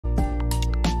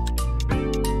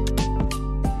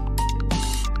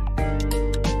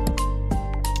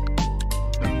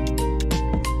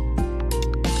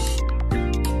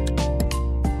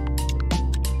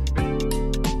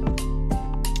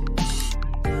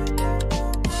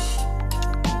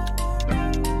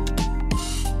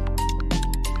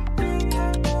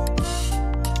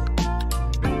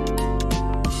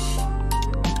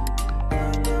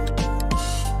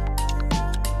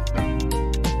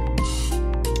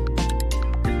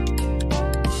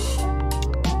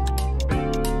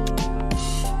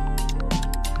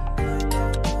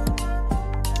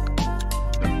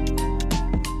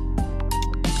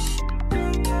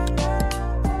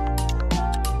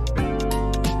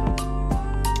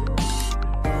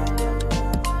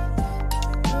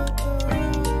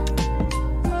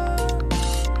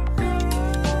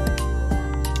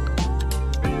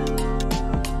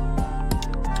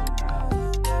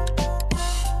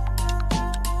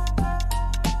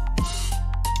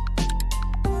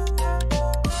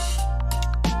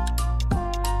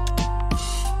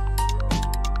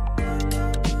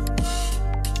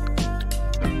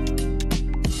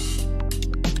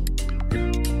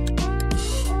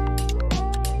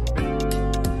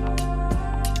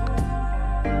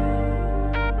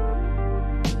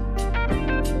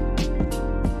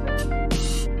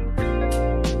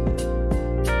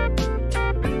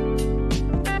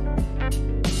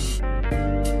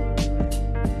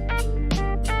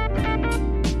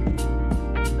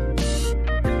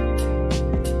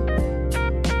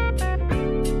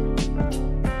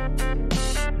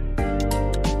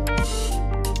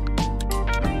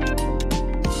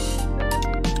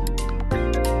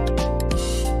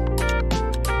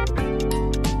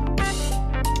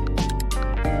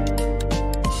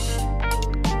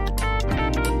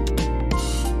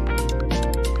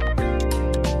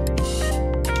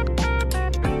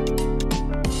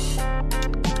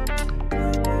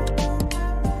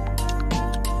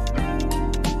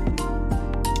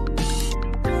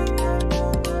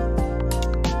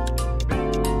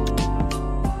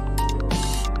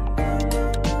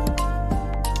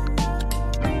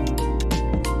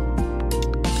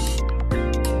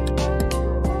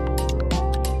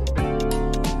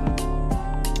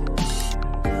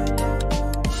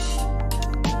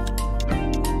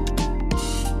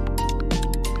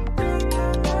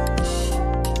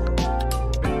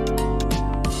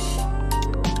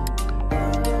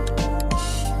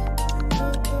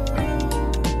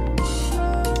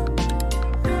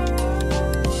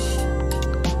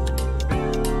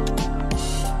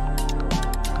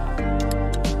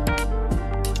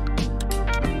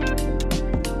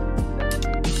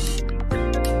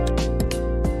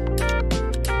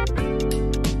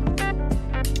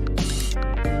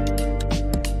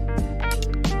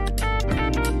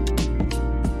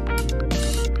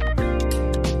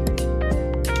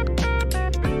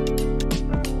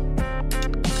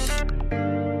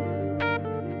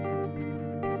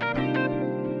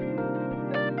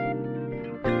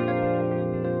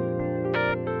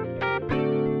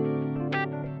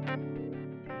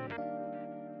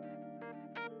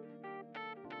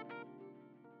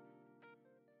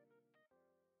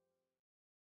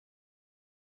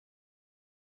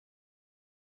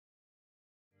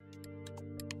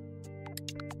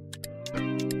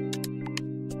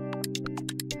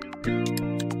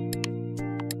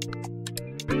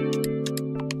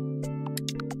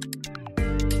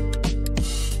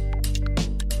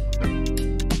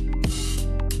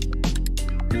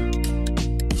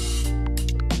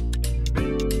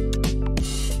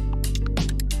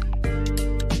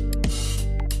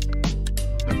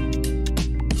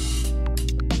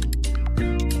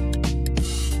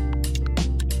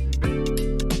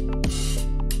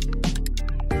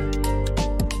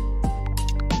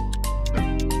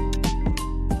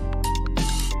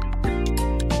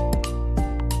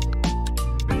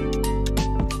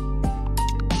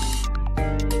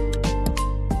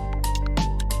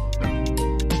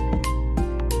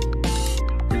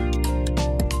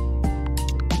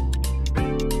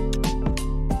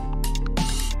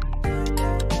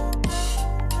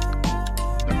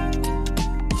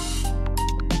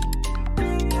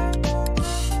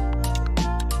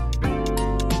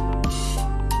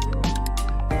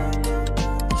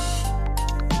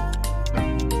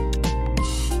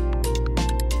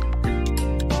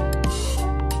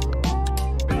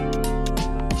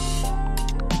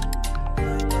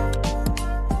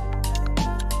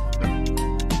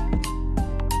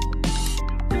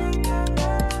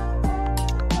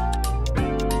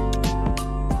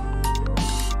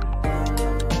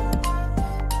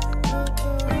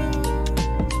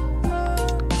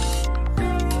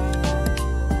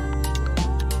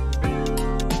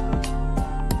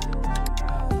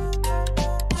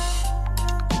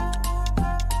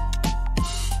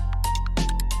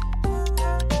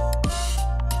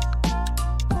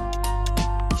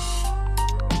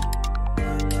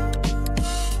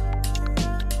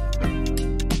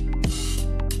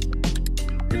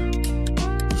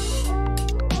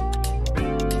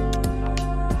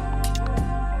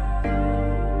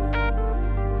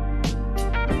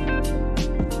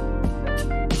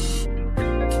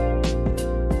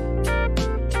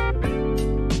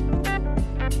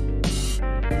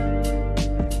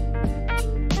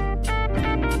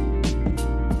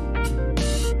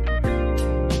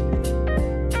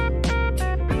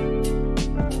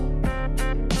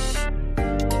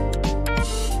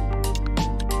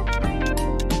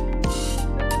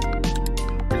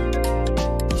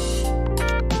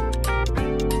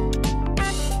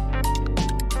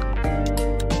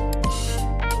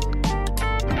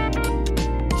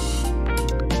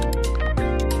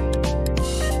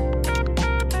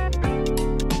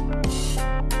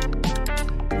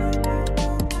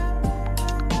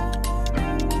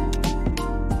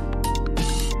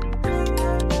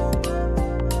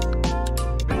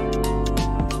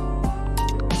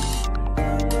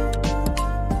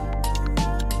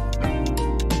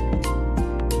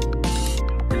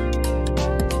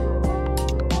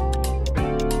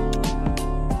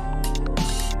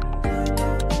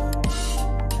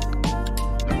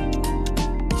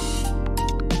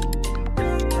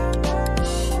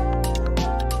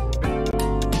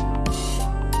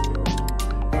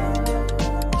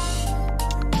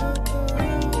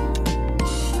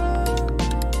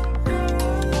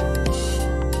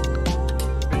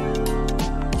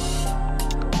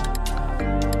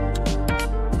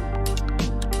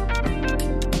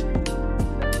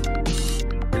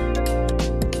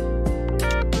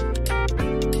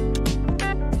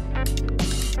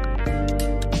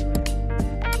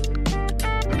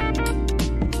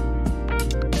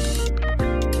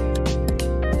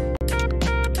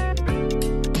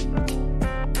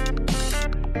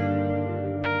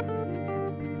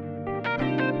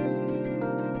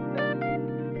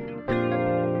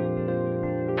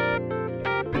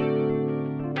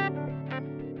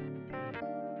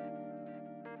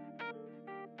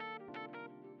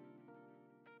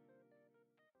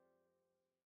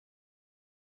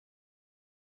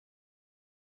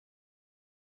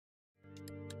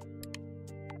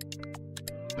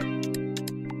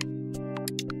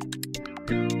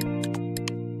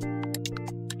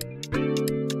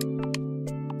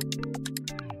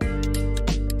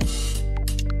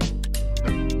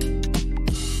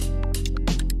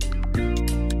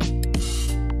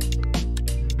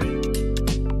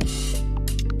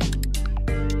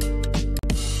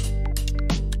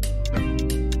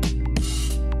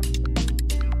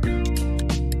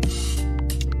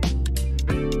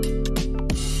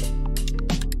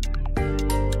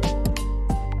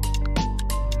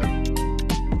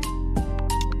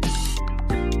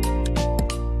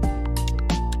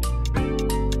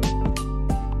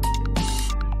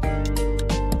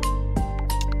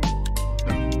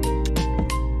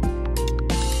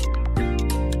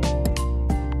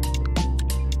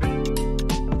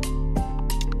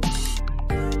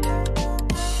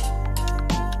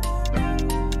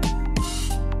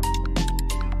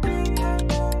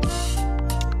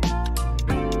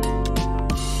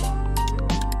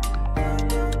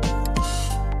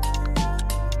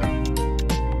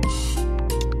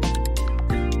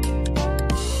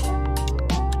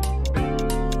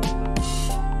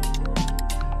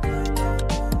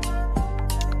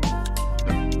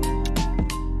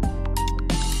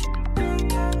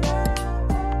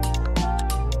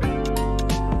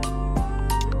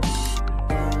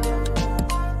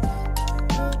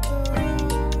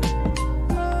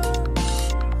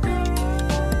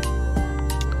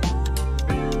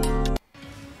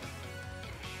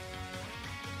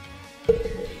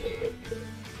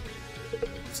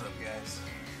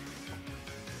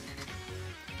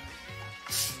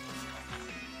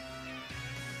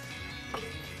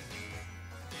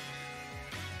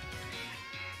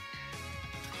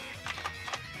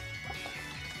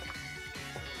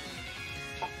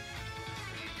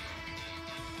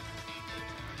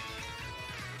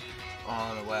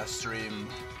on the last stream,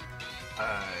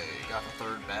 I got the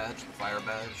third badge, the fire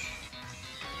badge.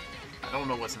 I don't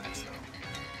know what's next though.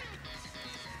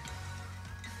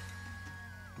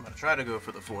 I'm gonna try to go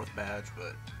for the fourth badge,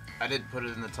 but I did put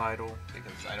it in the title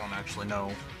because I don't actually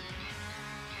know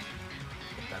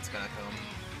if that's gonna come.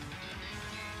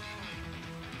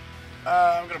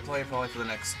 I'm gonna play probably for the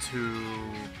next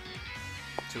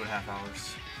 2.5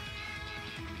 hours.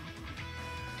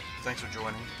 Thanks for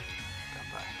joining.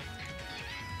 Bye.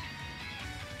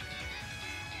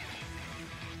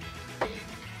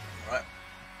 Alright,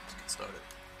 let's get started.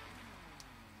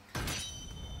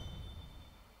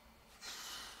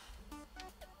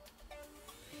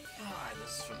 Alright,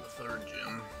 this is from the third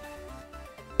gym.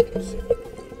 Let's see if I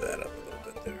can move that up a little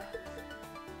bit there.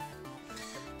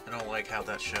 I don't like how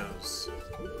that shows.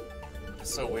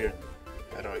 It's so weird.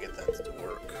 How do I get that to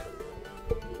work?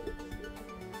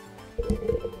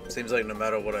 Seems like no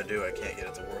matter what I do, I can't get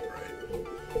it to work right.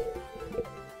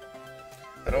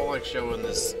 I don't like showing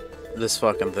this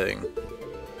fucking thing.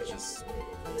 It's just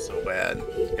so bad.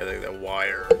 Got like that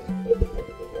wire.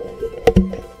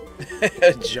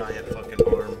 A giant fucking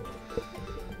arm.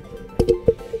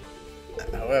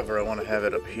 However, I want to have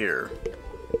it up here.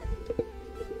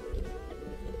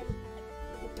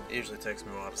 It usually takes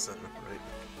me a while to set it up right.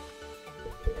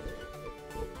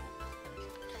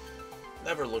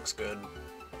 Never looks good.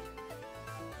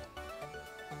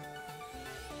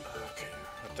 Okay,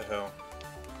 what the hell?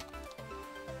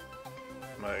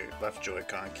 My left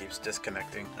Joy-Con keeps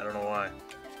disconnecting. I don't know why.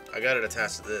 I got it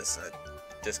attached to this and it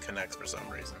disconnects for some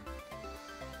reason.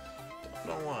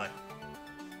 Don't know why.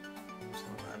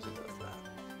 Sometimes it does that.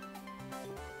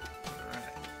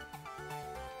 Alright.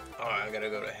 Alright, I gotta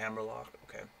go to Hammerlock.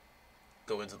 Okay.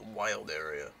 Go into the wild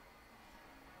area.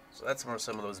 So that's where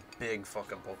some of those big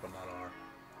fucking Pokemon are.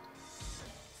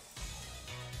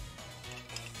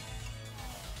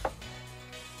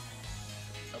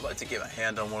 I'd like to get my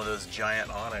hand on one of those giant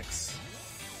Onix.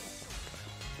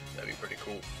 That'd be pretty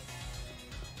cool.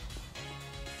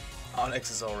 Onix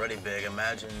is already big.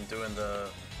 Imagine doing the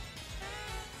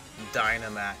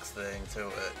Dynamax thing to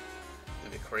it.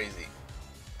 It'd be crazy.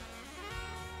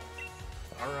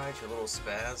 Alright, your little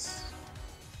spaz.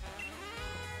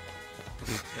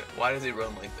 Why does he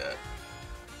run like that?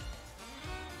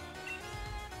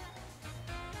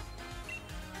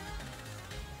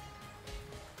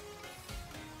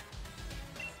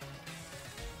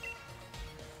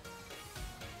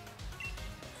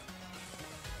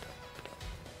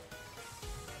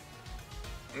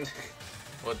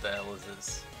 What the hell is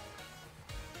this?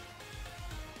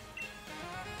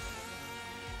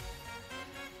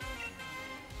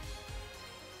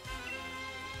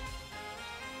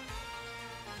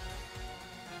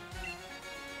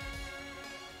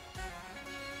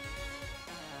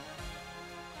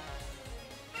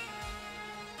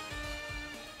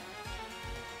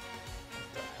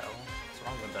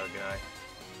 That guy.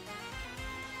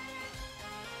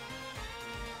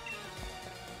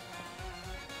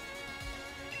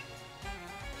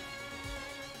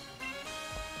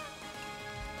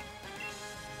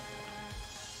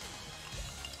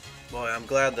 Boy, I'm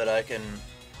glad that I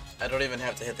don't even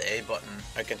have to hit the A button.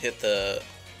 I can hit the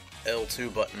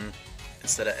L2 button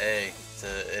instead of A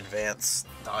to advance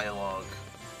dialogue.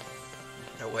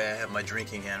 That way I have my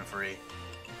drinking hand free.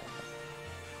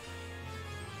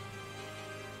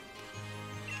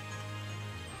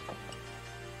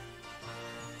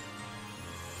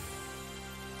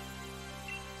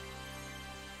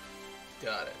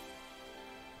 Got it.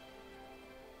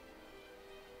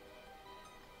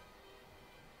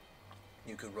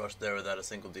 You could rush there without a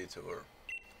single detour.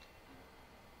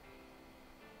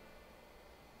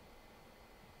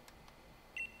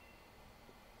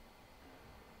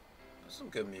 There's some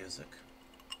good music.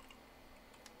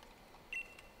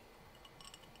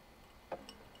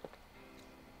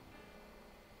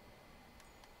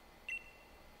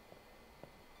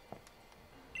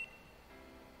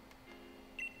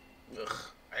 Ugh,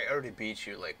 I already beat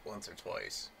you like once or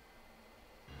twice.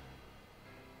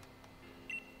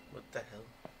 What the hell?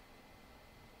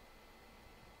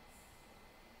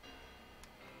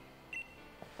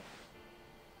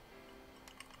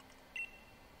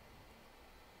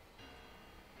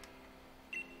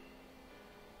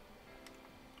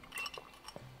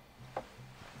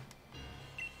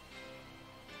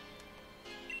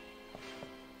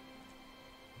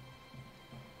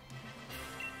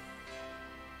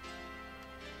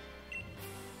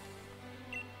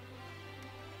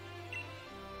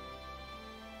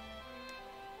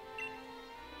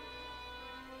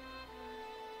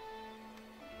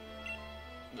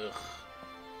 Ugh.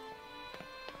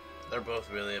 They're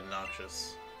both really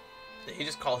obnoxious. Did he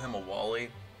just call him a Wally?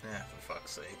 Yeah, for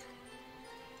fuck's sake.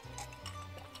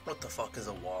 What the fuck is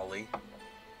a Wally?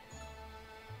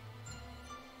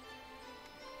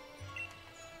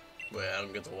 Wait, I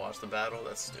don't get to watch the battle?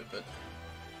 That's stupid.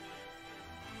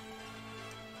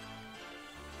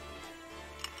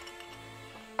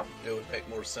 It would make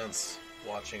more sense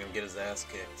watching him get his ass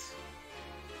kicked.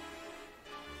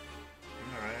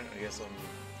 Alright, I guess I'm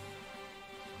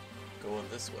going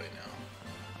this way now.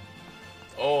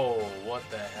 Oh, what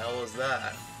the hell is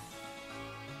that?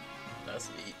 That's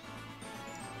neat.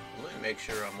 Let me make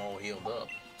sure I'm all healed up.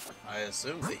 I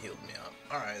assume they healed me up.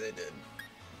 Alright, they did.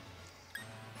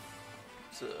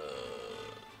 So,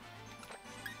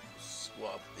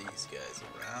 swap these guys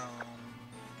around.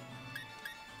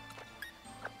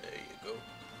 There you go.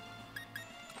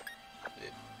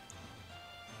 Yep.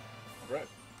 Alright.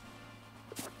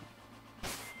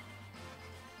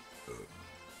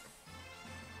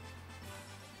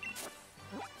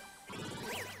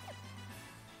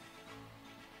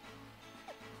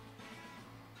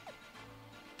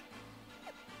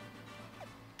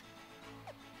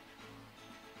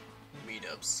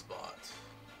 Meetup spot.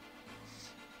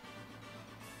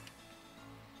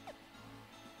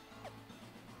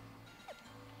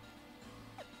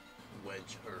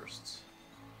 Wedgehurst.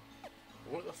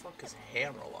 Where the fuck is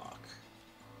Hammerlock?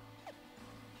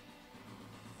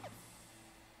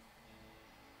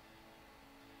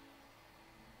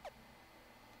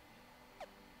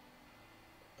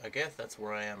 I guess that's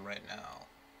where I am right now.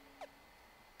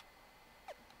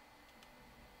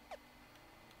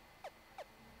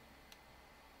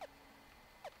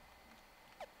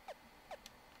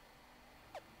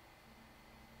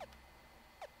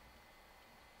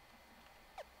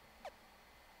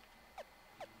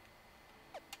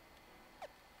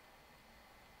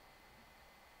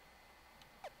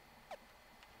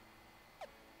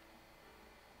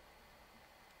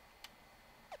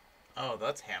 Oh,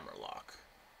 that's Hammerlock.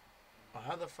 Oh,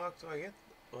 how the fuck do I get...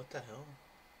 What the hell?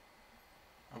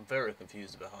 I'm very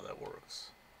confused about how that works.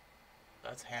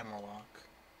 That's Hammerlock.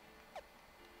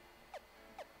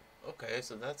 Okay,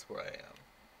 so that's where I am.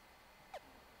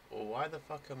 Well, why the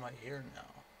fuck am I here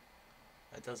now?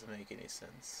 That doesn't make any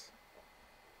sense.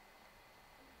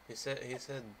 He said...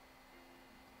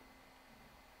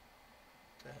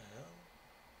 The hell?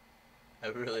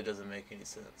 That really doesn't make any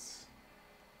sense.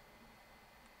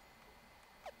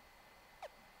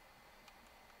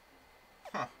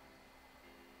 Huh.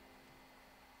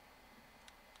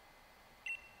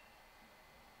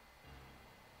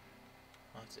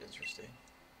 That's interesting.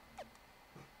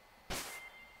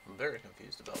 I'm very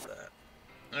confused about that.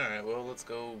 Alright, well, let's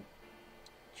go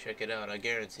check it out. I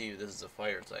guarantee you this is a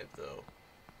fire type, though.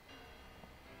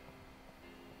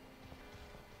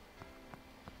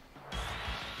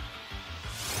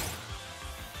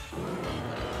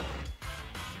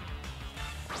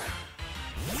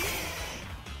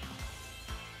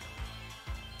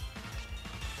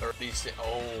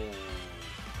 Oh,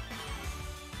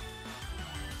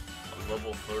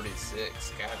 level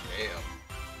 36. God damn.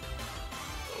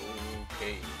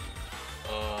 Okay.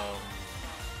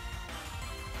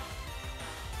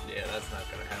 Yeah, that's not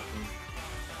gonna happen.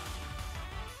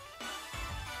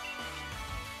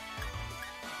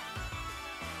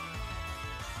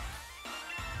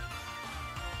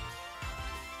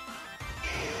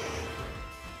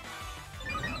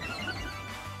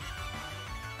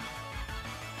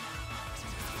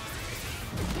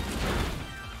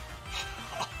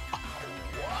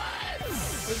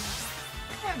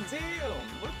 Damn,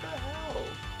 what the hell?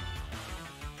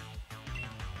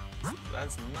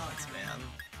 That's nuts, man.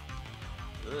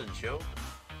 Is this a joke?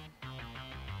 Oh,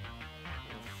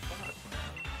 fuck,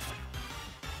 man.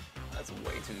 That's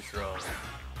way too strong.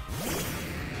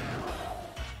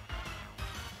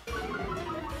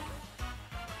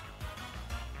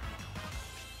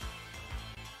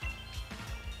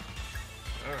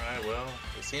 Alright, well,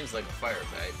 it seems like a fire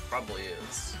type. Probably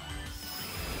is.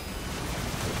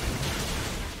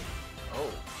 Oh,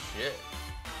 shit.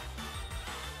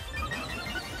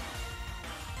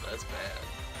 That's bad.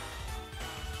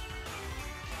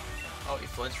 Oh, he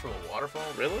flinched from a waterfall?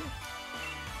 Really?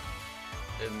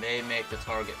 It may make the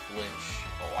target flinch.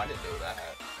 Oh, I didn't know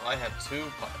that. Well, I have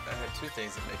two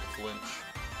things that make it flinch.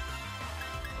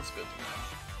 That's good to know.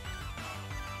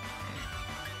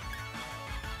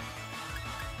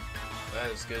 That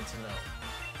is good to know.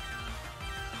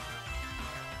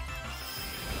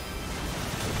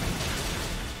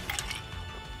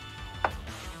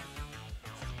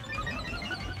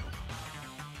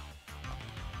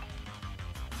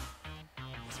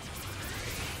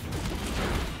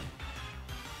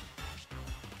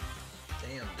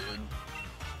 Damn, dude.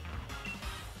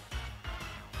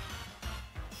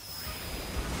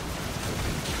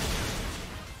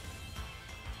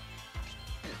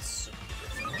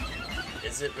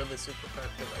 Is it really super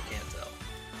effective? I can't tell.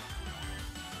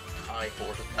 High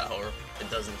horsepower. It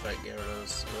doesn't affect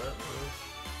Gyarados. What?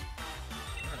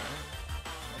 Alright.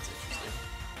 That's interesting.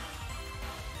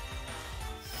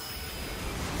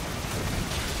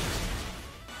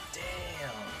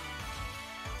 Damn.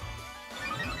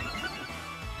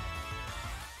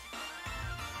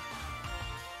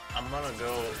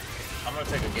 I'm gonna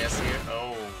take a guess here.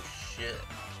 Oh, shit.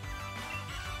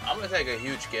 I'm gonna take a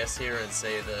huge guess here and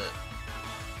say that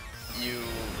you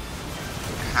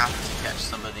have to catch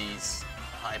some of these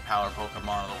high-power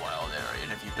Pokemon in the wild area,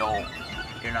 and if you don't,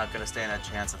 you're not gonna stand a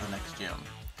chance at the next gym,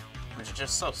 which is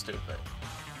just so stupid.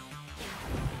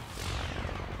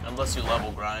 Unless you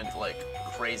level grind like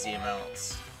crazy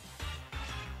amounts.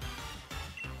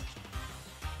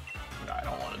 I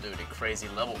don't want to do any crazy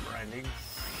level grinding.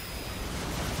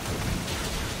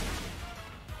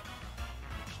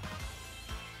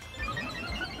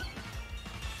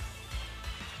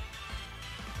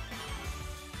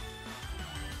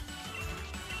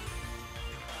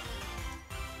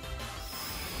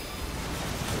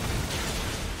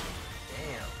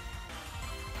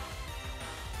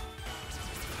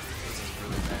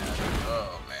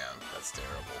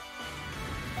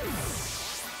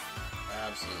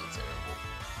 Absolutely terrible.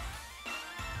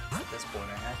 At this point,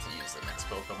 I have to use the next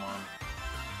Pokemon.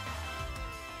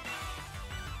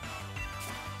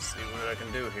 See what I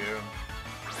can do here.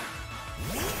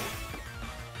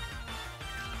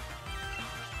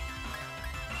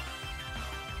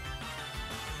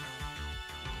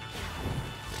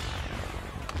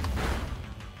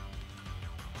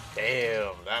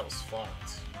 Damn, that was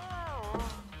fucked.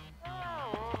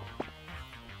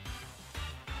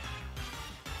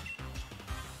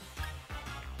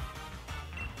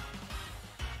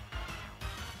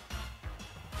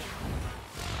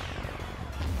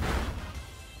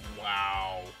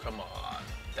 Wow, come on.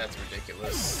 That's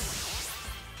ridiculous.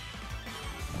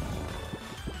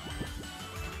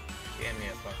 Give me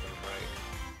a fucking break.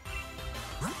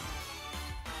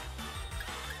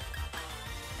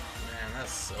 Man, that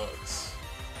sucks.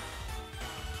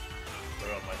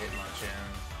 Throw up my Hitmonchan.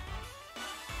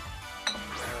 Oh,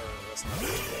 that's not good.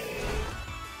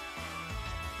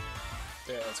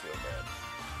 Yeah, that's real bad.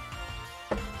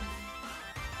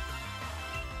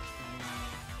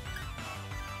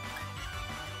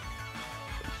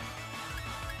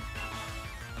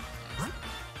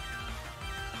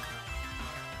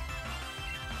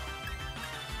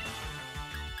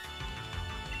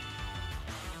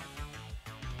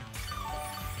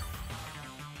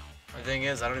 The thing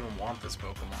is, I don't even want this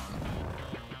Pokemon.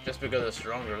 Just because it's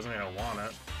stronger doesn't mean I want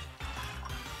it.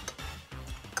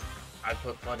 I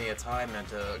put plenty of time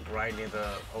into grinding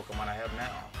the Pokemon I have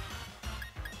now.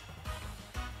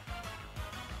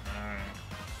 Alright.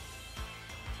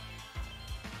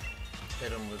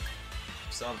 Hit him with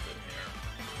something here.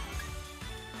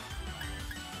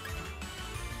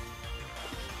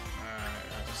 Alright,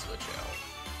 I have to switch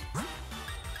out.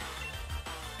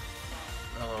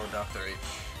 Hello, Dr. H.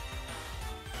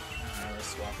 Let's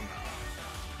swap them out.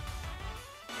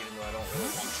 Even though I don't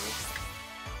really want to.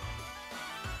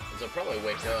 Because I'll probably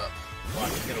wake up. Well,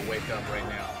 I'm just gonna wake up right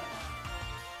now.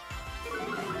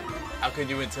 How could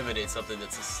you intimidate something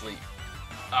that's asleep?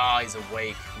 Ah, he's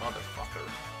awake. Motherfucker.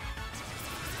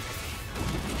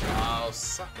 Oh,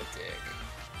 suck a dick.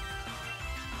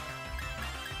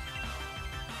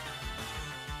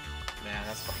 Man,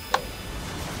 that's fucked up.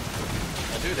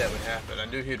 I knew that would happen. I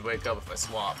knew he'd wake up if I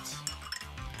swapped.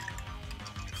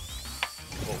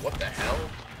 Well, what the hell?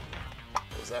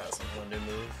 What was that? Some kind of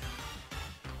new move?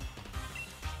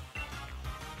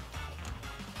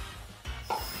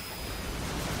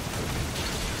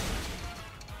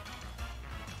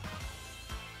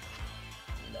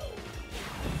 No.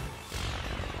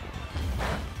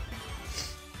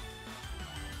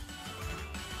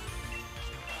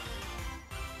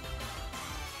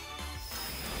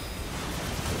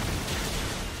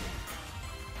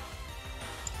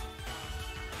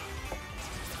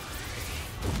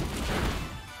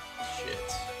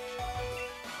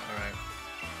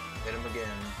 Hit him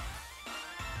again.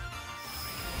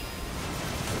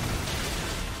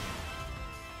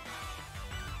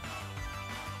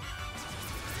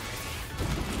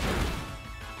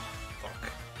 Fuck.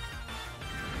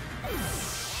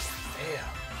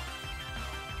 Damn.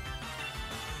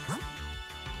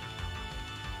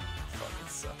 Fucking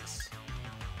sucks.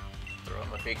 Throw out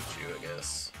my Pikachu, I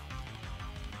guess.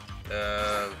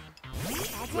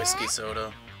 Whiskey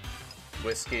soda.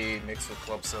 Whiskey mixed with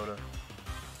club soda.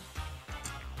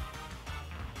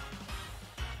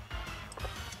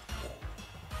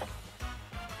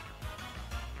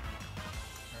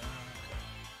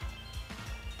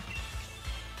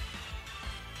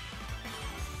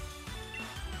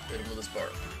 Hit him with a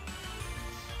spark.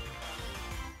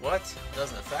 What? It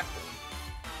doesn't affect him.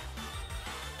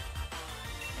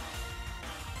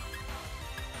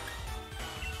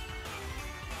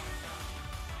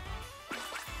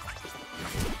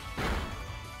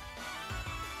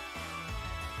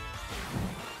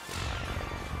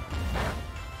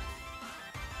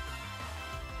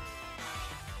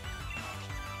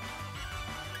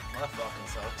 That fucking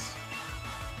sucks.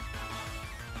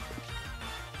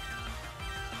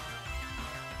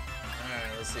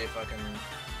 Alright, let's see if I can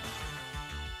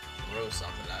throw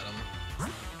something at him.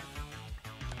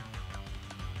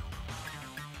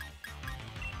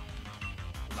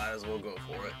 Might as well go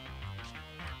for it.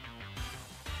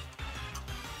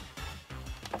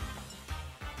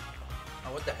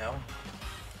 Oh, what the hell?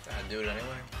 Gotta do it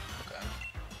anyway? Okay.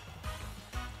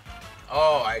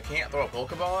 Oh, I can't throw a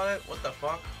Pokeball at it? What the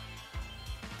fuck?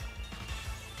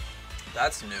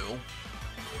 That's new.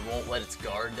 It won't let its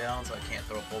guard down, so I can't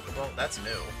throw a Pokeball? That's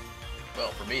new. Well,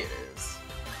 for me it is.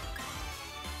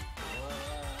 What?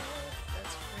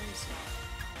 That's crazy.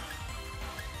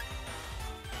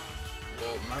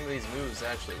 Well, none of these moves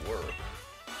actually work.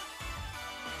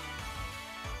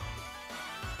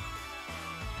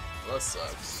 Well, that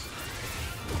sucks.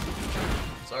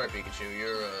 Sorry, Pikachu,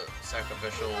 you're a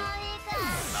sacrificial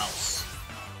mouse.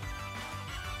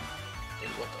 Dude,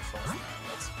 what the fuck, man?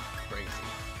 That's crazy.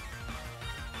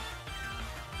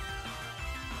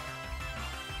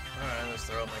 Alright, let's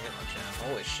throw up my Hitmonchan.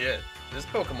 Holy shit. This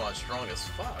Pokemon's strong as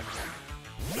fuck.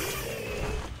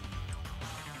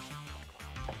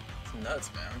 It's nuts,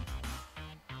 man.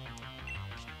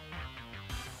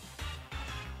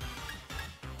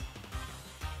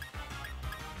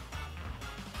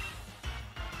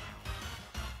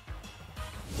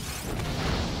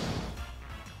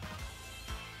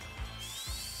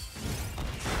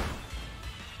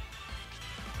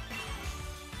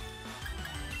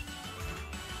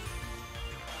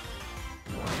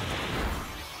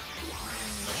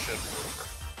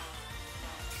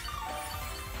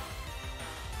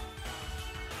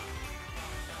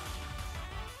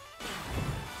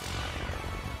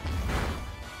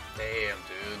 Damn,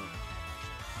 dude.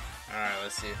 Alright,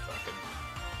 let's see if I can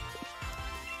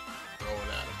throw it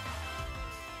at him.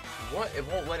 What? It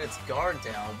won't let its guard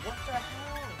down. What the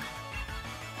hell?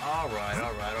 Alright.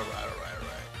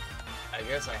 I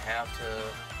guess I have to...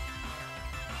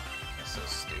 That's so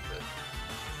stupid.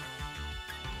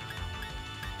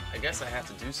 I guess I have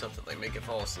to do something, like make it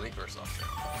fall asleep or something.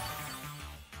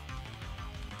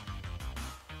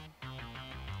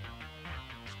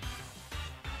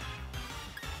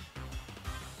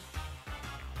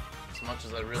 As much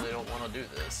as I really don't want to do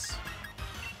this.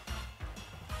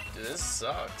 Dude, this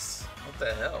sucks. What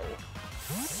the hell?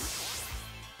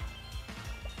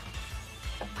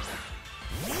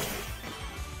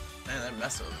 Man, they're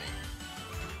messing with me.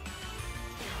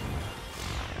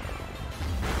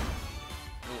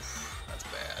 Oof, that's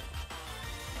bad.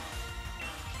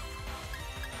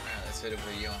 Alright, let's hit it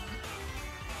with a yawn.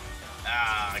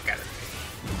 Ah, I got it.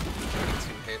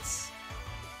 22 hits.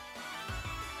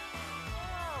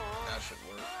 That should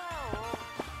work.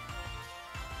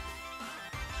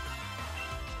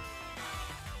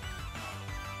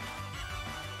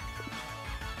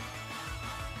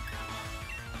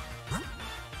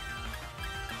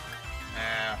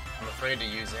 I'm afraid to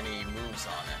use any moves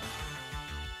on it.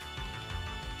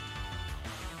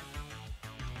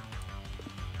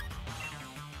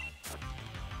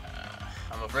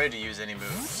 I'm afraid to use any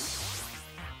moves.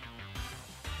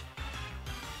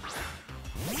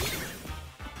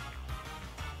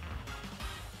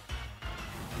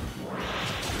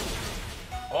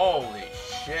 Holy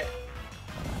shit.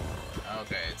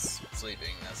 Okay, it's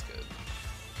sleeping, that's good.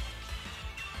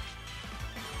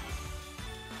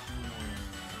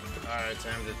 Alright,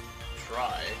 time to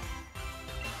try.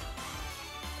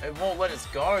 It won't let its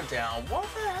guard down. What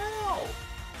the hell?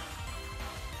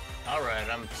 Alright,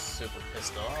 I'm super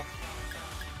pissed off.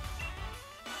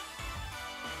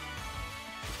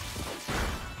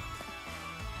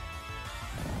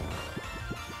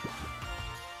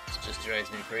 This just drives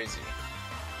me crazy.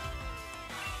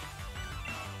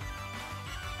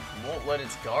 Won't let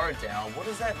its guard down. What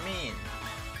does that mean?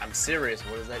 I'm serious,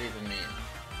 what does that even mean?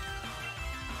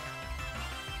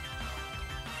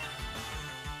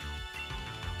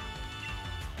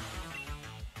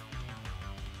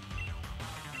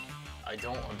 I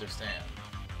don't understand.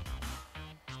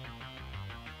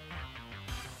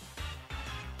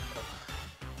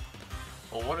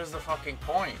 Well, what is the fucking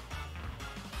point?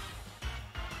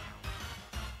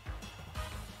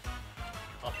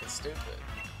 Fucking stupid.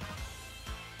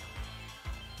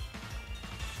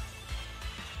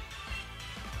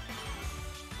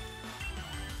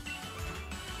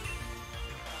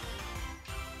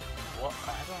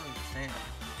 don't understand.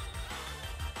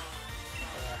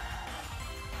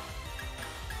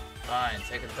 Fine,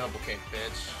 take a double kick,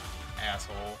 bitch.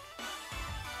 Asshole.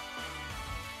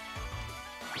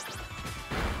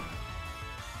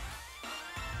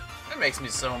 That makes me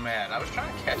so mad. I was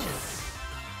trying to catch it.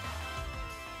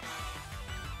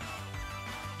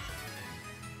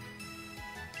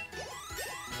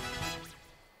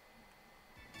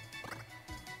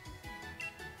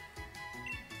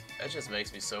 That just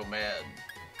makes me so mad.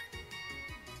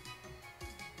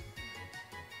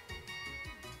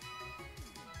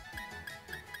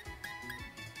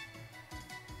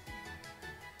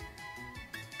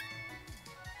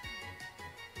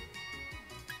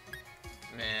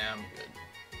 Man, I'm good.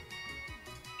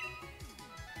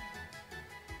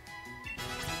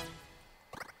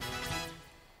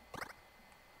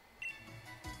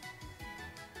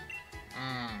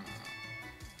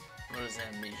 What does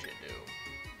amnesia do?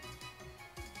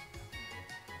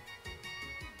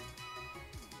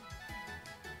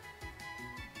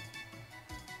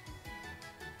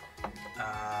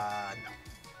 No.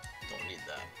 Don't need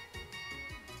that.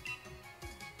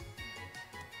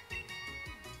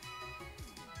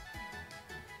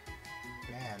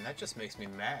 Man, that just makes me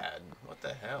mad. What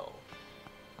the hell?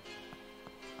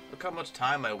 Look how much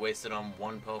time I wasted on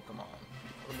one Pokemon.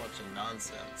 What a bunch of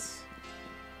nonsense.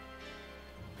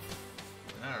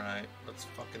 Alright, let's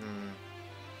fucking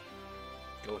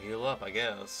go heal up, I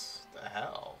guess. The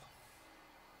hell?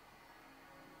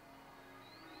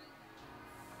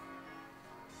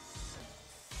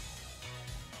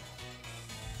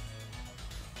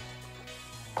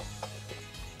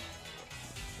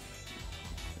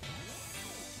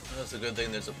 That's a good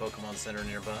thing there's a Pokemon Center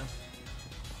nearby.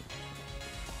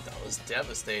 That was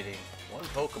devastating. One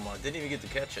Pokemon, didn't even get to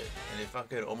catch it, and it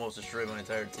fucking almost destroyed my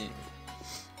entire team.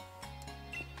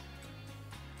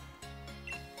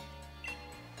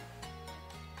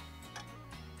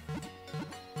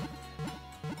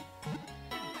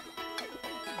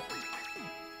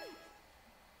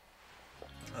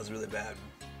 That was really bad.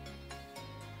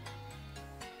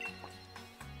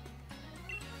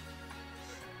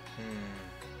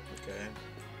 Okay.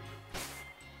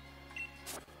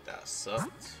 That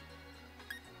sucked.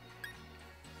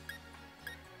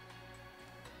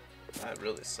 That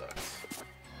really sucks.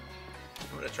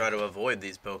 I'm gonna try to avoid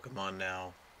these Pokemon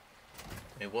now.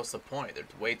 I mean, what's the point? They're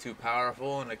way too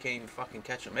powerful and I can't even fucking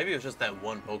catch them. Maybe it was just that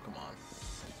one Pokemon.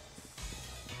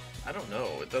 I don't know.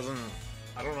 It doesn't...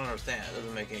 I don't understand. It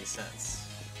doesn't make any sense.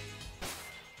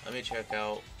 Let me check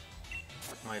out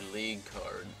my league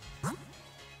card.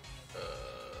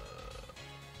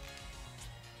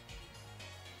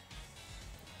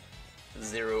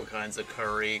 Zero kinds of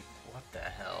curry. What the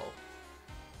hell?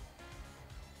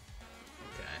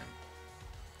 Okay.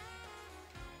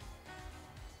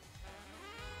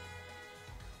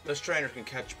 This trainer can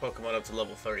catch Pokemon up to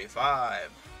level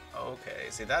 35. Okay,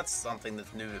 see, that's something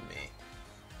that's new to me.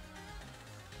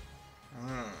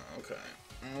 Okay.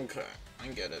 Okay, I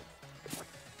get it.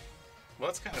 Well,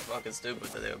 it's kind of fucking stupid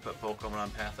that they would put Pokemon on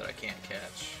path that I can't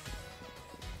catch.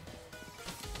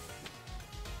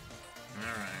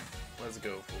 Alright. Let's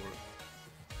go for it.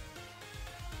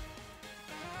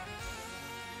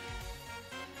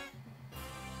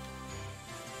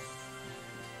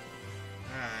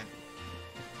 Alright.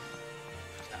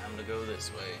 Time to go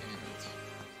this way and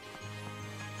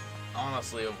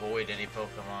honestly avoid any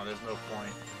Pokemon. There's no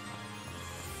point.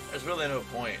 There's really no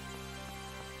point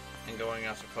in going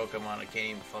after Pokemon I can't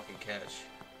even fucking catch.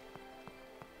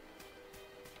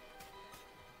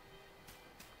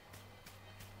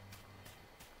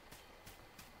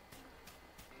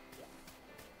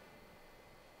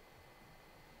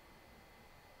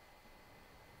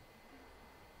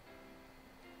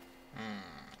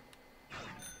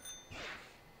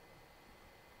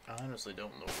 I honestly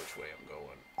don't know which way I'm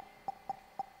going.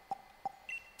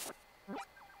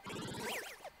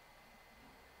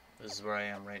 This is where I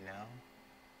am right now.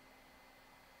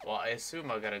 Well, I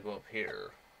assume I gotta go up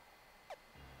here.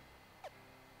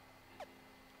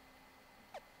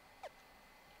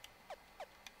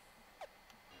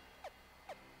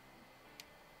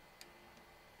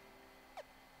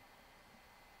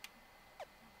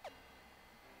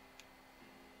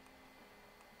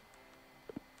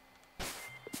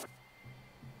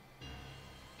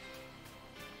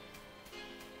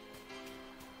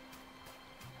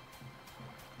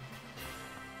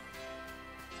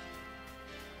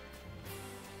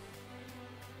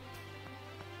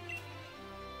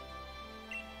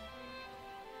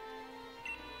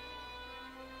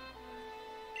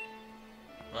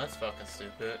 Well, that's fucking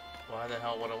stupid. Why the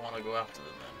hell would I want to go after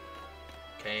them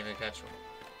then? Can't even catch them.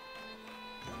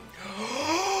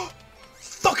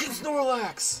 fucking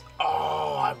Snorlax!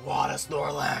 Oh, I want a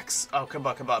Snorlax. Oh, come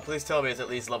on, come on. Please tell me it's at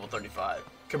least level 35.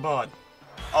 Come on.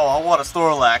 Oh, I want a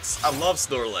Snorlax. I love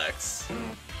Snorlax.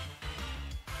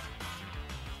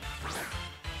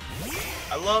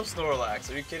 I love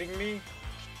Snorlax. Are you kidding me?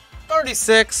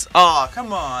 36? Oh,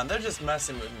 come on. They're just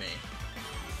messing with me.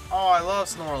 Oh, I love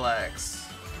Snorlax.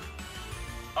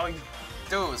 Oh,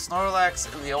 dude,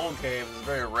 Snorlax in the old games is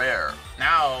very rare.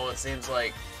 Now, it seems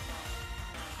like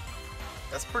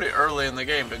that's pretty early in the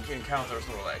game to encounter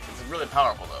Snorlax. It's really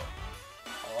powerful, though.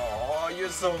 Oh, you're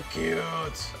so cute.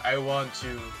 I want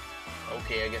you.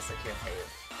 Okay, I guess I can't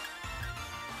have.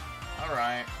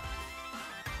 Alright.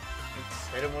 Let's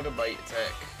hit him with a bite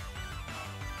attack.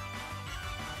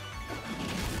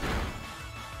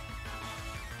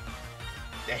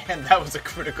 Damn, that was a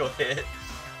critical hit.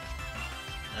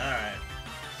 Alright.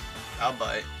 I'll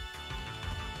bite.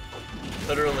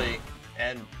 Literally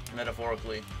and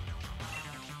metaphorically.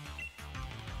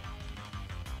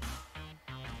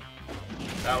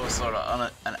 That was sort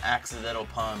of an accidental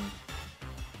pun.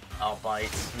 I'll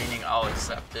bite, meaning I'll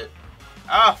accept it.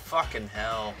 Ah, fucking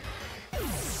hell.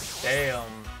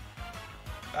 Damn.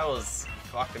 That was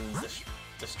fucking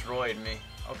destroyed me.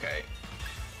 Okay.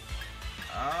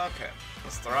 Okay.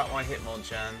 Let's throw out my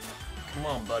Hitmonchan. Come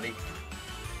on, buddy.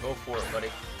 Go for it,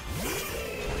 buddy.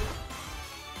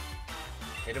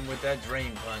 Hit him with that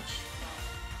Drain Punch.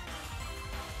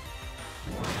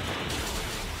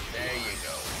 There you go.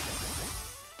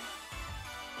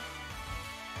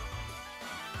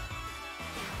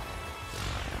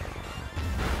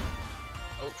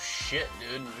 Oh shit,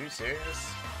 dude. Are you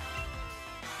serious?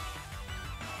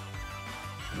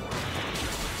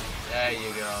 There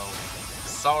you go.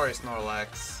 Sorry,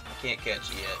 Snorlax. I can't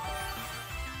catch you yet.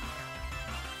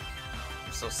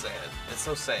 I'm so sad. It's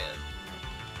so sad.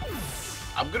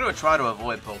 I'm gonna try to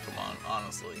avoid Pokemon,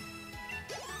 honestly.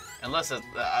 Unless, of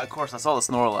course, I saw the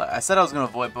Snorlax. I said I was gonna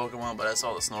avoid Pokemon, but I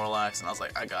saw the Snorlax, and I was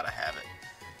like, I gotta have it.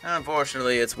 And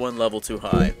unfortunately, it's one level too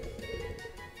high.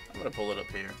 I'm gonna pull it up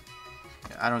here.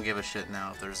 I don't give a shit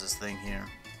now if there's this thing here.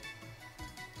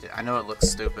 I know it looks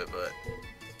stupid, but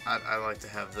I like to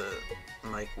have the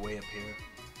mic way up here.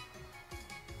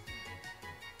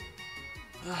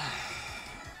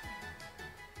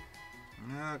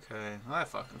 Okay, well, that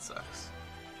fucking sucks.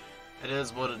 It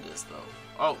is what it is, though.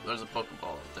 Oh, there's a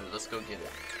Pokeball up there. Let's go get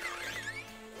it.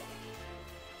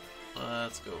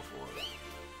 Let's go for it.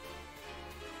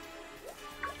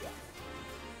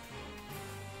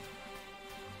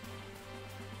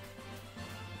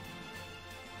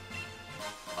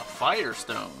 A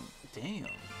Firestone. Damn.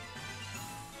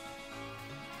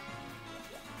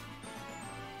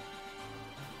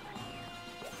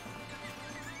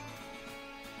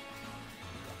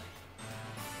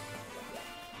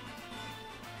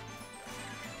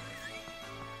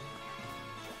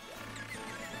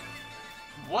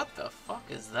 What the fuck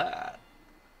is that?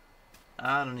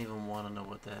 I don't even want to know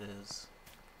what that is.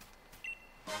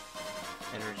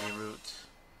 Energy root.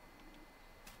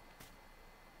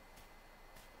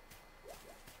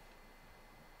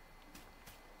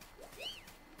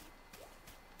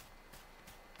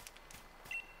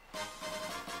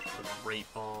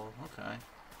 Great ball. Okay.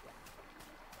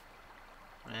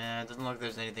 Man, it doesn't look like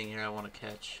there's anything here I want to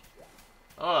catch.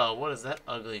 Oh, what is that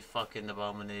ugly fucking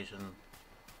abomination?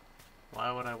 Why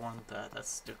would I want that? That's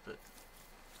stupid.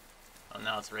 Oh,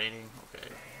 now it's raining? Okay.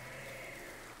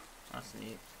 That's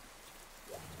neat.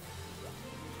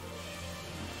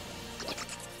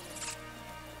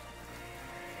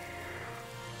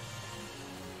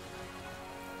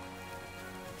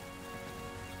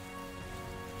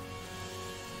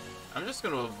 I'm just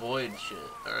gonna avoid shit,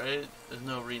 alright? There's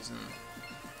no reason.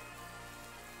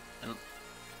 And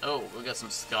oh, we got some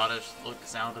Scottish look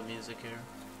sound of music here.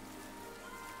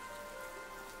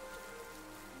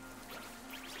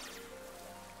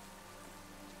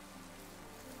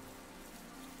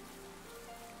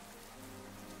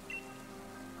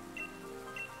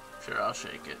 Sure, I'll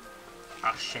shake it.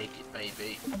 I'll shake it,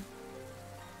 baby.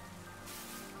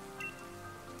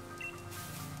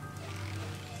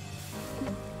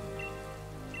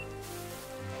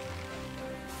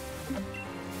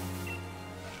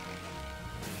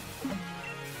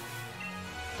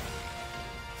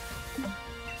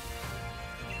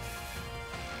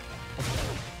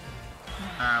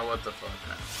 Ah, what the fuck?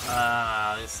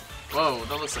 Ah, this. Whoa,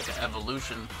 that looks like an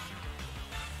evolution.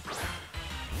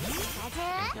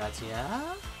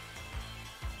 Gotcha.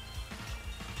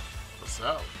 What's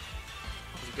up?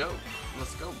 Let's go.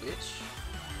 Let's go, bitch.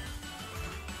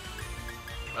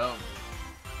 Boom.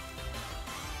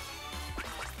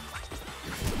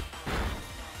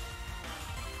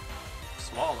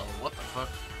 Swallow, what the fuck?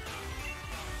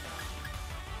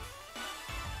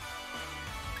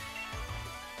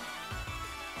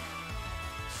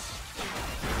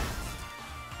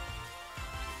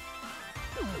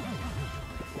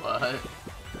 What?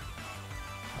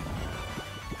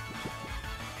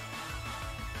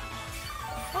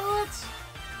 What?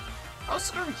 Oh,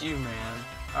 screw you, man.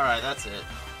 Alright, that's it.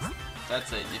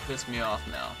 That's it. You pissed me off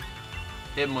now.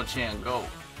 Hitmo-chan, go.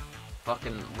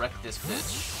 Fucking wreck this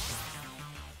bitch.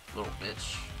 Little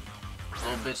bitch.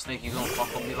 Little bitch think you gonna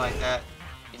fuck with me like that?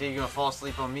 You think you gonna fall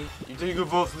asleep on me? You think you gonna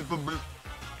fall asleep on me?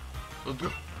 Let's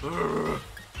go.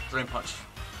 Drain punch.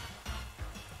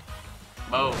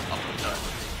 Boom. Uppercut.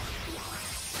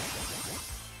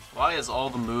 Why is all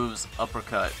the moves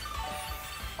uppercut?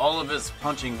 All of his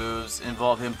punching moves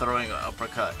involve him throwing an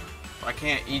uppercut. Why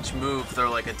can't each move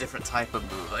throw like a different type of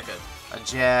move? Like a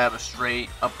jab, a straight,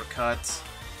 uppercut,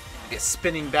 like a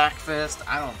spinning back fist?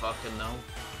 I don't fucking know.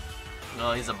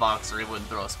 No, he's a boxer. He wouldn't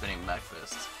throw a spinning back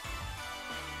fist.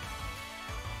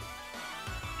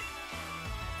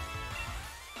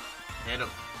 Hit him.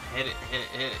 Hit it, hit it,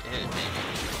 hit it, hit it, baby.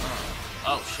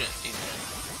 Oh shit, he's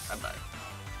dead. Bye-bye.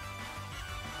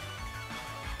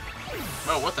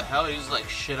 Bro, what the hell? You just like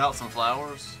shit out some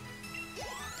flowers?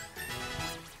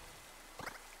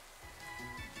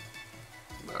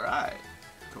 Alright.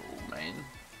 Cool, man.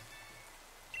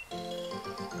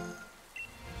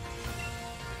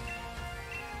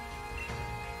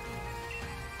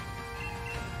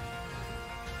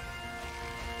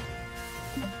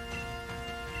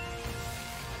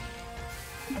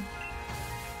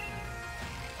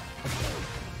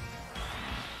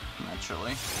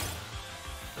 Naturally.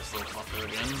 This little fucker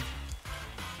again.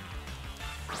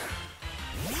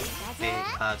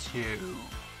 Pikachu.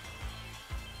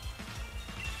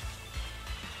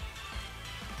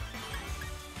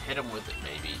 Hit him with it,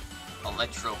 baby.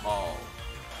 Electro Ball.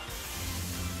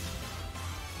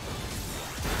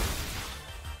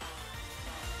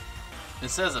 It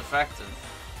says effective.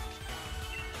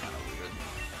 Kinda weird.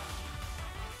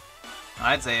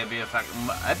 I'd say it'd be effective.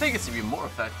 I think it's to be more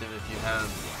effective if you have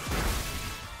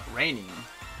raining.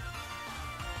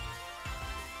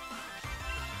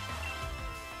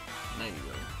 There you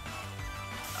go.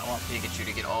 I want Pikachu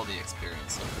to get all the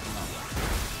experience. Come on.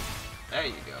 There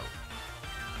you go.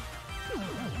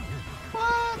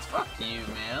 What? Fuck you,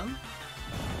 man.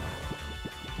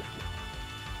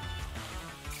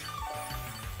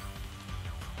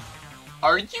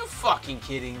 Are you fucking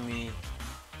kidding me?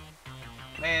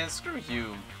 Man, screw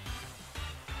you.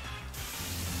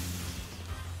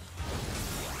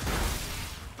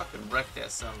 Fucking wreck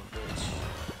that son of a bitch.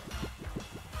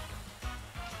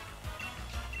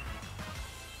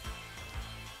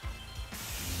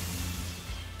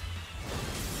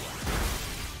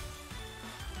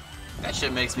 That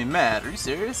shit makes me mad. Are you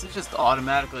serious? It just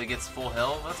automatically gets full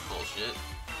health? That's bullshit.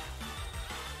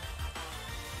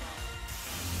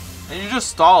 And you're just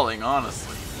stalling,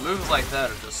 honestly. Moves like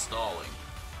that are just stalling.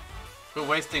 Quit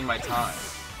wasting my time.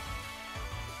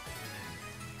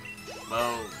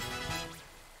 Boom.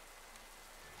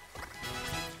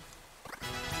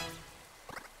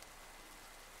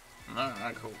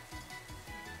 Alright, cool.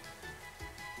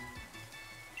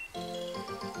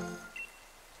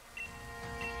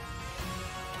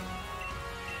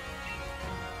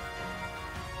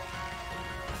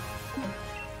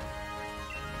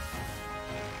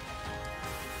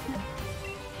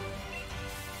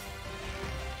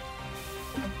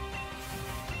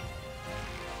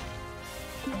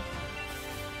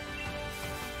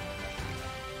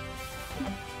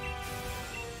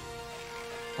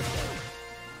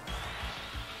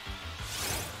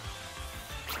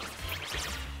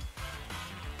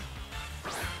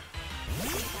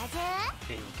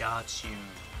 They got you.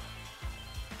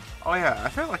 Oh yeah, I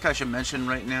feel like I should mention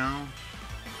right now.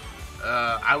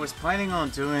 I was planning on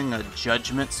doing a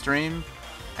Judgment stream.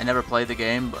 I never played the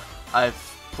game, but I've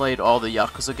played all the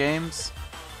Yakuza games.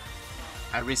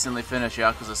 I recently finished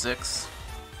Yakuza 6.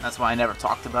 That's why I never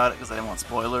talked about it, because I didn't want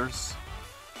spoilers.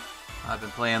 I've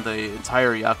been playing the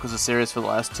entire Yakuza series for the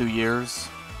last 2 years.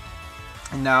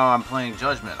 And now I'm playing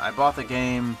Judgment. I bought the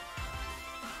game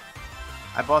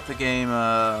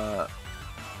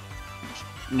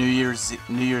New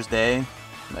Year's Day,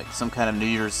 like some kind of New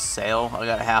Year's sale. I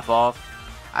got it half off.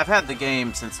 I've had the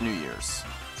game since New Year's,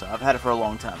 so I've had it for a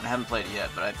long time. I haven't played it yet,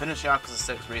 but I finished Yakuza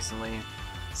 6 recently,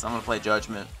 so I'm gonna play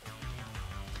Judgment.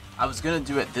 I was gonna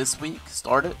do it this week,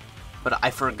 start it, but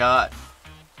I forgot.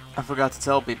 I forgot to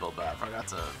tell people about it. I forgot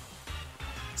to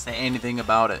say anything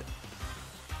about it.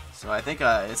 So I think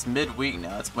it's midweek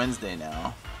now. It's Wednesday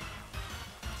now.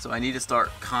 So I need to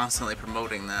start constantly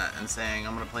promoting that and saying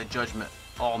I'm going to play Judgment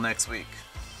all next week.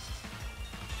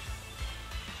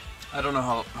 I don't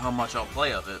know how much I'll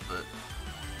play of it, but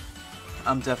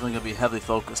I'm definitely going to be heavily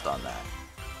focused on that.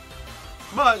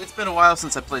 But it's been a while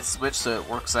since I played Switch, so it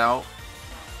works out.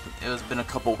 it has been a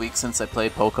couple weeks since I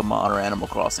played Pokemon or Animal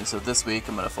Crossing, so this week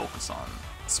I'm going to focus on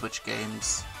Switch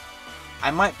games.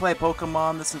 I might play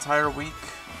Pokemon this entire week,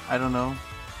 I don't know.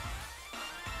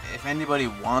 If anybody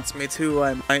wants me to,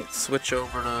 I might switch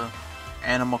over to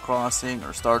Animal Crossing or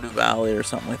Stardew Valley or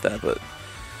something like that, but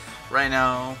right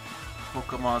now,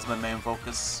 Pokemon is my main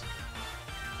focus.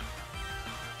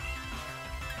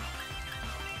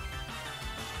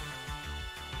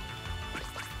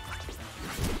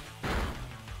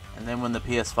 And then when the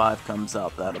PS5 comes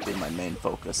up, that'll be my main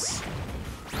focus.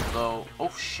 So, oh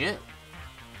shit.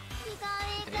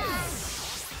 Damn.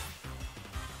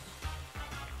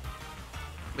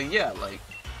 But yeah, like,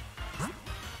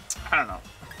 I don't know.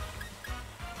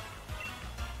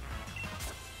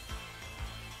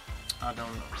 I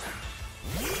don't know.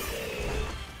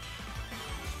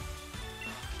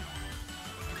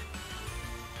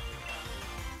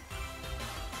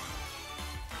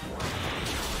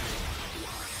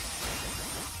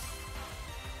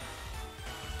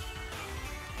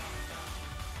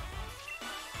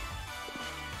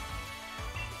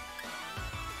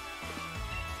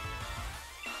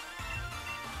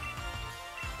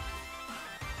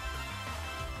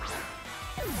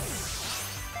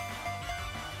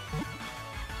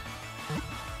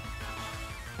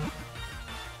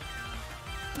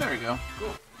 There you go.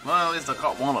 Cool. Well, at least I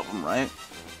caught one of them, right?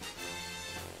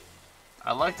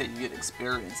 I like that you get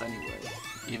experience anyway,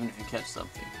 even if you catch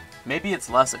something. Maybe it's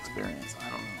less experience, I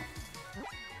don't know.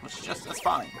 Which is just, that's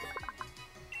fine.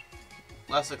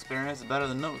 Less experience is better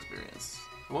than no experience.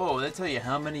 Whoa, they tell you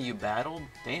how many you battled?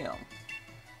 Damn.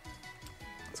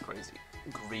 That's crazy.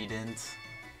 Greedent.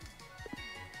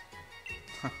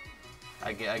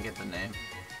 I get the name.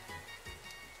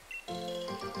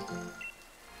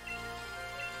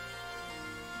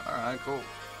 Alright, cool.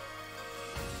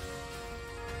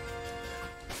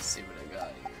 Let's see what I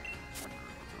got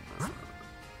here.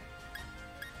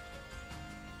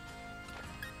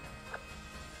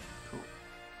 Cool.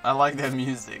 I like that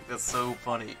music. That's so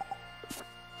funny.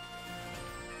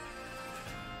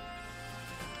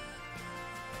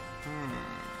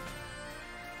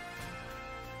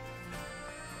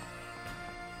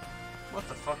 What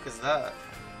the fuck is that?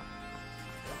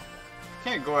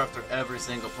 Can't go after every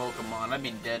single Pokemon. I'd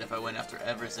be dead if I went after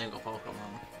every single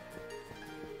Pokemon.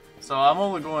 So I'm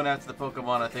only going after the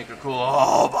Pokemon I think are cool.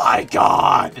 Oh my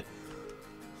god!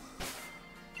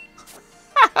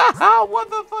 What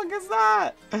the fuck is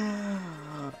that?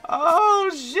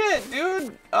 Oh shit,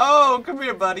 dude! Oh, come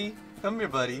here, buddy. Come here,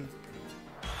 buddy.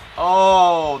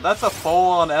 Oh, that's a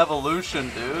full-on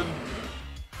evolution, dude.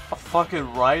 A fucking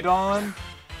Rhydon?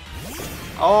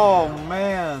 Oh,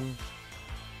 man.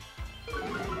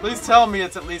 Please tell me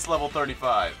it's at least level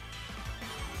 35.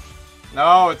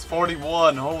 No, it's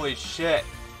 41. Holy shit.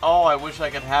 Oh, I wish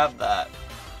I could have that.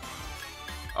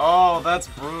 Oh, that's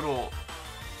brutal.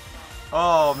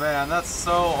 Oh, man, that's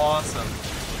so awesome.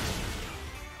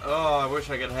 Oh, I wish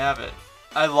I could have it.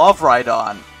 I love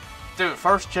Rhydon. Dude,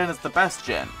 first gen is the best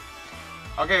gen.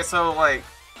 Okay, so, like,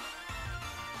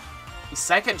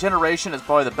 second generation is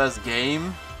probably the best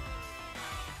game.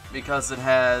 Because it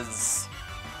has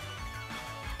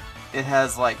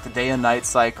like the day and night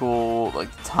cycle, like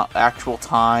actual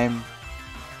time,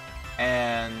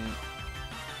 and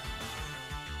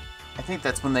I think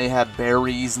that's when they have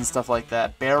berries and stuff like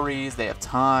that. Berries, they have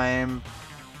time,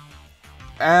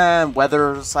 and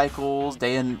weather cycles,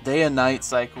 day and night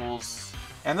cycles,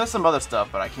 and there's some other stuff,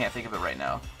 but I can't think of it right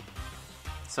now.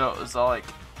 So it's all like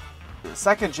the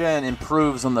second gen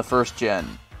improves on the first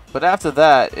gen. But after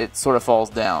that, it sort of falls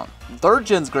down. Third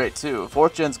gen's great too.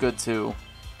 Fourth gen's good too.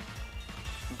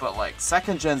 But like,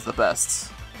 second gen's the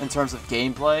best in terms of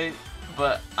gameplay.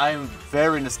 But I'm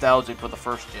very nostalgic for the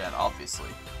first gen, obviously.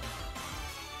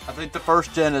 I think the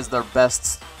first gen is their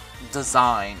best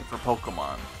design for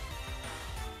Pokemon.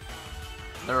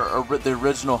 The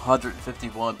original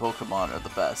 151 Pokemon are the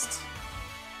best.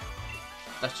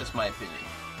 That's just my opinion.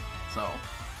 So,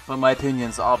 but my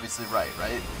opinion's obviously right?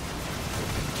 Right,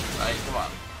 come on.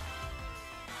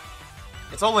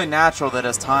 It's only natural that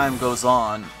as time goes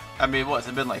on, I mean, what's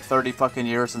it been like 30 fucking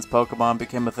years since Pokemon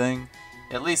became a thing?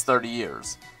 At least 30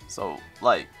 years. So,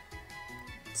 like,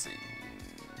 let's see.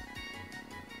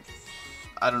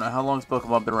 I don't know, how long has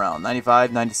Pokemon been around?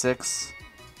 95, 96?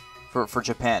 For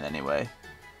Japan, anyway.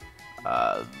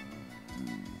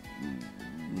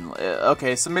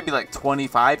 Okay, so maybe like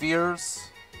 25 years?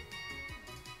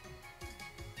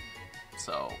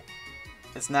 So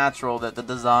it's natural that the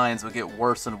designs would get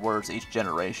worse and worse each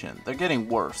generation. They're getting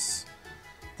worse.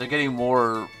 They're getting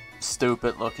more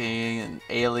stupid looking and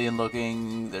alien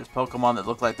looking. There's Pokemon that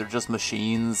look like they're just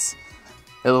machines.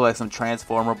 It looked like some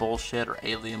Transformer bullshit or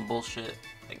Alien bullshit.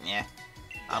 Like, yeah,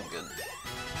 I'm good.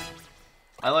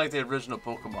 I like the original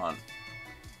Pokemon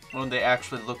when they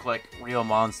actually look like real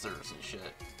monsters and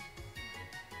shit.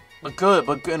 But good,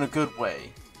 but in a good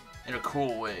way. In a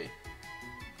cool way.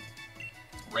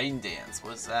 Rain Dance,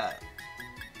 what's that?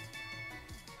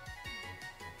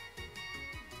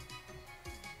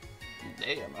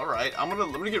 Damn, alright. I'm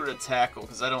gonna get rid of Tackle,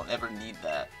 because I don't ever need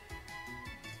that.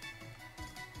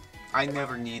 I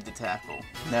never need the Tackle.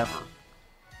 Never.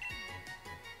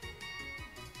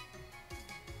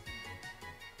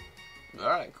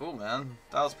 Alright, cool, man.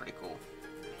 That was pretty cool.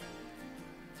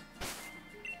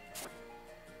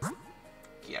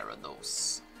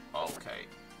 Gyarados. Okay.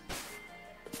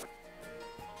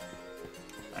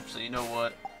 Actually, you know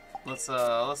what? Let's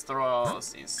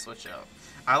see, switch out.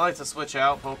 I like to switch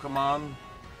out Pokemon.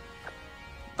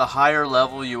 The higher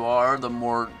level you are, the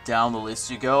more down the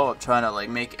list you go. I'm trying to like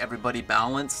make everybody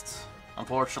balanced.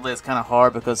 Unfortunately, it's kind of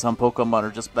hard because some Pokemon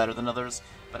are just better than others.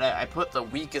 But I put the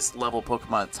weakest level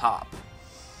Pokemon at top.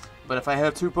 But if I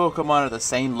have two Pokemon at the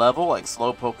same level, like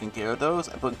Slowpoke and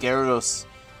Gyarados, I put Gyarados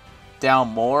down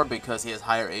more because he has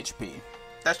higher HP.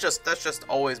 That's just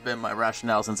always been my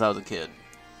rationale since I was a kid.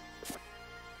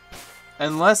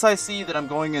 Unless I see that I'm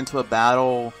going into a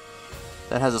battle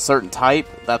that has a certain type,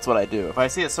 that's what I do. If I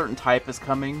see a certain type is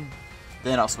coming,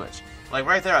 then I'll switch. Like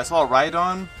right there, I saw a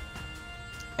Rhydon,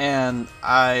 and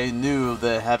I knew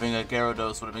that having a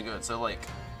Gyarados would have been good. So like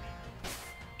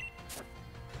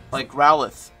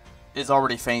Growlithe is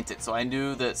already fainted, so I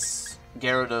knew that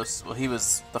Gyarados, well, he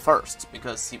was the first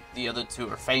because the other two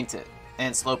are fainted,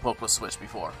 and Slowpoke was switched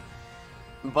before.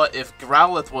 But if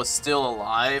Growlithe was still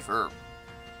alive or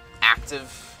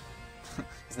active,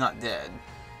 he's not dead,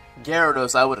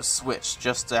 Gyarados I would have switched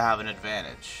just to have an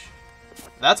advantage.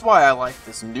 That's why I like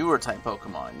this newer type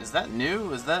Pokemon. Is that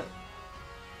new? Is that...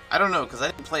 I don't know, because I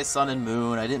didn't play Sun and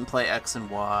Moon, I didn't play X and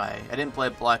Y, I didn't play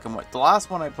Black and White. The last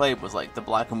one I played was like the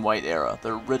Black and White era,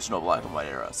 the original Black and White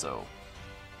era, so...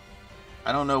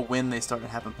 I don't know when they started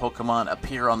having Pokemon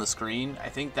appear on the screen. I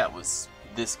think that was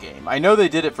this game. I know they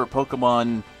did it for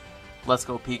Pokemon Let's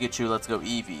Go Pikachu, Let's Go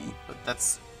Eevee, but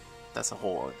that's a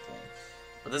whole other thing.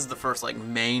 But this is the first like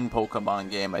main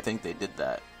Pokemon game I think they did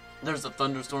that. There's a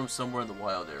thunderstorm somewhere in the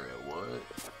wild area. What?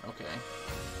 Okay.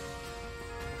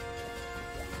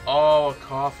 Oh,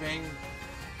 coughing.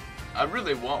 I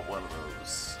really want one of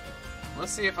those.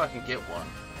 Let's see if I can get one.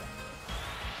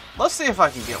 Let's see if I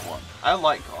can get one. I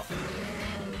like coughing.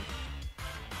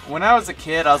 When I was a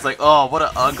kid, I was like, oh, what an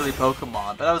ugly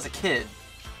Pokemon. But I was a kid.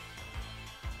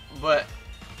 But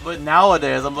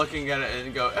nowadays, I'm looking at it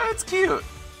and go, it's cute.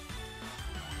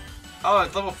 Oh,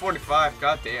 it's level 45.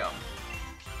 Goddamn.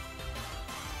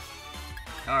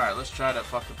 Alright, let's try to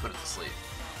fucking put it to sleep.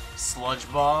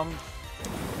 Sludge Bomb.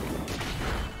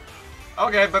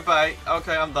 Okay, bye-bye.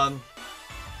 Okay, I'm done.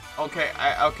 Okay,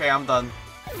 I'm done.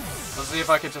 Let's see if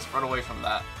I can just run away from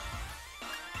that.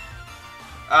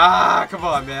 Ah, come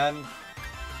on, man.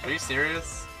 Are you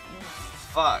serious?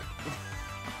 Fuck.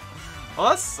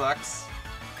 Well, that sucks.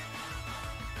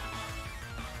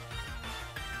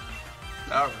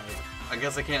 Alright. I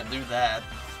guess I can't do that.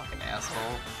 Fucking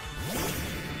asshole.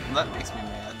 That makes me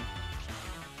mad.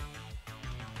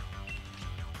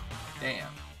 Damn.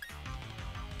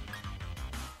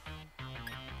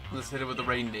 Let's hit it with the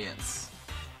Rain Dance.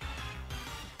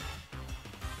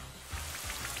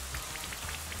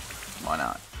 Why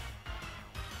not?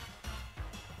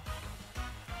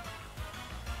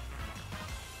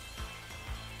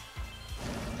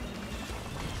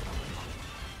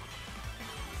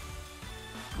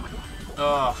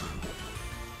 Ugh.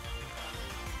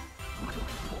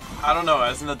 I don't know,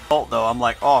 as an adult though, I'm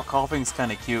like, oh, coughing's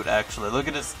kinda cute actually. Look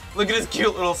at his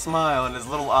cute little smile and his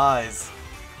little eyes.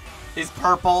 He's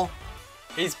purple.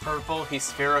 He's purple, he's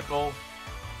spherical.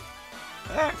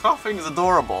 Eh, coughing is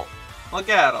adorable. Look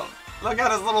at him. Look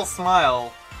at his little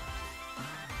smile.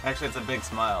 Actually, it's a big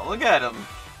smile. Look at him.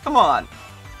 Come on.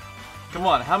 Come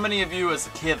on, how many of you as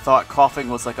a kid thought coughing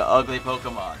was like an ugly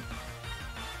Pokemon?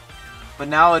 But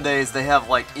nowadays, they have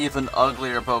like even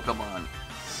uglier Pokemon.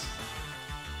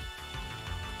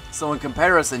 So in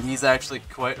comparison, he's actually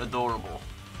quite adorable.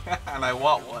 And I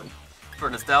want one. For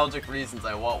nostalgic reasons,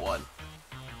 I want one.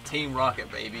 Team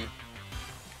Rocket, baby.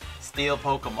 Steal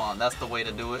Pokemon, that's the way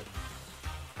to do it.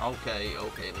 Okay,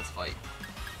 let's fight.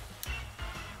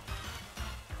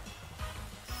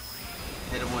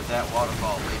 Hit him with that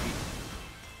waterfall, baby.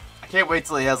 I can't wait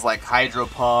till he has like Hydro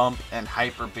Pump and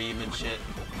Hyper Beam and shit.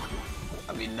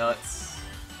 That'd be nuts.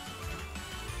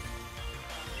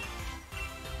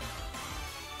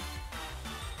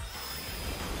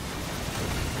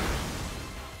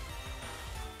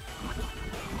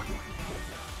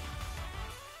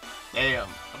 Damn,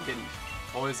 I'm getting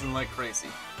poisoned like crazy.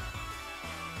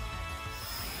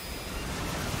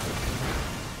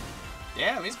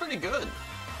 Damn, he's pretty good.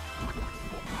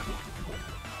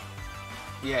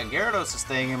 Yeah, Gyarados is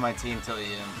staying in my team till the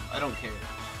end. I don't care.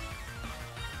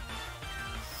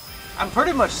 I'm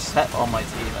pretty much set on my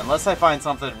team, unless I find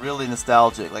something really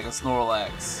nostalgic, like a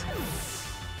Snorlax.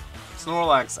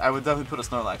 Snorlax, I would definitely put a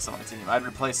Snorlax on my team. I'd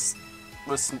replace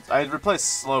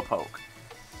Slowpoke.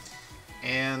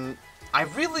 And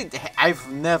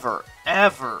I've never,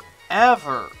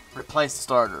 ever replaced a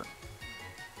starter.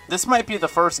 This might be the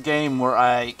first game where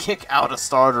I kick out a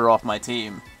starter off my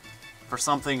team for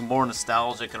something more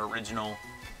nostalgic and original.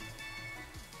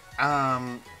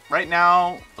 Right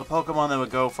now, the Pokemon that would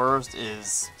go first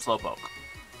is Slowpoke.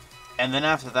 And then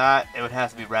after that, it would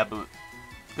have to be Raboot.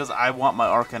 Because I want my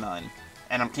Arcanine.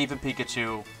 And I'm keeping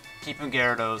Pikachu, keeping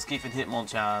Gyarados, keeping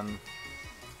Hitmonchan.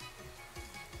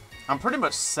 I'm pretty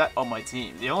much set on my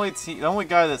team. The only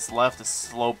guy that's left is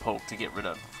Slowpoke to get rid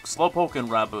of. Slowpoke and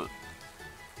Raboot.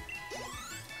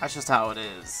 That's just how it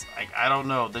is. I don't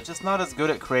know. They're just not as good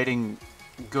at creating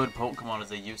good Pokemon as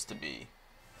they used to be.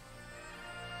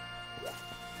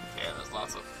 Yeah, there's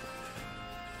lots of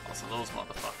those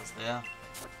motherfuckers there.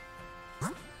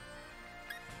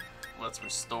 Let's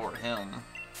restore him.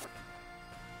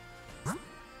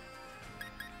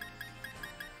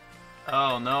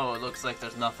 Oh no, it looks like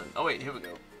there's nothing. Oh wait, here we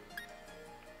go.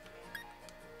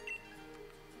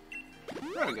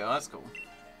 There we go, that's cool.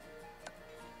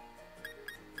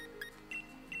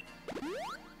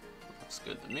 Looks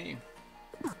good to me.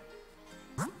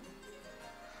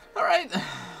 Alright,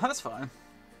 that's fine.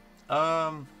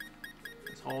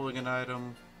 He's holding an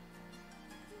item.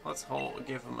 Let's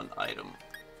give him an item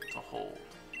to hold.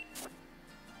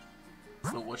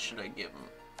 But what should I give him?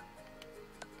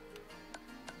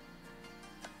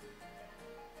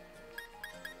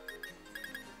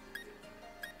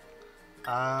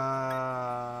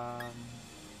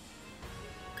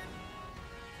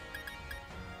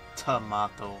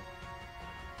 Tomato.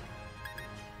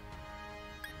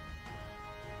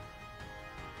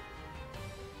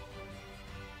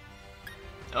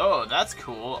 Oh, that's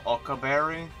cool.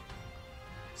 Okaberry.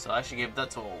 So I should give that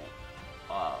to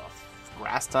a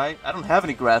grass type? I don't have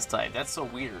any grass type. That's so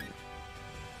weird.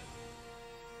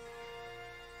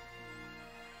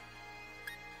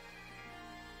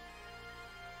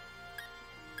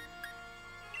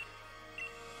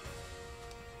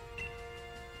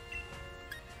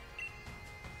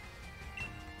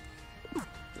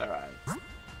 Alright.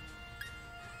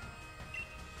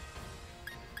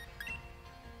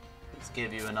 Let's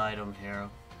give you an item here.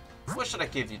 What should I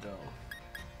give you though?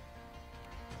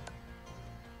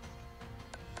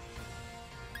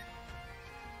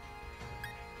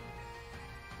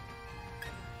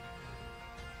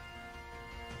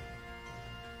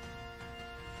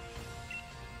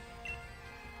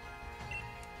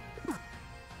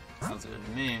 Sounds good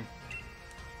to me.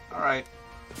 Alright.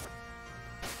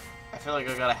 I feel like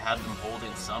I gotta have them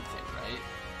holding something, right?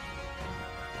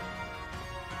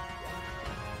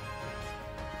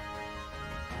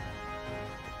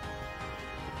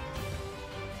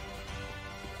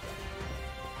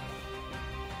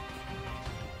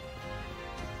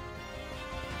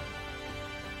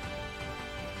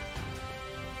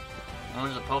 Oh,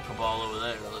 there's a Pokeball over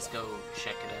there. Let's go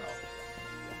check it out.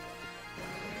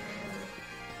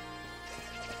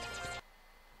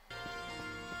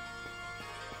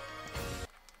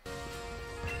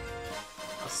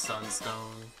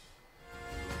 Sunstone.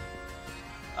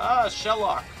 Ah,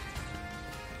 Shellock.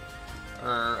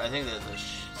 Or I think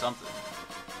there's something.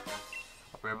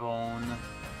 A Ribbone.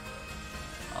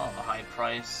 Oh, a high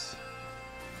price.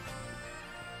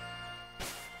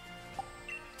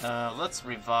 Let's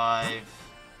revive.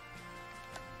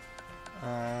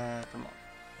 Come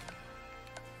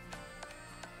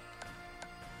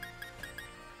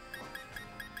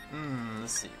on.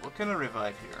 Let's see. What can I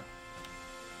revive here?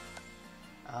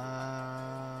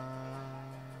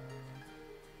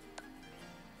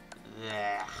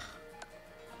 Yeah.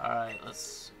 Alright,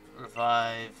 let's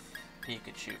revive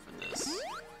Pikachu for this.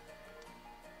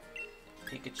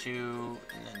 Pikachu,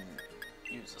 and then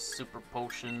use a super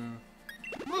potion.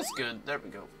 That's good, there we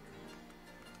go.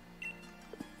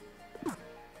 There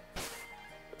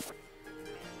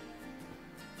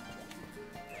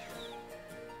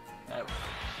we go.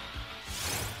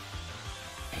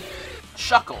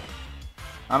 Shuckle!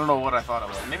 I don't know what I thought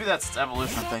about. Maybe that's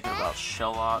evolution I'm thinking about.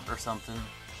 Shellot or something.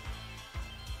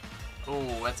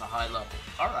 Oh, that's a high level.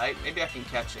 Alright, maybe I can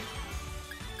catch it.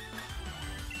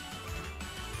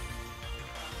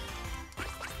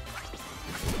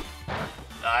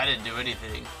 I didn't do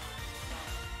anything.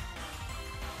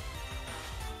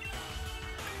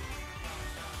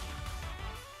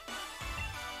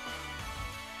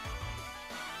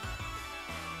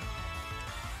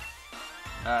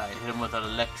 Alright, hit him with an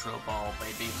electro ball,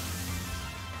 baby.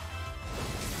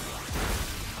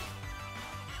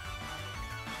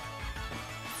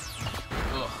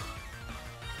 Ugh.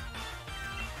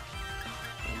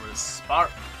 Hit him with a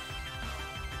spark.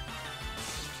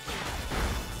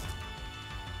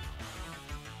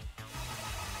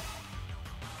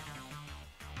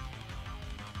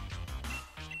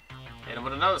 Hit him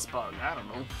with another spark. I don't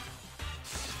know.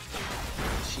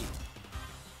 Cheap.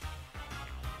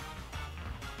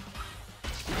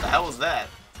 What the hell was that?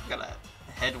 Got a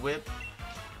head whip.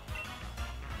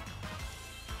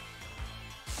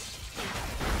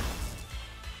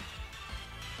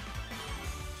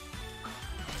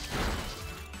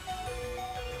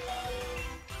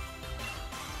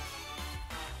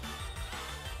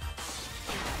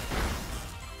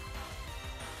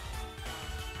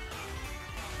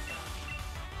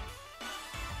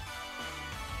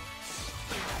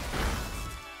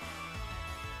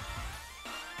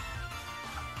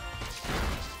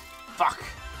 Fuck!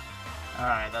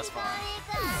 Alright, that's fine.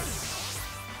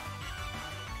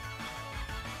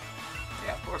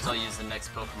 Yeah, of course I'll use the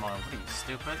next Pokemon. What are you,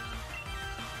 stupid?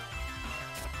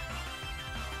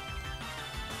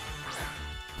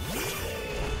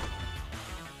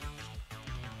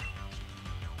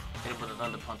 Hit him with a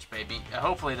Thunder Punch, baby.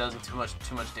 Hopefully it doesn't too much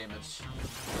damage.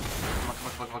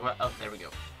 Come on. Oh, there we go.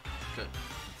 Good.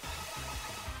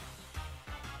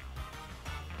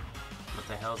 What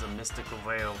the hell is a Mystical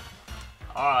Veil?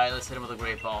 Alright, let's hit him with a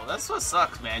Great Ball. That's what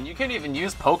sucks, man. You can't even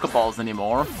use Pokeballs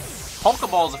anymore.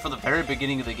 Pokeballs are for the very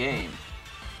beginning of the game.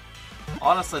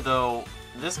 Honestly, though,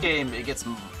 this game, it gets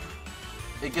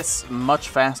much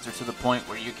faster to the point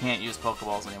where you can't use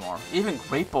Pokeballs anymore. Even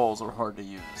Great Balls are hard to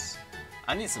use.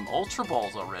 I need some Ultra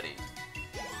Balls already.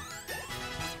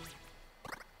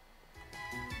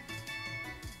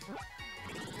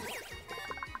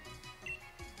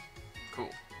 Cool.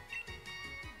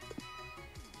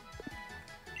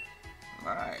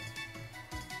 Alright.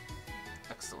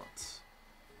 Excellent.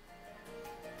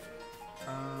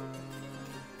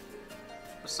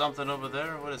 There's something over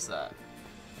there? What is that?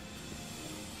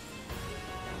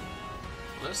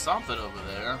 Well, there's something over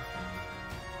there.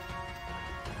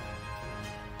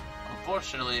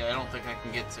 Unfortunately, I don't think I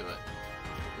can get to it.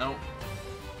 Nope.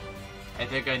 I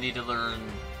think I need to learn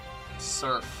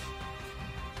Surf.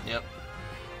 Yep.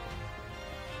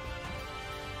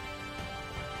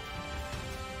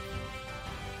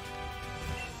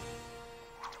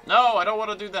 No, I don't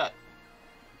want to do that.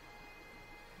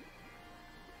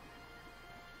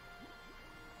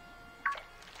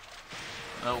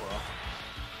 Oh well.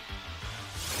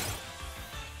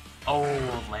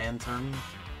 Oh, Lantern.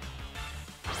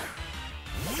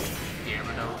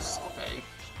 Gyarados, okay.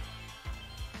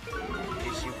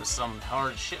 Hit you with some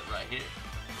hard shit right here.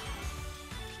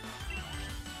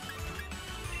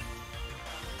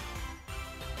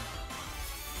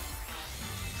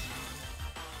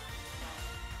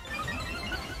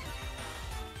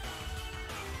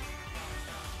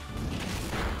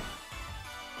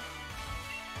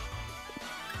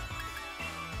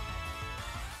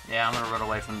 Yeah, I'm gonna run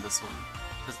away from this one.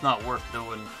 It's not worth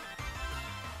doing.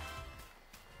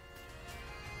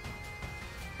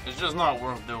 It's just not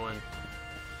worth doing.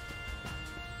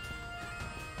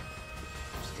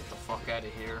 Just get the fuck out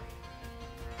of here.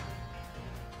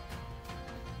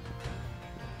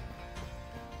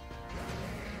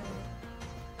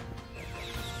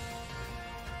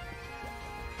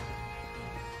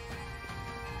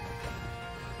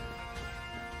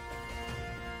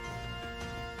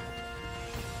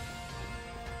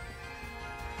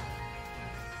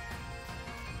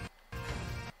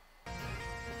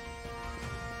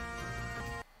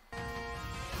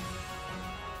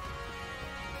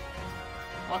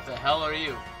 What the hell are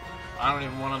you? I don't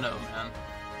even want to know, man.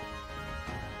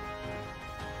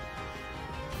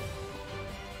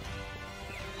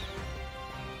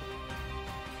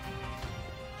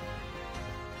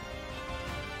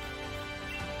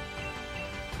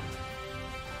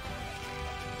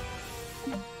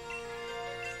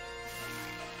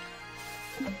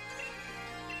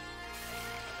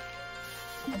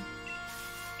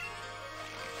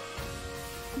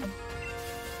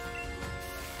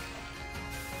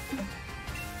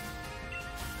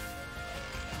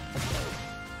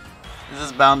 This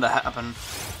is bound to happen.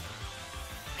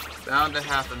 Bound to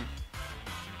happen.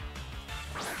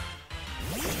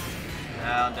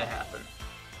 Bound to happen.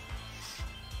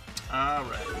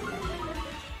 Alright.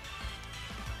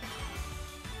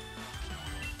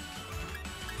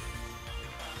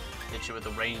 Hit you with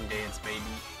the rain dance, baby.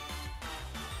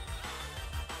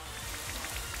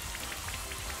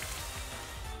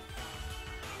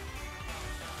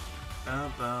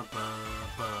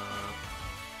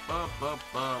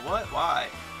 What? Why?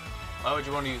 Why would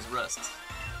you want to use rest?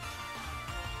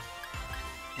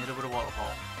 Hit it with a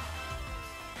waterfall.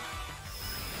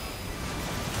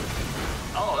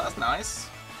 Oh, that's nice.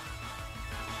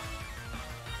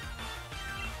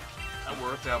 That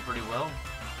worked out pretty well.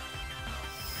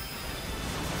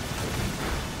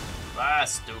 Ah,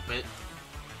 stupid.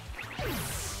 There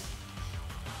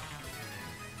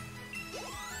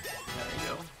you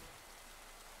go.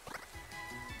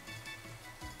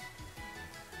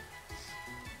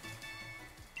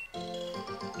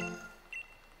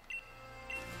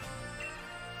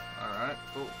 Alright.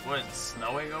 What, it's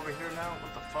snowing over here now?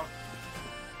 What the fuck?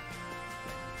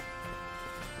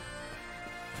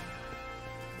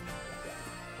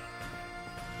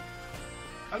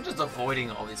 I'm just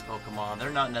avoiding all these Pokemon. They're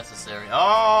not necessary.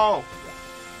 Oh!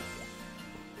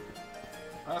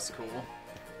 That's cool.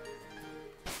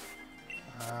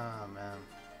 Ah, man.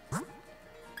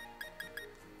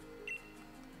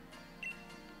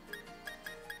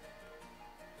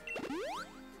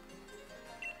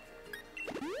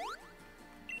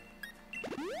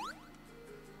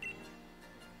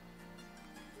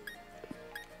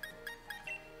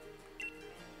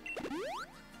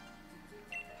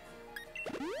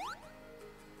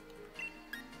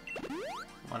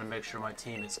 I want to make sure my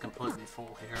team is completely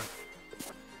full here.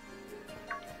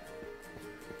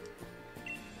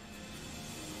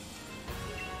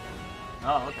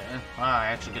 Oh, okay. Wow, I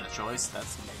actually get a choice.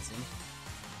 That's amazing.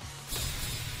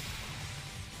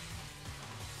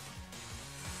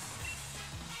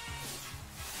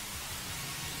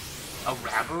 A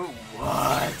Rabu?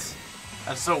 What?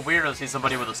 That's so weird to see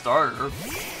somebody with a starter.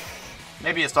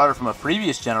 Maybe a starter from a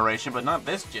previous generation, but not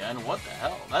this gen. What the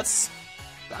hell? That's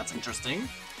interesting.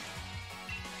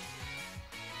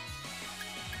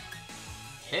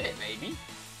 Hit it, maybe.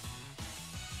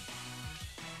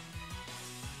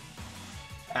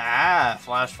 Ah,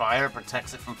 flash fire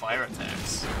protects it from fire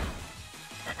attacks.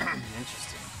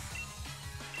 Interesting.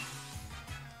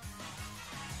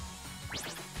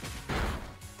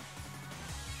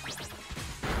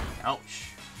 Ouch.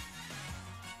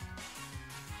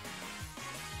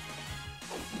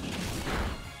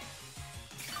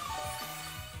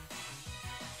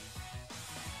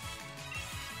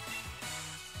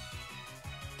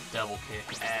 Double kick.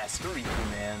 Ah, screw you,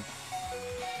 man.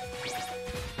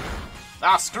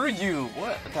 Ah, screw you!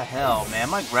 What the hell, man?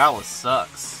 My Growlithe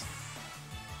sucks.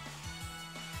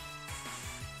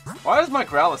 Why does my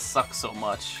Growlithe suck so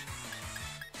much?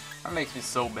 That makes me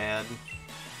so mad.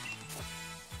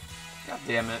 God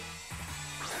damn it.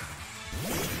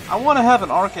 I want to have an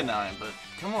Arcanine, but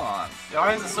come on.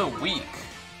 Why is it so weak?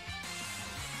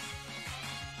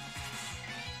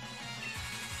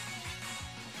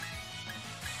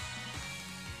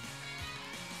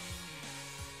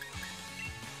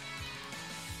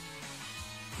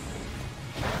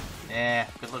 Yeah,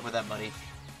 good luck with that, buddy.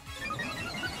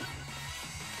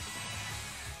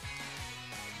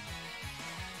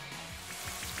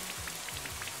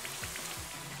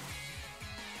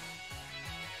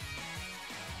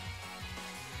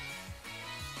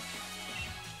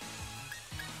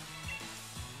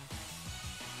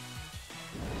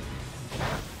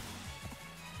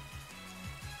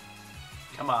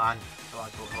 Come on. Come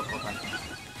on, go.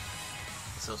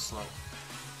 It's so slow.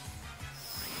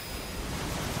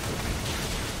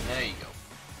 There you go.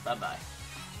 Bye-bye.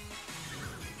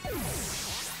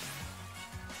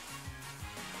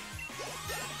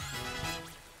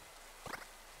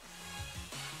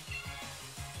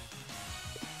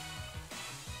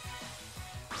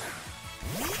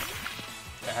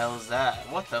 The hell is that?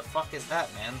 What the fuck is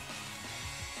that, man?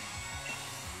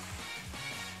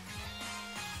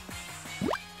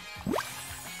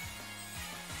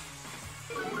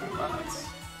 What?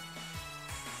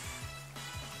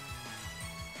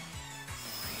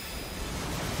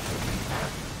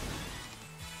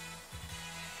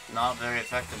 Not very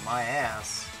effective, my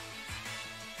ass.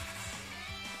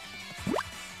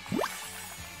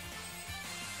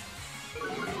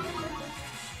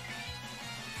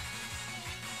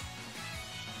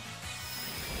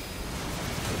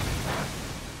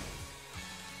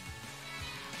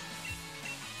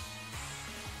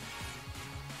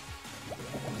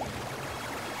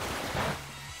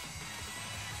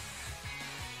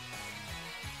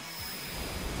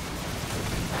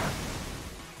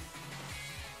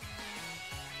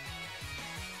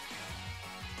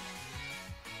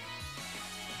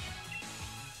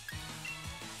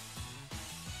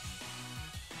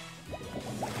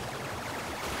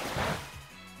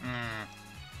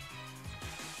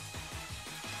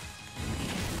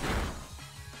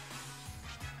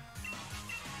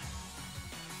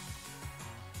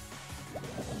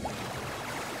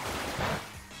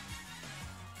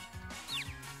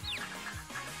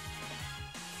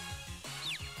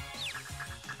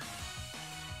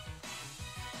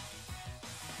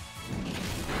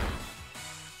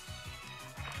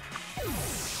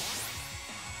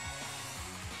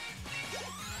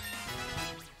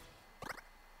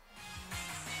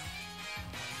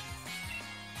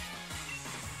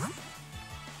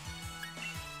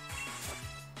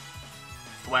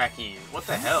 wacky. What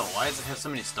the hell? Why does it have so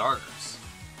many starters?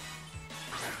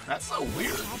 That's so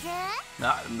weird. I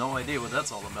have no idea what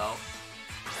that's all about.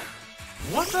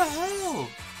 What the hell?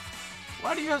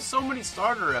 Why do you have so many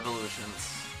starter evolutions?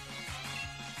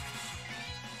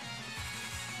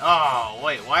 Oh,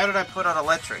 wait, why did I put on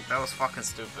electric? That was fucking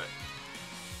stupid.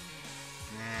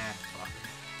 Nah, fuck.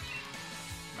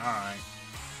 Alright.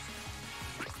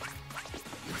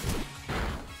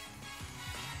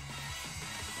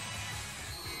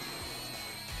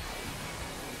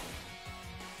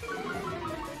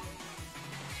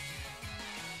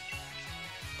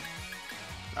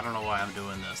 I don't know why I'm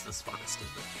doing this. This is fucking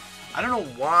stupid. I don't know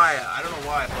why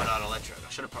I put on electric. I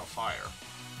should have put fire.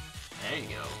 There you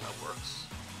go. That works.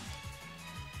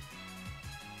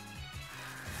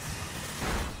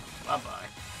 Bye-bye.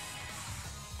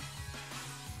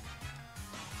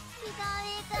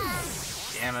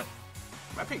 Damn it.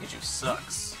 My Pikachu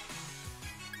sucks.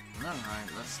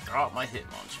 Alright, let's throw out my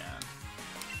Hitmonchan.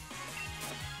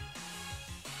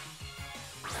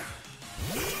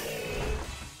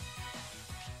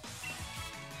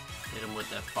 Hit him with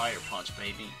that fire punch,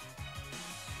 baby.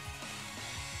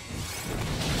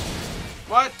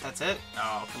 What? That's it?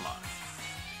 Oh, come on.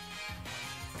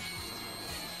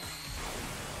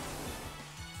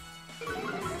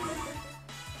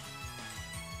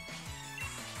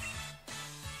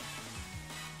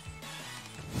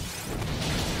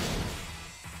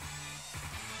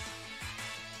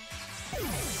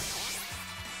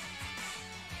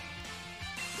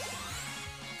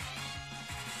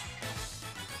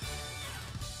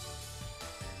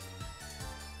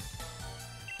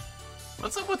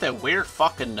 What's up with that weird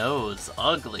fucking nose?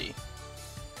 Ugly.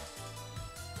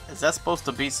 Is that supposed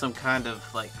to be some kind of,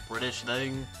 like, British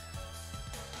thing?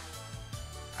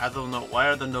 I don't know. Why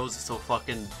are the noses so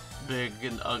fucking big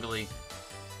and ugly?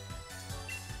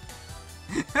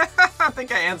 I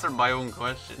think I answered my own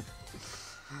question.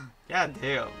 God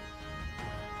damn.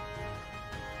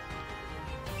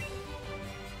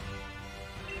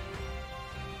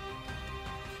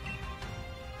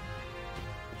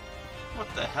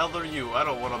 What the hell are you? I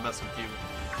don't want to mess with you.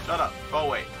 Shut up. Go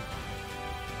away.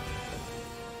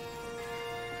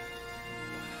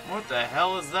 What the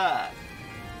hell is that?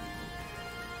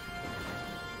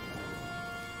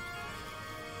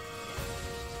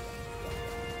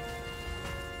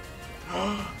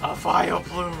 A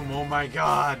Vileplume! Oh my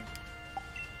god!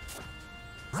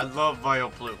 I love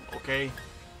Vileplume, okay?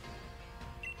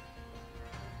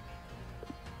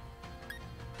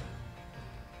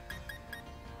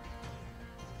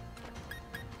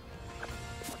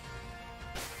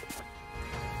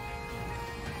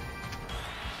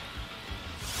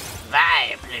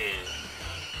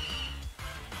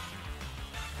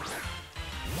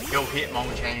 Yo,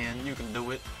 Hitmonchan, you can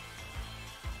do it.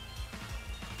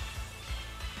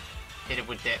 Hit it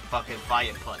with that fucking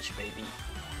fire punch, baby.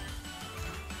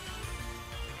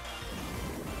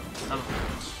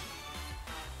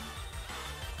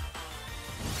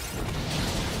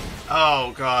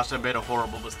 Oh gosh, I made a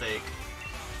horrible mistake.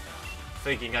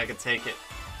 Thinking I could take it.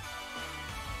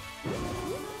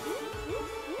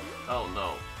 Oh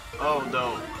no. Oh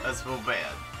no, that's so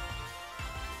bad.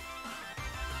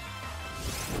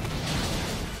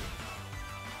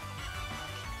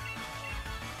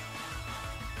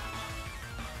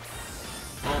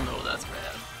 Oh no, that's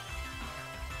bad.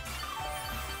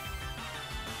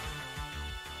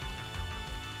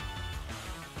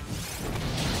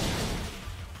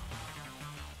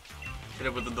 Hit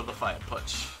it with another fire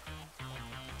punch.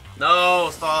 No,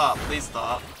 stop. Please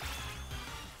stop.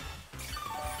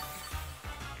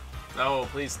 No,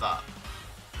 please stop.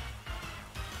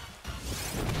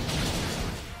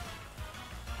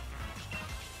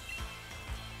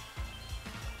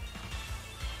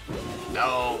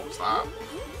 No, stop.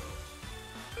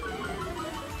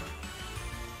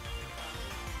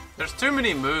 There's too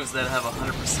many moves that have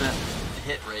 100%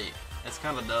 hit rate. It's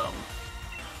kind of dumb.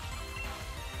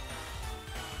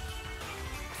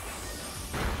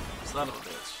 Son of a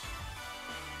bitch.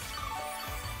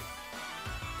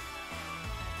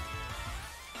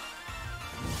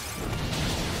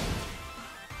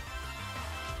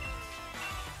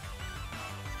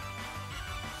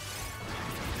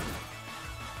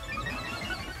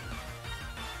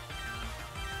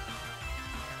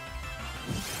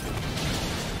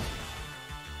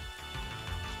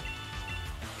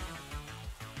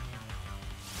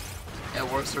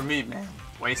 It works for me, man.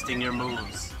 Wasting your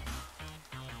moves.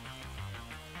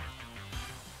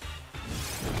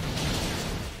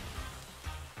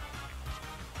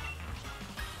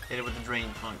 Hit it with the drain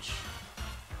punch.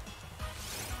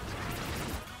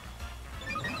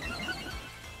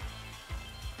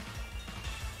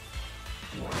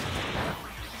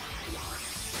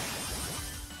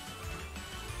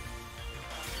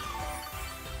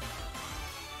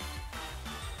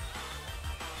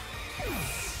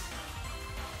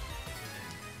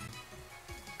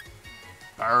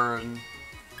 Burn.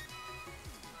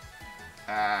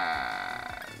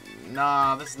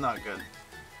 Nah, this is not good.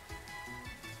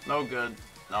 No good.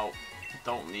 No,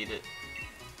 don't need it.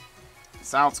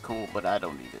 Sounds cool, but I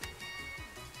don't need it.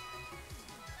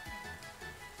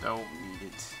 Don't need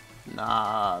it.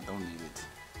 Nah, don't need it.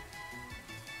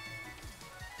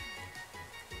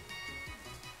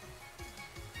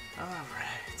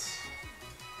 Alright.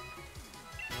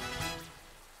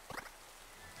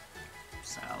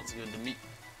 Sounds good to me.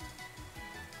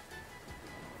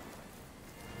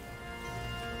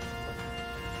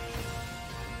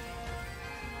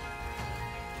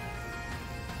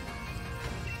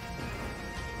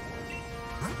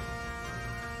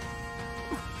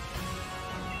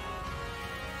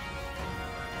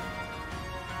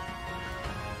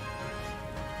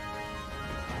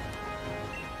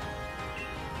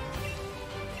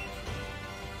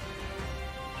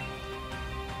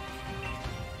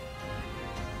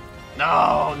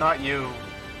 No, not you.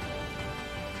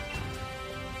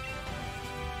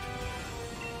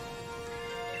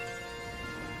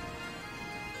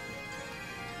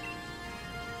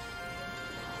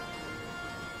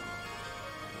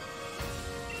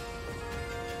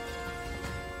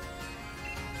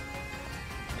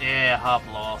 Yeah, Hop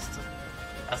lost.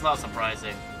 That's not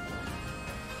surprising.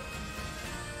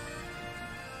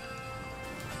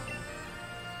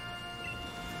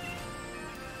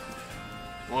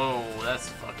 Whoa, that's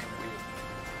fucking weird.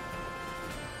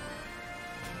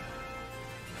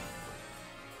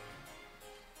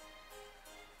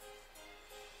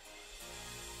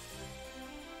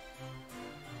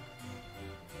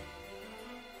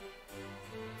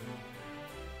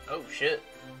 Oh shit.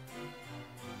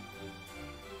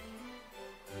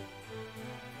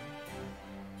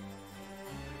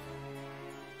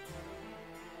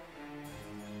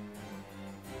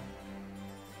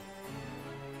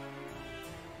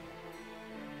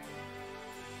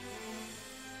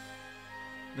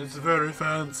 It's very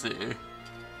fancy.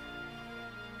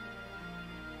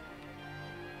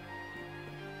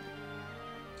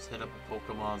 Set up a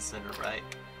Pokemon Center, right?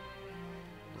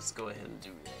 Let's go ahead and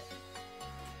do that.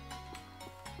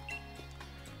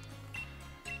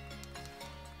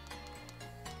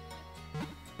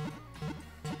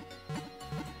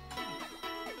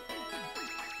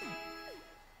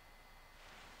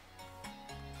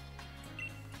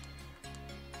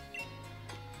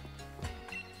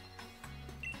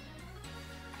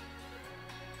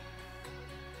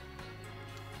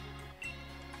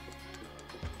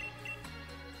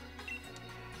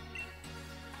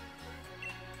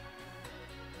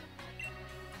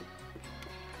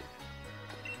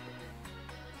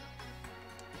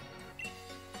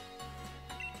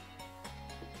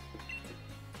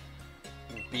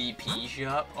 BP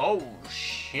shop. Oh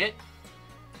shit.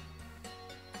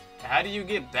 How do you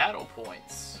get battle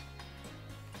points?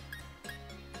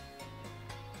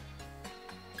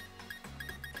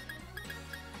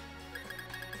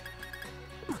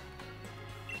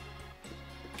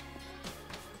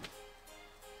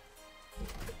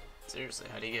 Seriously,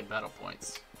 how do you get battle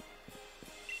points?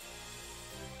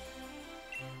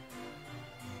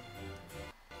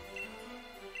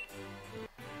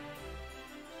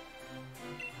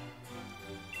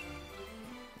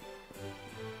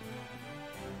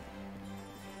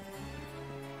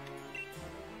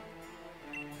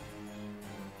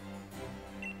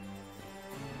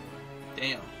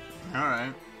 Damn.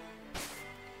 Alright.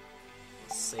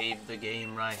 Save the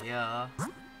game right here.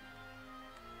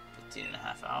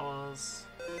 15.5 hours.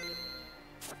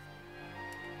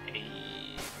 Hey,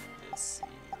 let's see.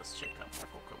 Let's check out my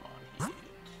Pokemon here.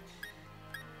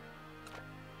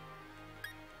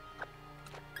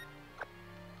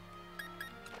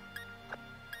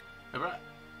 Alright.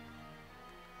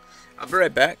 I'll be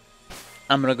right back.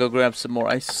 I'm gonna go grab some more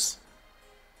ice.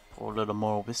 Pour a little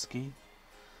more whiskey.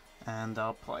 And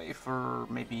I'll play for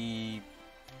maybe,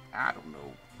 I don't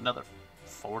know, another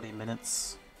 40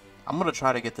 minutes. I'm gonna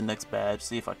try to get the next badge,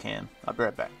 see if I can. I'll be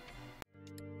right back.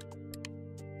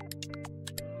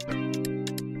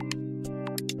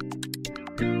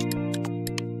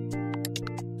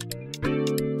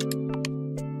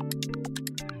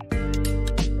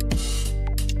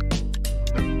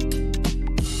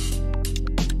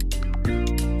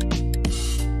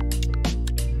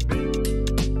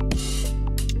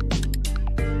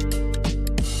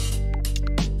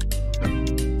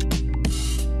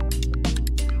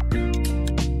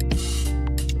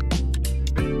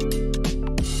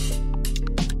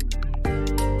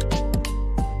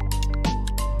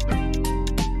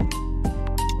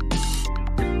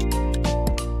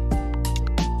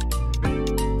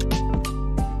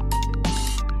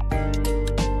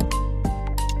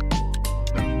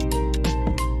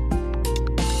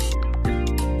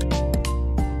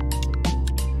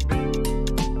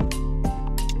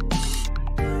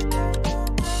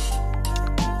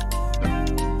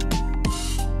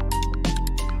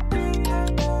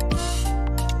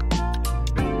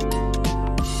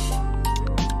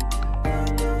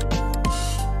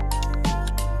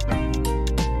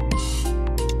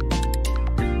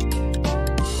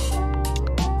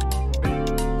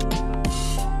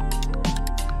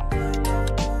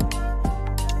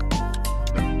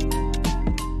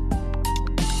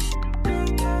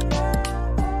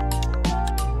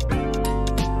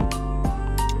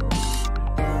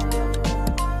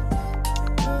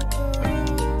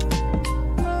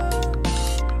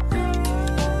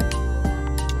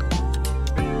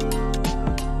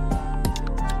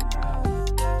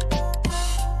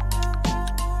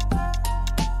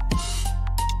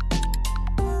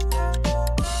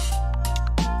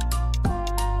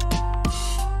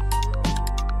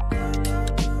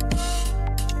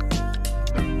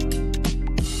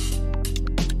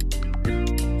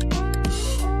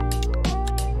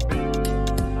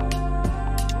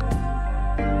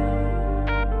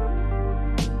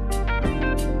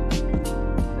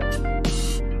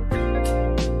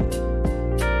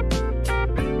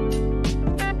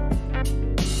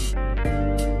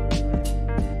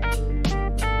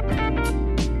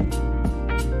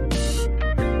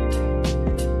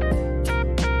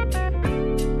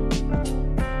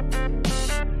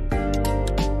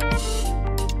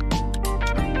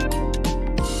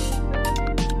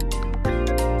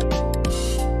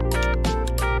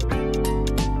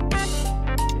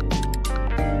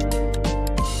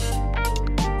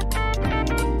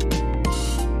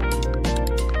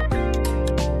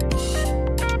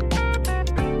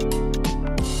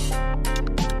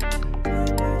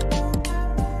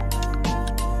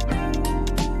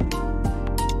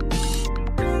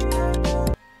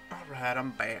 I'm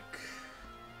back.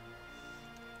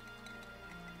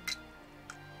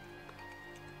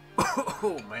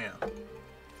 Oh man.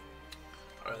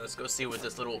 Alright, let's go see what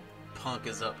this little punk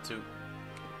is up to.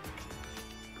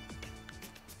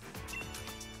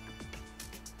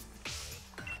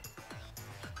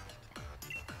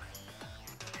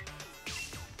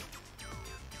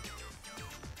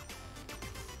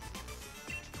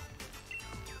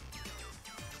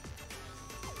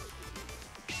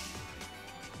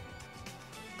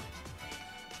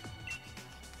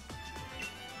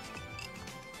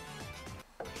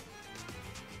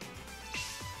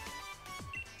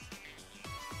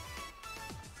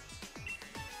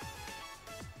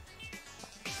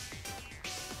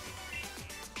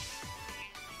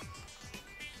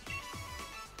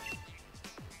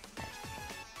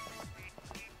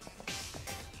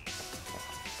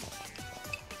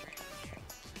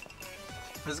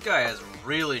 This guy has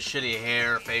really shitty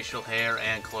hair, facial hair,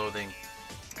 and clothing.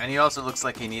 And he also looks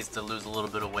like he needs to lose a little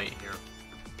bit of weight here.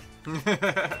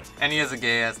 And he has a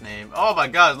gay-ass name. Oh my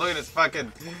gosh, look at his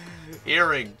fucking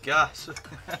earring. Gosh.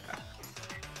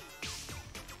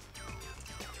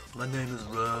 My name is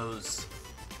Rose.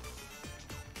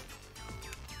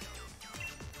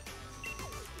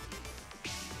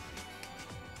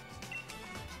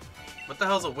 What the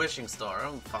hell's a wishing star? I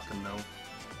don't fucking know.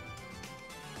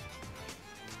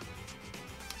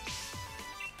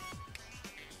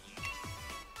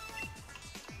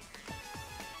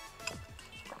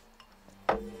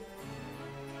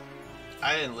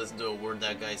 I didn't listen to a word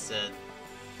that guy said.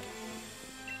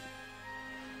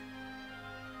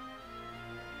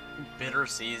 Bitter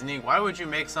seasoning? Why would you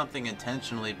make something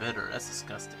intentionally bitter? That's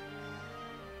disgusting.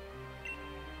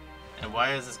 And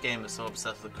why is this game so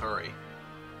obsessed with curry?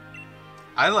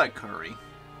 I like curry.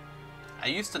 I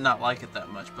used to not like it that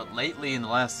much, but lately in the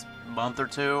last month or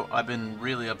two, I've been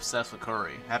really obsessed with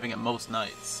curry. Having it most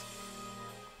nights.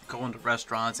 Going to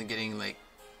restaurants and getting like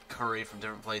curry from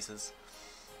different places.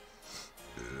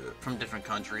 From different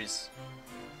countries.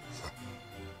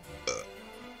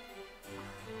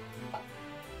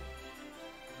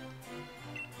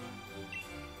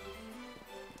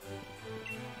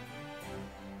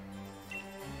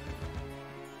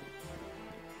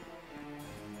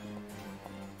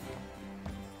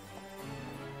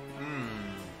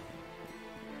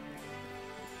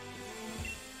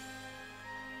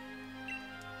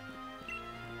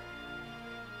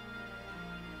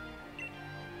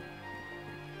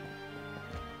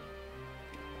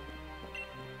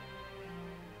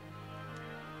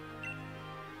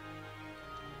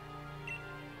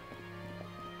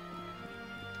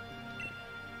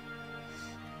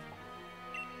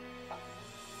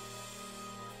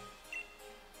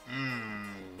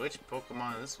 Which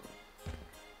Pokemon is this one?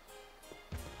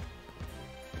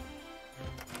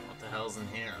 What the hell's in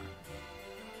here?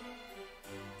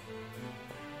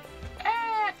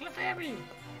 Ah, Clefairy!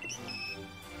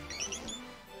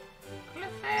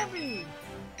 Clefairy!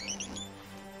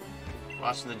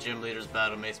 Watching the gym leaders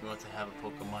battle makes me want to have a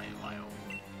Pokemon in my own.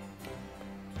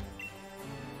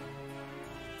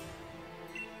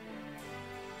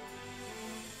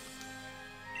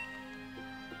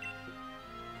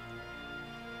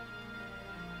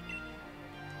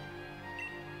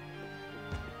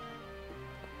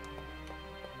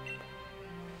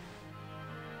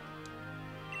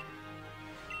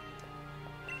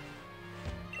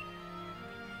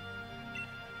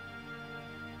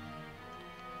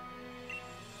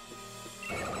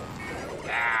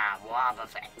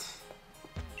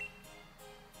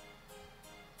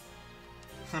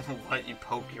 What, you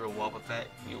poke your Wobbuffet,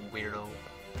 you weirdo?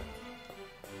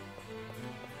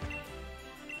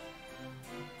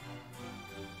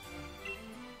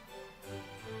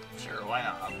 Sure, why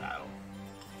not? I'll battle.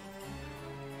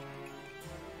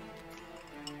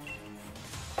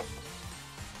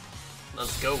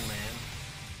 Let's go, man.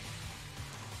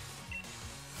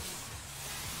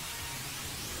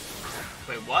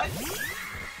 Wait, what?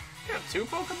 You have 2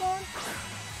 Pokemon?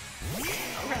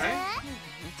 Okay,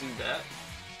 you do that.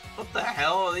 What the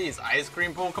hell are these? Ice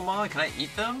cream Pokemon? Can I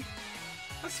eat them?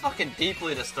 That's fucking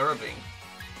deeply disturbing.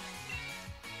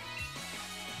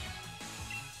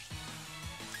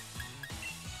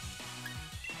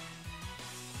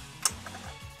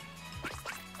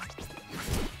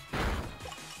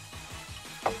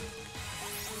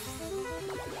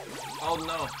 Oh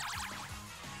no.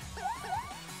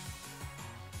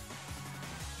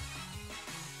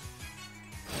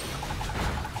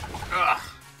 Ugh.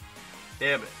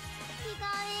 Damn it.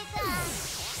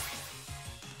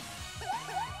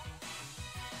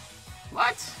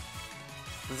 What?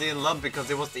 Is he in love because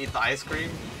he wants to eat the ice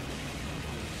cream?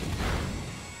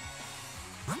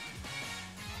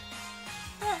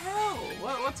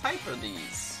 what type are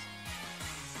these?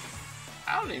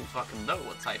 I don't even fucking know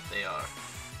what type they are.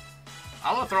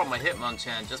 I'm gonna throw up my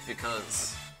Hitmonchan just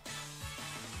because.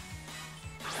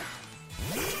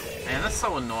 Man, that's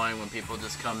so annoying when people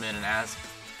just come in and ask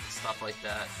stuff like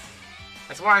that.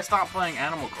 That's why I stopped playing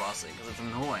Animal Crossing, because it's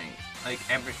annoying. Like,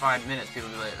 every 5 minutes people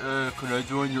be like, can I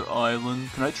join your island?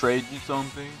 Can I trade you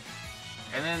something?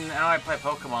 And then now I play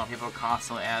Pokemon, people are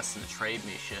constantly asking to trade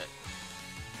me shit.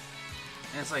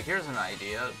 And it's like, here's an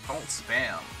idea, don't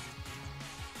spam.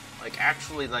 Like,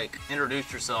 actually, like,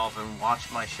 introduce yourself and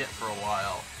watch my shit for a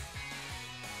while.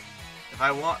 If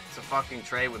I want to fucking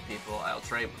trade with people, I'll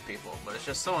trade with people. But it's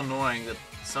just so annoying that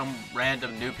some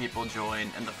random new people join,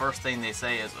 and the first thing they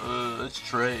say is, let's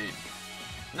trade.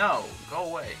 No, go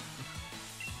away.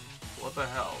 What the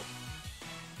hell?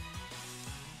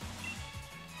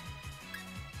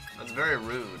 That's very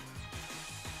rude.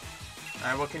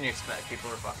 Alright, what can you expect? People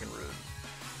are fucking rude.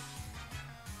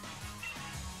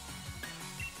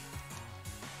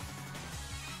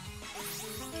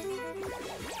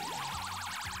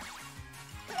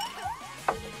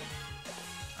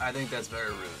 I think that's very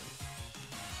rude.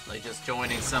 Like just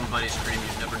joining somebody's stream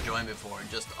you've never joined before and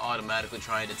just automatically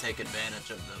trying to take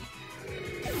advantage of them.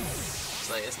 It's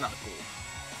like, it's not cool.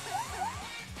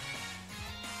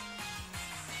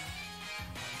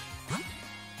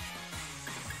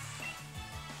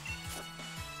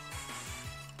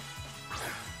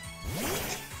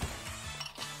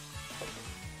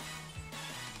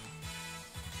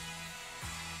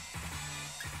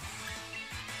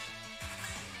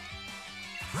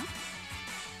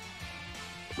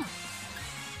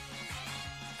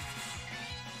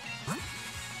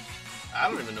 I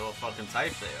don't even know what fucking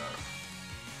type they are.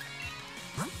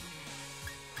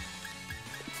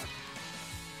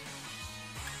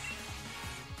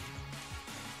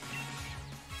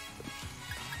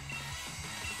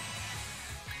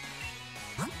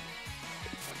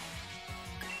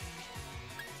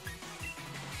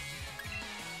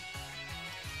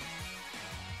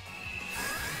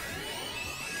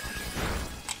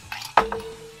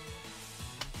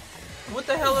 What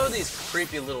the hell are these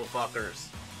creepy little fuckers?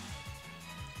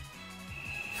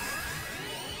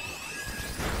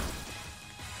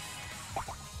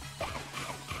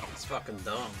 It's fucking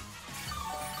dumb.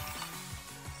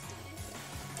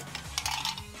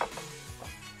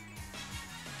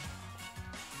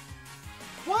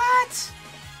 What?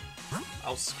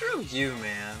 Oh, screw you,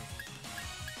 man.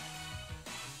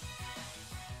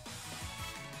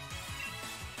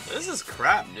 This is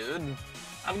crap, dude.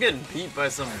 I'm getting beat by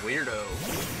some weirdo.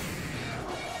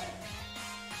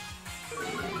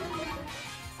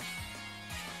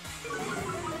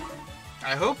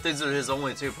 I hope these are his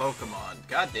only 2 Pokemon.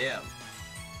 God damn.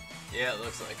 Yeah, it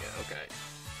looks like it. Okay.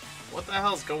 What the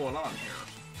hell's going on here?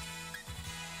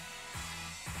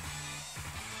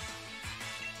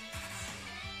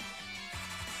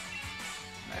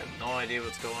 I have no idea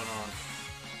what's going on.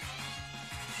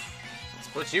 Let's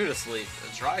put you to sleep.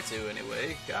 Or try to,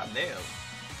 anyway. God damn.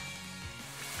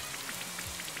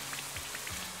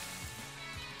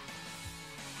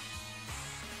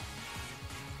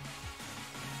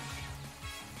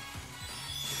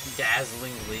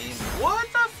 Dazzling Gleam. What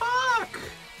the fuck?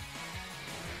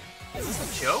 Is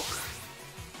this a joke?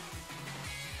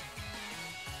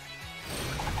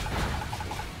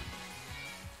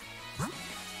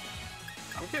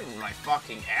 I'm getting my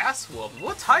fucking ass whooped.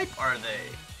 What type are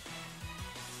they?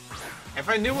 If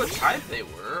I knew what type they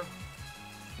were.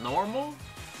 Normal?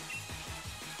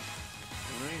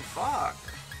 I mean, fuck.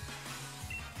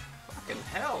 Fucking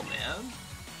hell, man.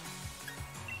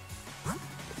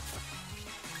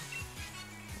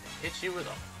 Hit you with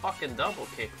a fucking double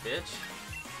kick, bitch.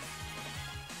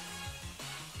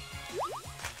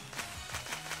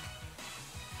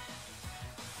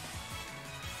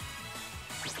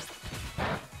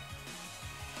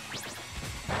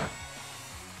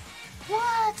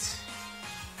 What?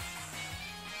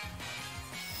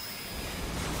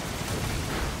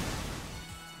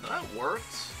 That worked.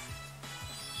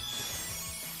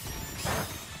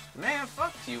 Man,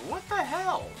 fuck you. What the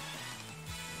hell?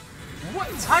 What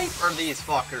type are these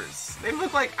fuckers? They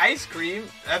look like ice cream.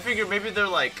 I figured maybe they're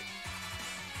like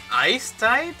ice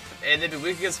type and they'd be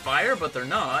weak against fire, but they're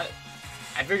not.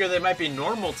 I figured they might be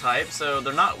normal type, so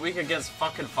they're not weak against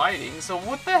fucking fighting. So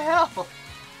what the hell?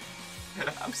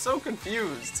 I'm so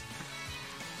confused.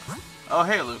 Oh,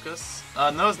 hey, Lucas.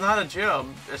 No, it's not a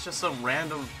gym. It's just some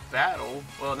random battle.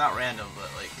 Well, not random, but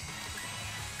like...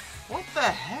 What the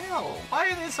hell?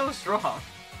 Why are they so strong?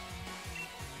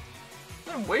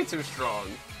 They're way too strong.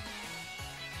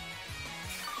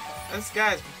 This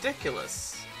guy's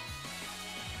ridiculous.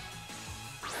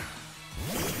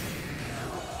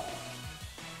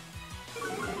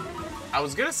 I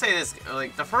was gonna say this,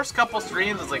 like, the first couple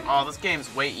streams, it's like, oh, this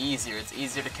game's way easier. It's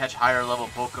easier to catch higher level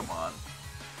Pokemon.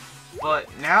 But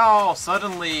now,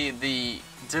 suddenly, the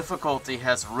difficulty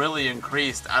has really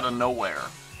increased out of nowhere.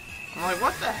 I'm like,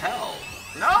 what the hell?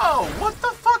 No! What the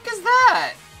fuck is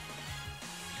that?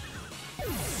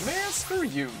 Man, screw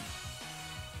you.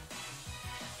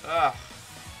 Ugh.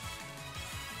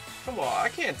 Come on, I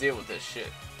can't deal with this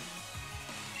shit.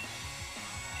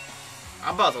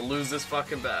 I'm about to lose this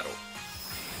fucking battle.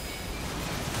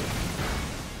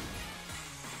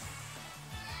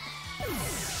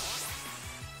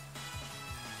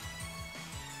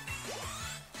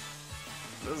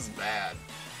 This is bad.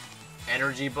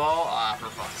 Energy ball? Ah, for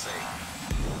fuck's sake.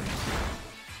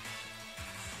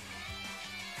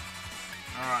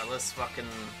 Alright, let's fucking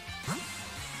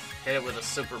hit it with a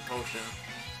super potion.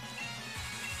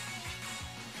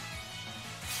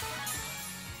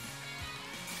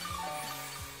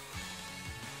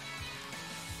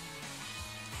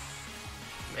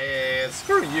 Man,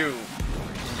 screw you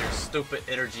and your stupid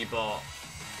energy ball.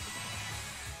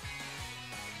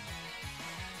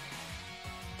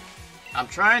 I'm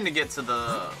trying to get to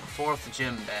the 4th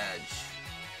gym badge,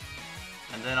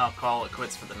 and then I'll call it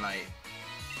quits for the night.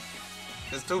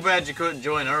 It's too bad you couldn't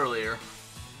join earlier.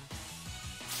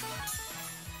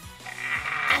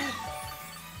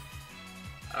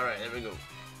 Alright, there we go.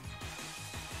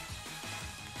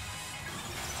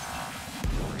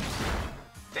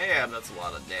 Damn, that's a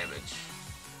lot of damage.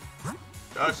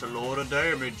 That's a lot of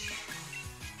damage.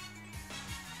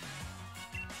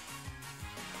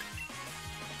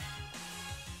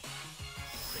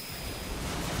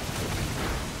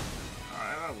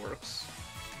 Alright, that works.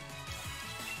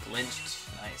 Lynched.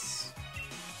 Nice.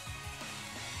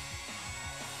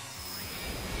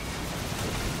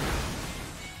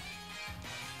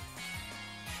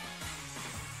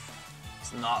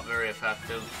 It's not very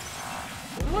effective.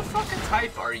 What fucking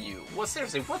type are you? What,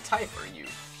 seriously, what type are you?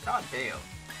 God damn.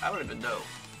 I don't even know.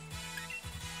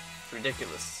 It's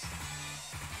ridiculous.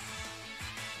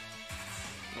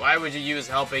 Why would you use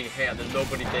Helping Hand? There's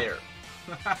nobody there.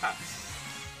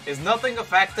 Is nothing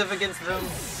effective against them?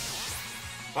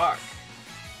 Fuck.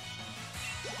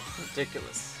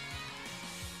 Ridiculous.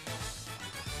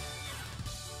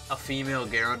 A female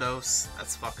Gyarados?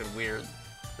 That's fucking weird.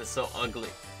 That's so ugly.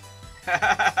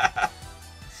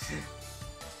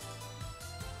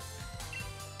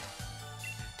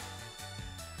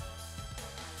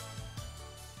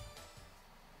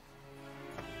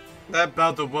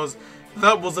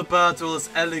 That was a battle as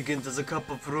elegant as a cup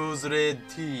of rose red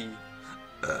tea.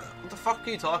 What the fuck are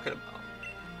you talking about?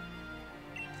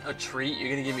 A treat? You're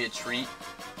gonna give me a treat?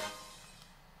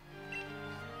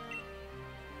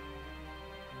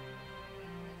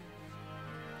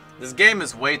 This game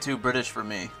is way too British for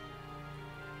me.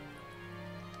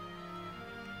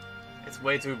 It's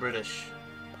way too British.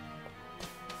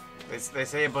 They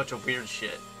say a bunch of weird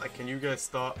shit. Like, can you guys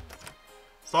stop?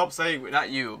 Stop saying, not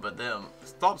you, but them.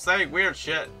 Stop saying weird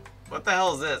shit. What the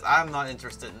hell is this? I'm not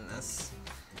interested in this.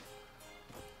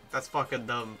 That's fucking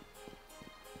dumb.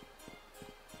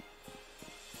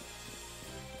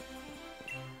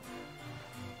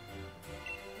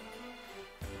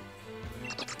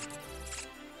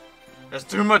 There's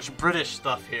too much British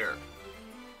stuff here.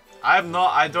 I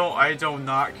do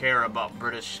not care about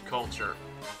British culture.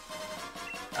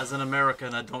 As an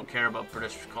American, I don't care about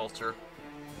British culture.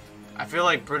 I feel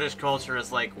like British culture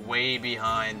is like way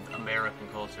behind American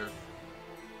culture.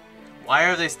 Why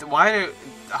are they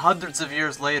hundreds of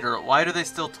years later, why do they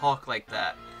still talk like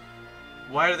that?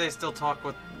 Why do they still talk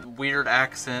with weird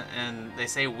accent and they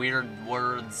say weird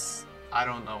words? I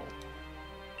don't know.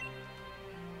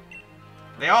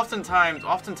 They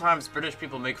oftentimes British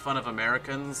people make fun of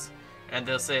Americans and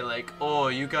they'll say like, oh,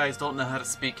 you guys don't know how to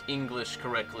speak English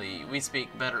correctly. We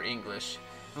speak better English.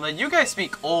 I'm like, you guys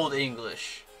speak old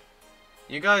English.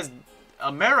 You guys,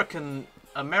 American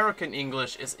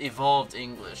English is evolved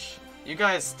English. You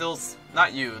guys still,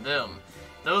 not you, them.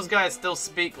 Those guys still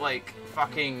speak like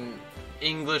fucking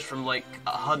English from like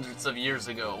hundreds of years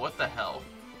ago. What the hell?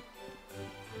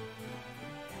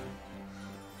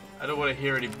 I don't want to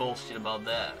hear any bullshit about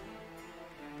that.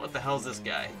 What the hell's this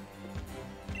guy?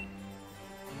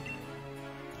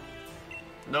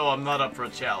 No, I'm not up for a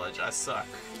challenge. I suck.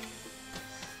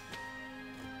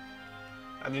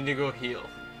 I need to go heal.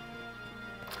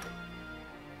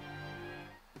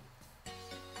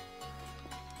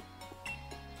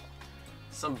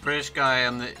 Some British guy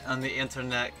on the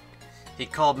internet, he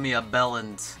called me a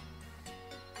bellend.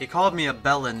 He called me a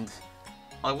bellend.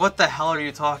 Like, what the hell are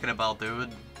you talking about, dude?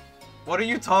 What are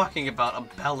you talking about, a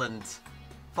bellend?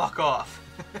 Fuck off.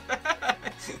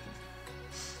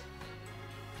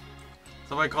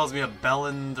 Somebody calls me a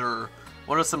bellend, or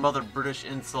what are some other British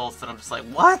insults that I'm just like,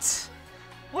 what?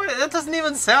 What? That doesn't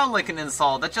even sound like an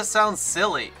insult. That just sounds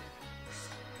silly.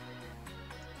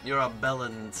 You're a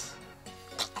bellend.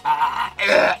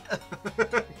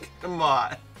 Come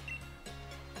on.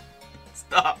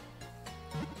 Stop.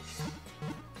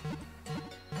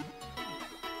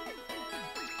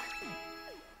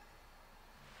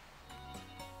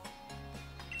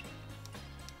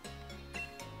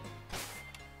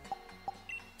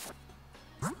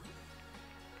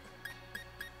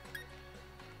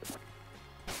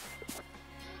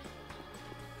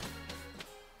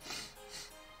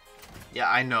 Yeah,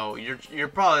 I know. You're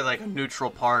probably like a neutral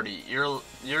party. You're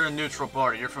a neutral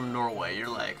party. You're from Norway. You're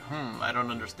like, I don't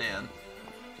understand.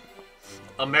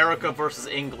 America versus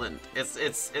England.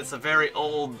 It's a very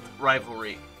old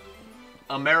rivalry.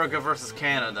 America versus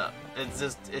Canada.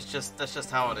 That's just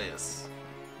how it is.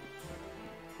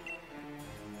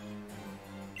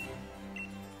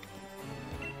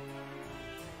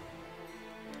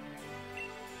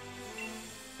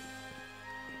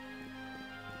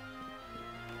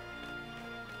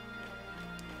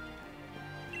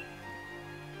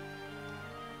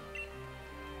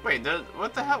 Wait,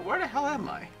 what the hell? Where the hell am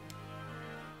I?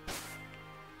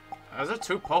 Is there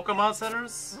 2 Pokemon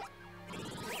centers?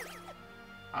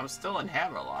 I'm still in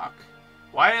Hammerlock.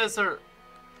 Why is there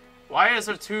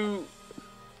 2?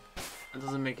 It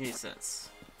doesn't make any sense.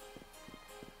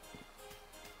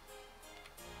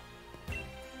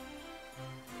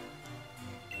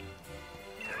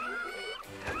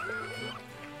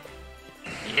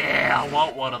 Yeah, I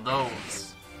want one of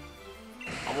those.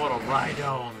 I want a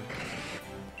Rhydon.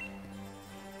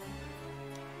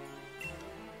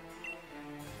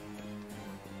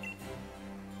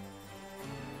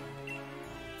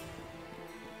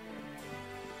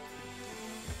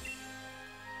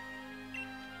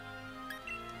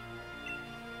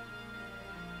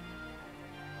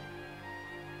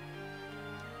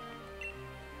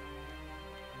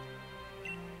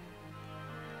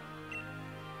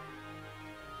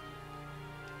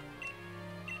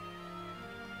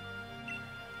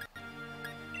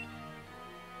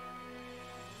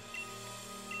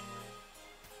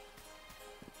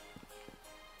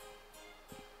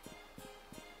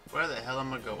 Where the hell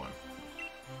am I going?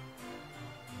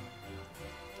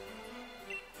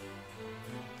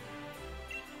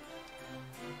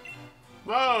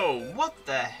 Whoa! What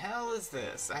the hell is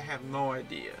this? I have no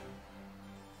idea.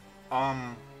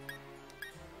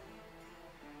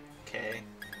 Okay.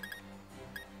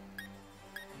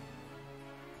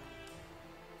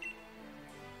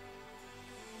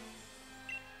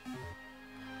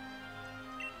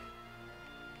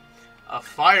 A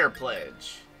fire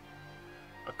pledge.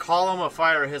 A column of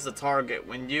fire hits a target.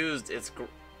 When used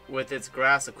with its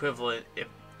grass equivalent,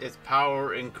 its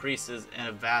power increases and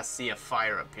a vast sea of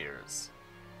fire appears.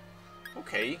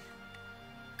 Okay.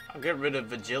 I'll get rid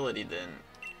of agility then.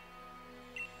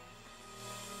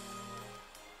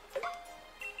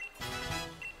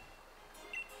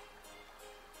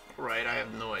 Right, I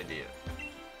have no idea.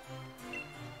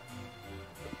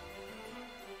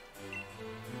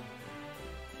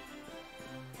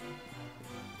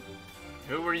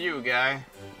 Who are you, guy?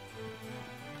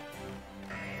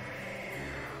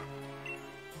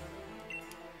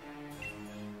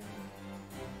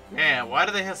 Man, why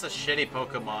do they have such shitty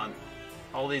Pokemon?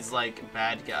 All these, like,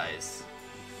 bad guys.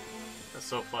 That's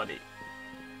so funny.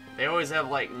 They always have,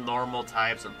 like, normal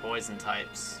types or poison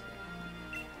types.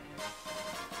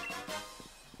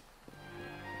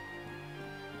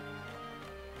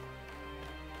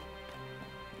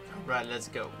 Alright, let's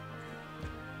go.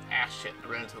 Ah, shit, I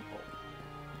ran into a pole.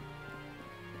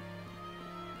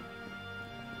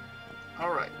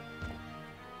 Alright.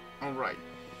 Alright.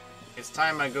 It's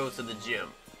time I go to the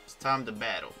gym. It's time to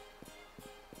battle.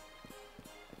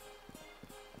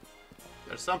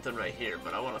 There's something right here,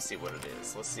 but I want to see what it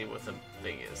is. Let's see what the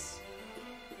thing is.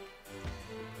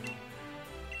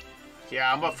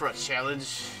 Yeah, I'm up for a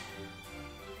challenge.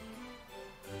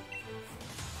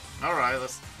 Alright,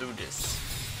 let's do this.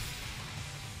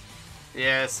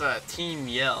 Yeah, it's Team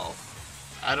Yell.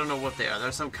 I don't know what they are.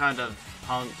 They're some kind of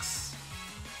punks.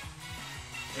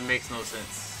 It makes no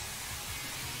sense.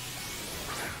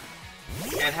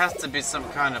 It has to be some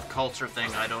kind of culture thing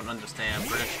I don't understand.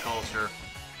 British culture.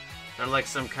 They're like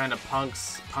some kind of punk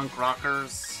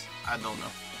rockers. I don't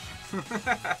know.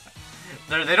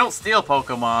 They don't steal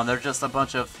Pokemon. They're just a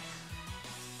bunch of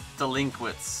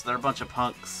delinquents. They're a bunch of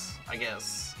punks, I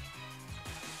guess.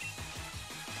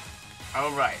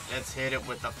 Alright, let's hit it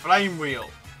with the Flame Wheel.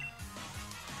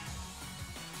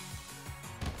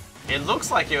 It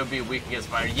looks like it would be weak against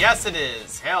fire. Yes, it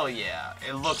is. Hell yeah.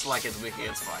 It looks like it's weak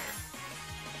against fire.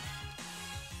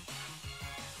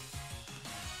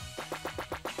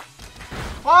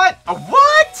 What? A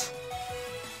what?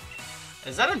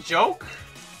 Is that a joke?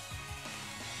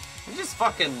 You just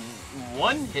fucking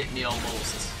one-hit me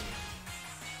almost.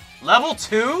 Level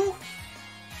 2?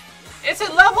 It's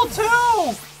at level 2!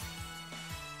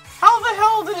 How the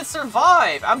hell did it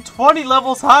survive? I'm 20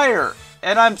 levels higher,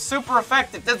 and I'm super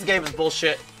effective. This game is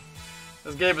bullshit.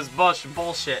 This game is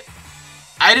bullshit.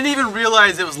 I didn't even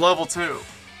realize it was level 2.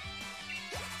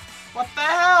 What the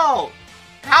hell?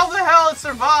 How the hell it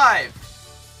survived?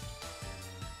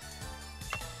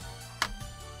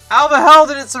 How the hell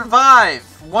did it survive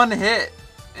one hit?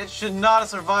 It should not have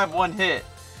survived one hit.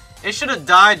 It should have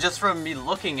died just from me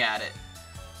looking at it.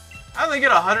 I only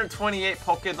get 128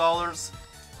 Poke Dollars.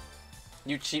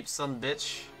 You cheap son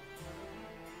bitch.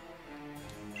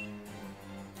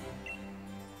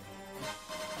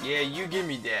 Yeah, you give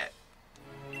me that.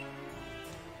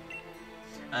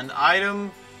 An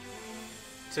item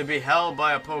to be held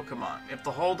by a Pokemon. If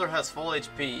the holder has full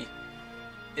HP,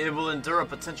 it will endure a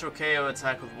potential KO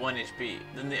attack with 1 HP.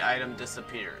 Then the item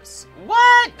disappears.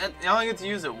 What? You only get to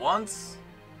use it once?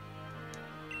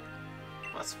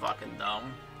 That's fucking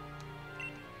dumb.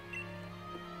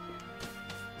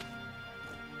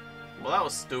 Well, that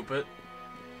was stupid.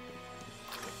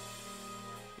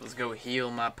 Let's go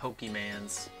heal my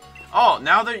Pokemans. Oh,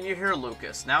 now that you're here,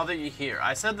 Lucas. Now that you're here.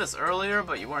 I said this earlier,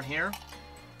 but you weren't here.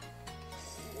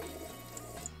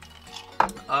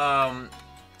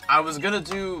 I was gonna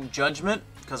do Judgment,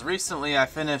 because recently I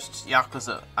finished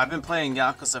Yakuza. I've been playing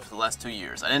Yakuza for the last 2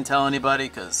 years. I didn't tell anybody,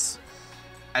 because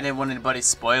I didn't want anybody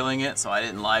spoiling it, so I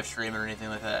didn't live stream it or anything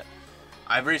like that.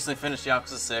 I've recently finished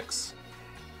Yakuza 6.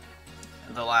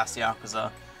 The last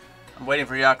Yakuza. I'm waiting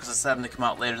for Yakuza 7 to come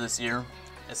out later this year.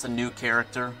 It's a new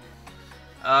character.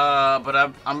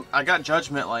 But I got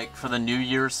Judgment like for the New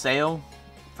Year's sale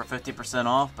for 50%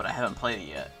 off, but I haven't played it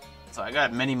yet. So I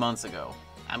got it many months ago.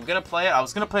 I'm gonna play it. I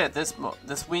was gonna play it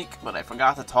this week, but I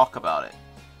forgot to talk about it.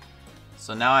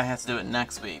 So now I have to do it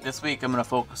next week. This week I'm gonna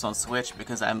focus on Switch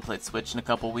because I haven't played Switch in a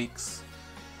couple weeks,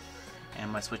 and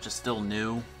my Switch is still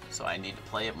new, so I need to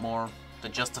play it more to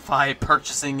justify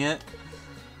purchasing it.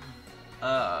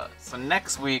 So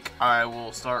next week I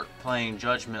will start playing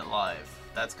Judgment live.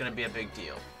 That's gonna be a big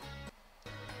deal.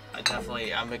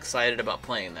 I'm excited about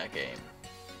playing that game.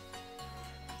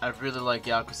 I really like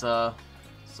Yakuza,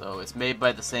 so it's made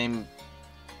by the same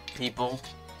people.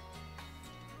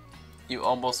 You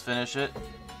almost finish it.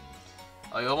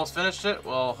 Oh, you almost finished it?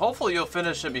 Well, hopefully you'll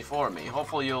finish it before me.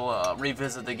 Hopefully you'll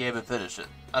revisit the game and finish it.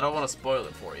 I don't want to spoil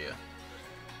it for you.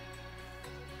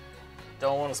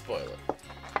 Don't want to spoil it.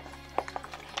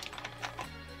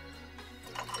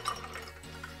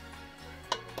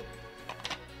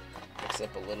 Mix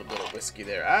up a little bit of whiskey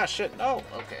there. Ah, shit, no!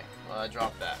 Okay, well, I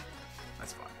dropped that.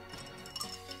 That's fine.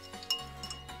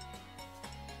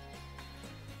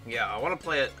 Yeah, I want to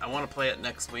play it. I want to play it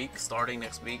next week, starting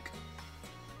next week.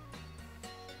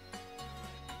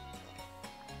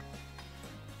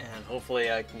 And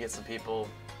hopefully I can get some people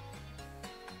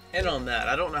in on that.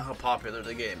 I don't know how popular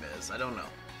the game is. I don't know.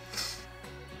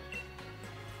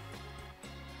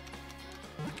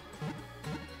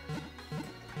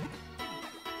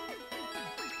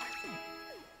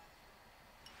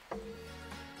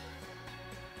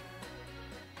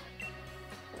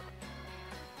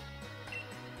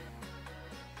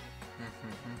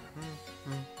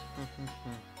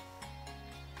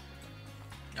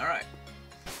 Alright.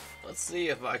 Let's see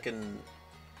if I can...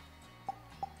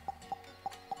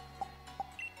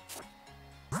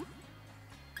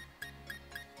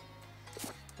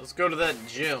 Let's go to that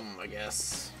gym, I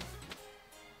guess.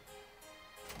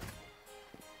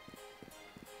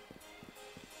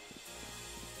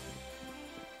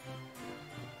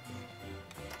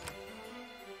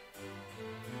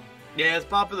 Yeah, it's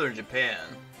popular in Japan.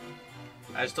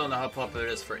 I just don't know how popular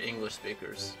it is for English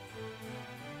speakers.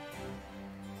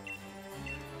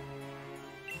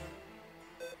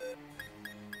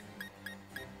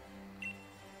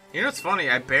 You know what's funny?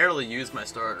 I barely use my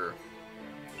starter.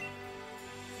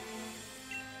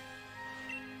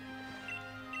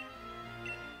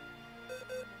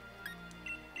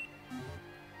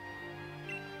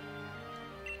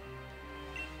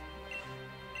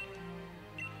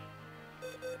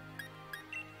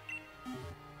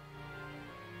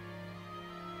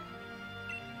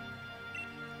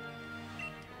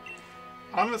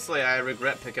 Honestly, I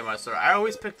regret picking my starter. I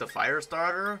always pick the fire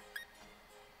starter,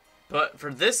 But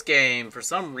for this game, for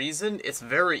some reason, it's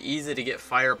very easy to get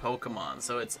fire Pokemon.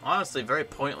 So it's honestly very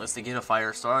pointless to get a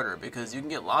fire starter because you can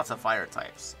get lots of fire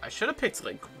types. I should have picked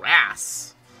like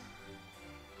grass.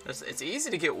 It's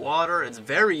easy to get water. It's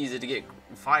very easy to get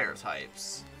fire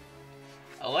types.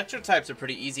 Electric types are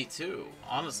pretty easy too.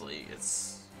 Honestly,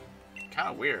 it's kind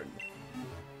of weird.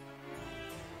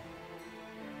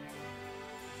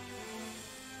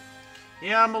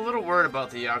 Yeah, I'm a little worried about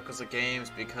the Yakuza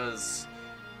games because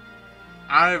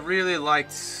I really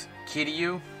liked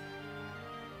Kiryu,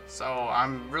 so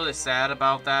I'm really sad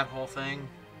about that whole thing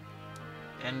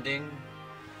ending.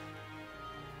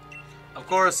 Of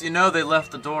course, you know they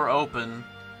left the door open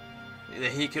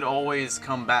that he could always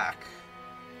come back.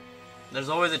 There's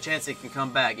always a chance he can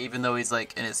come back, even though he's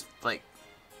like in his like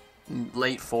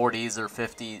late 40s or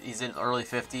 50s. He's in early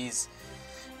 50s.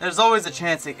 There's always a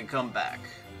chance he can come back.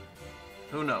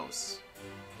 Who knows?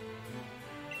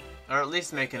 Or at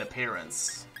least make an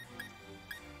appearance.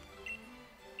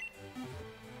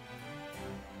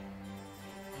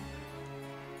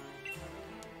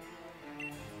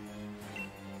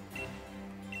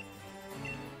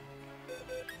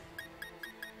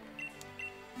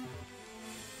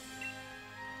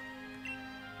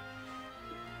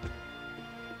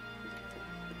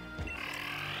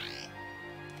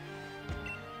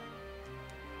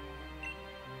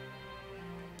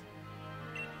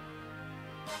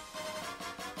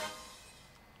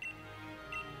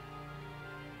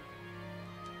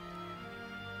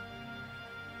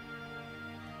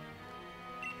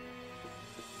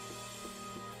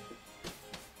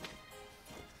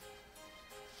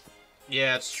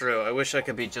 Yeah, it's true. I wish I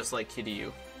could be just like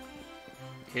Kiryu.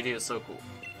 Kiryu is so cool.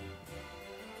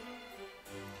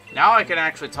 Now I can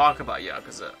actually talk about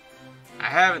Yakuza. I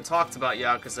haven't talked about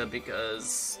Yakuza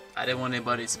because I didn't want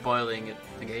anybody spoiling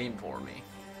the game for me.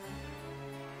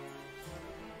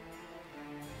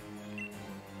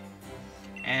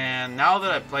 And now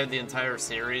that I've played the entire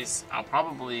series, I'll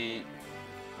probably...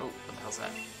 Oh, what the hell's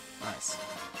that? Nice.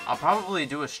 I'll probably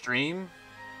do a stream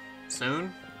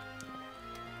soon.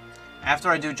 After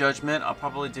I do Judgment, I'll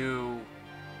probably do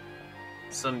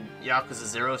some Yakuza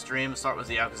 0 stream. Start with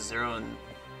the Yakuza 0 and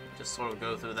just sort of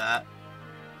go through that.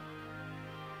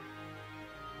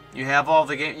 You have all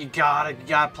the game. You gotta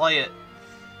play it.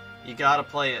 You gotta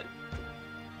play it.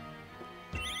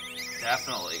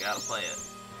 Definitely gotta play it.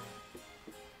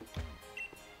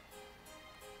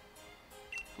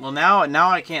 Well, now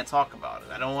I can't talk about it.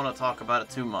 I don't want to talk about it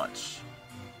too much.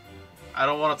 I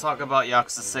don't want to talk about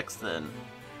Yakuza 6 then.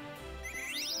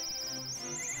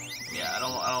 Yeah, I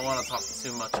don't want to talk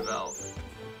too much about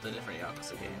the different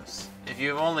Yakuza games. If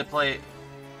you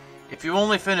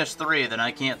only finished 3, then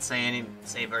I can't say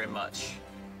very much.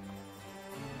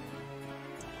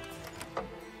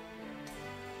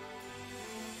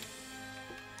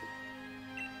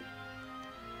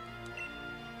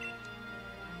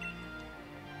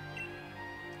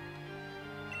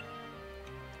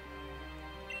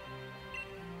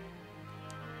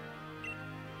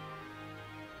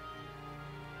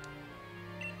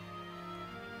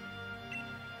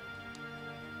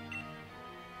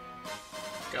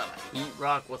 Got a heat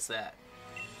rock? What's that?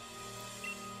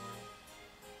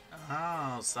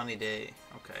 Oh, sunny day.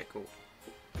 Okay, cool.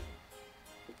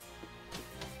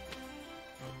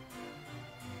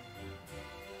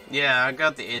 Yeah, I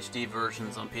got the HD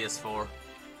versions on PS4.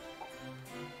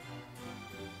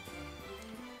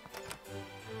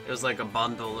 It was like a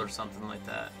bundle or something like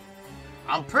that.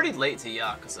 I'm pretty late to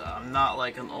Yakuza. I'm not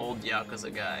like an old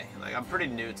Yakuza guy. Like, I'm pretty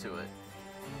new to it.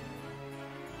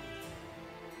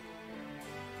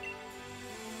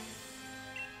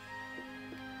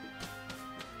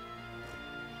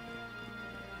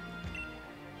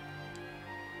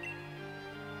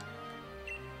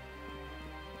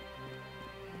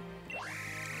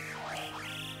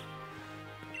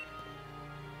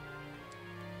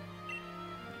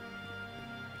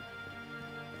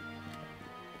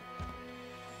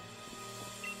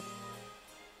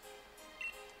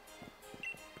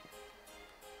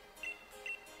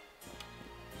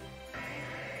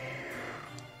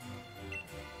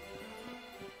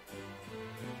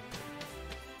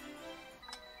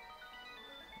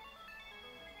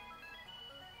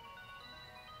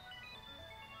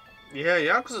 Yeah,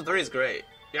 Yakuza 3 is great.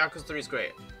 Yakuza 3 is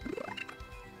great.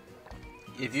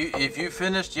 If you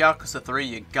finished Yakuza 3,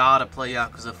 you gotta play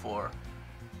Yakuza 4.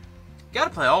 You gotta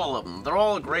play all of them. They're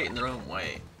all great in their own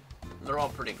way. They're all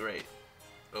pretty great.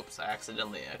 Oops, I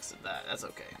accidentally exited that. That's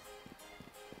okay.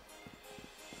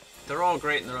 They're all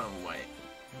great in their own way.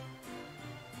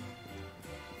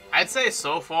 I'd say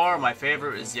so far my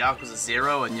favorite is Yakuza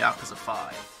 0 and Yakuza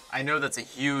 5. I know that's a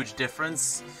huge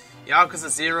difference. Yakuza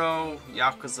 0,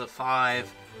 Yakuza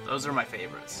 5, those are my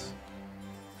favorites.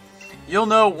 You'll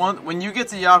know when you get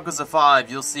to Yakuza 5,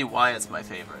 you'll see why it's my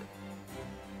favorite.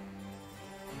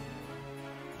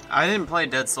 I didn't play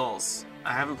Dead Souls.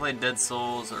 I haven't played Dead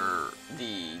Souls or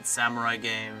the Samurai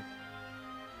game.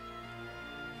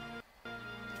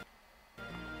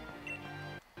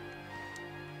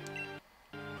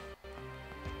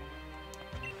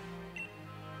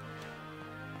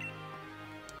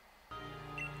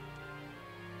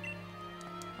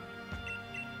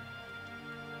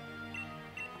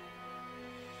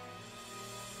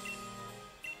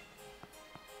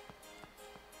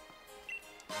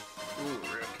 Ooh,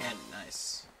 rare candy,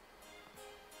 nice.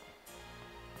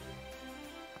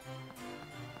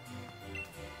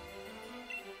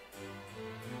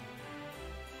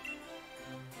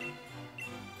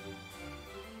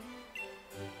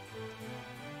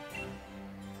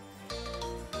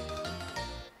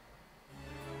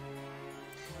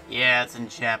 Yeah, it's in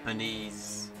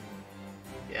Japanese.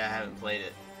 Yeah, I haven't played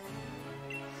it.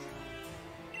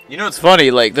 You know what's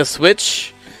funny? Like, the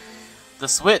Switch,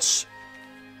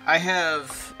 I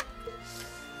have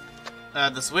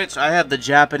the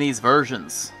Japanese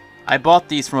versions. I bought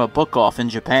these from a book off in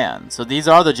Japan. So these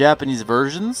are the Japanese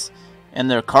versions,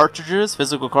 and they're cartridges,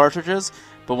 physical cartridges.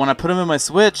 But when I put them in my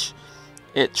Switch,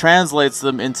 it translates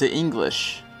them into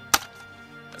English.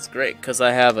 That's great, because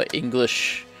I have an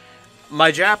English...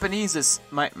 My Japanese is...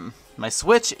 My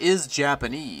Switch is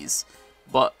Japanese,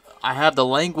 but I have the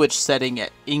language setting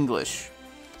at English.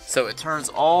 So it turns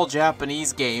all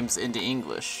Japanese games into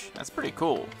English. That's pretty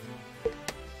cool.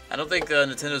 I don't think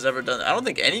Nintendo's ever done that. I don't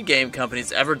think any game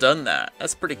company's ever done that.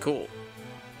 That's pretty cool.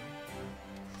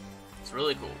 It's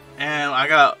really cool. And I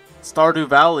got Stardew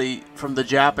Valley from the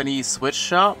Japanese Switch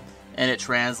shop, and it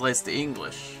translates to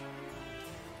English.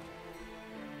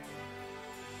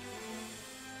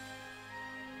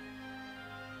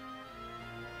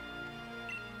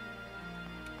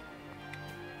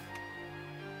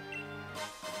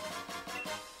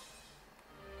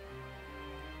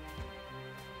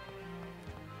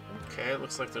 Okay, it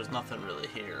looks like there's nothing really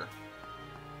here.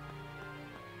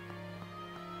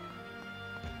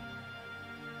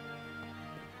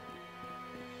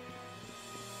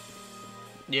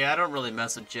 Yeah, I don't really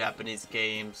mess with Japanese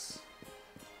games.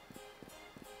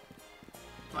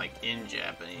 Like, in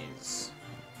Japanese.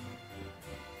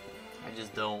 I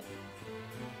just don't.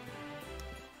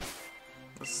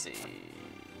 Let's see.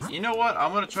 You know what?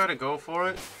 I'm gonna try to go for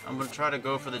it. I'm gonna try to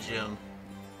go for the gym.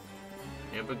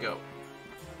 Here we go.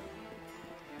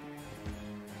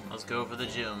 Let's go for the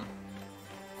gym.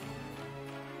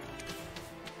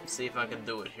 See if I can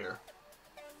do it here.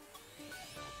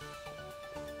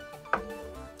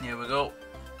 Here we go.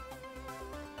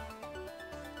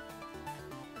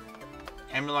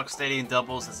 Hammerlock Stadium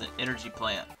doubles as an energy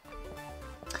plant.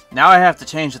 Now I have to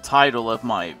change the title of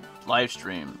my live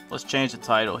stream. Let's change the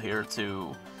title here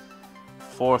to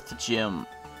 4th Gym.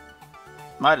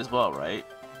 Might as well, right?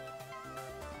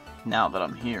 Now that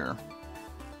I'm here.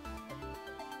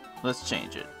 Let's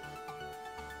change it.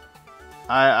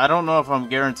 I don't know if I'm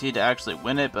guaranteed to actually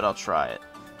win it, but I'll try it.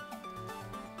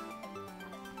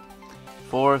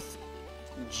 4th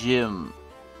Gym.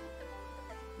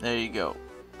 There you go.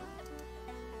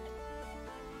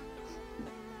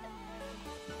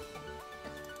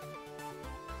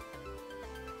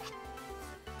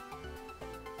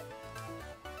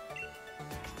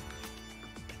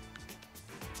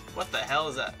 What the hell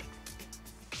is that?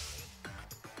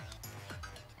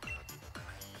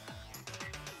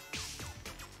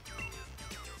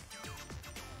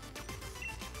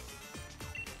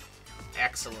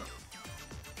 Excellent.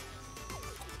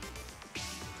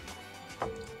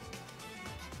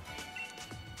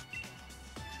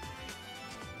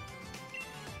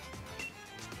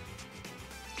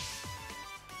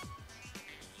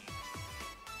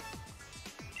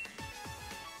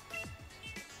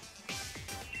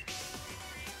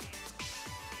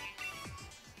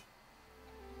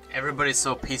 Everybody's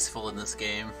so peaceful in this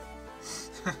game.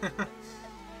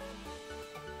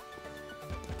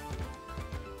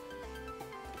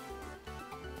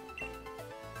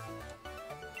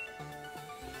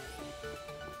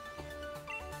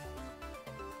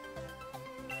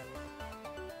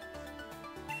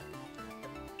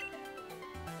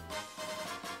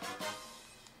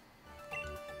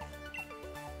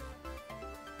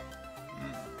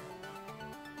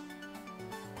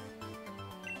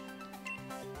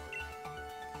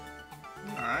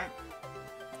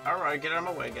 Alright, get out of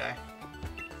my way, guy.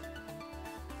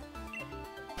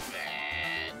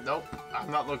 Nope, I'm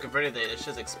not looking for anything. It's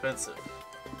just expensive.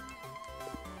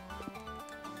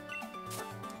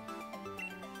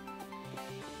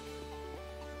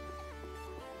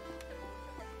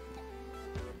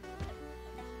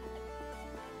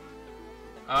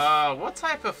 What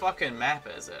type of fucking map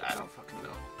is it? I don't fucking know.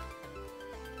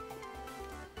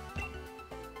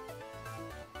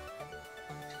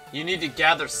 You need to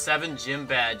gather 7 gym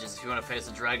badges if you want to face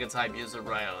a dragon-type user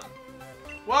Rylan.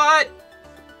 What?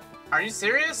 Are you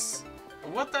serious?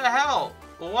 What the hell?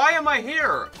 Why am I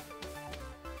here?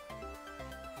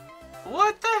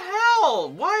 What the hell?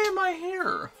 Why am I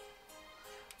here?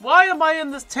 Why am I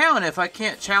in this town if I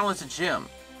can't challenge a gym?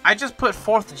 I just put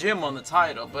 4th gym on the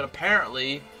title, but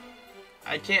apparently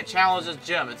I can't challenge this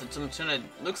gym. It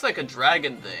looks like a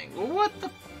dragon thing. What the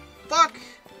fuck?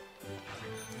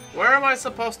 Where am I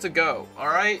supposed to go?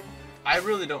 Alright? I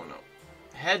really don't know.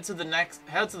 Head to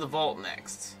the vault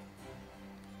next.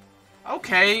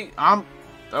 Okay,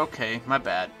 okay, my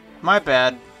bad. My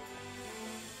bad.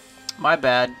 My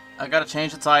bad. I gotta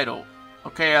change the title.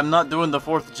 Okay, I'm not doing the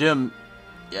 4th gym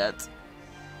yet.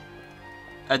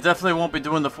 I definitely won't be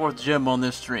doing the 4th gym on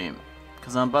this stream,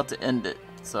 because I'm about to end it.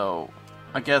 So,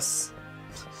 I guess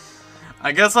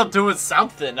I'm doing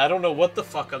something. I don't know what the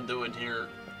fuck I'm doing here.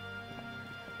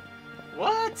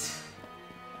 What?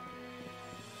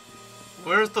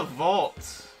 Where's the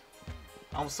vault?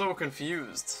 I'm so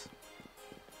confused.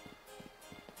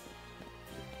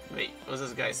 Wait, what's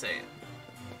this guy saying?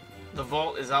 The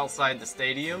vault is outside the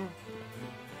stadium?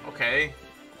 Okay.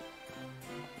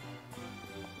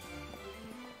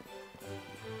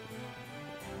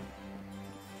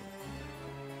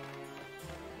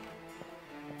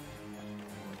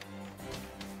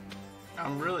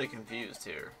 I'm really confused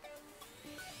here.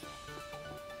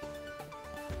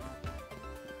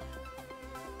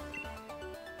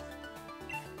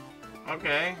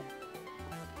 Okay.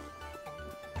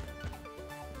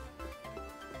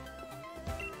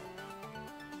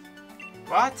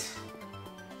 What?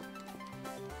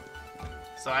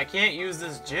 So I can't use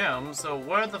this gym, so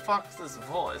where the fuck is this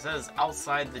vault? It says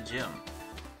outside the gym.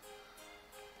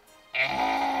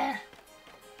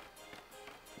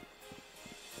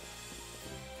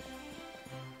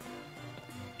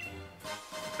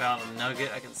 Found a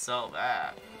nugget, I can sell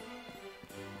that.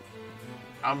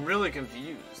 I'm really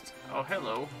confused. Oh,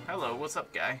 hello. Hello, what's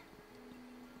up, guy?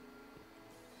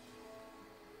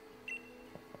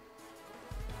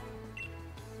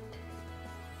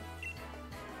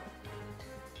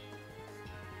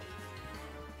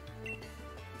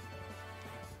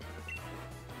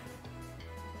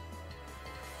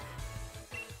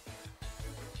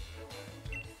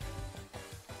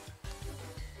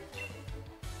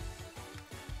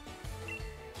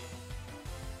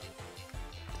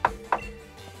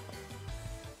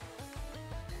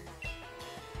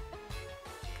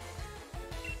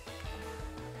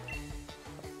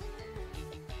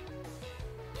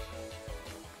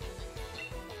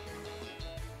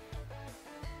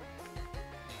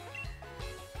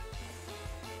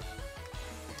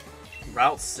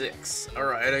 Route 6.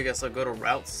 Alright, I guess I'll go to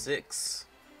Route 6.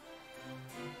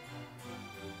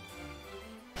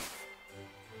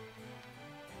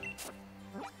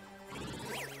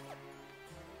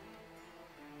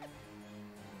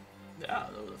 Yeah,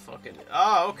 I know the fuck it is.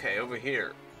 Oh, okay, over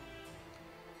here.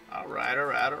 Alright,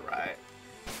 alright, alright.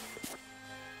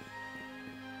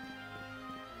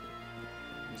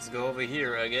 Let's go over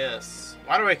here, I guess.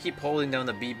 Why do I keep holding down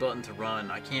the B button to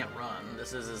run? I can't run.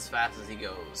 This is as fast as he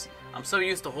goes. I'm so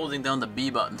used to holding down the B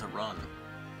button to run.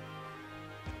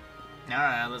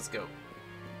 Alright, let's go.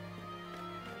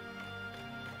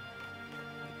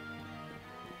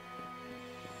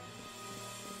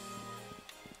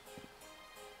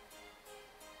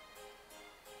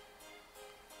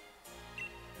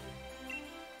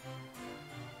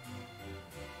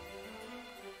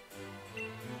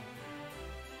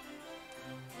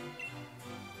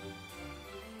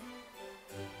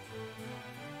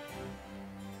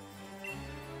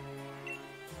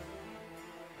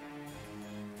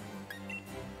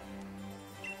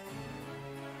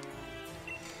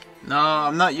 No,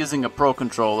 I'm not using a Pro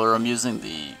Controller. I'm using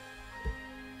the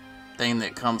thing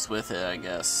that comes with it, I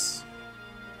guess.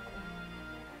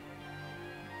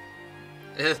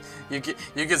 You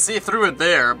can see through it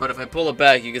there, but if I pull it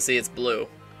back, you can see it's blue.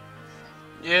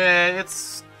 Yeah,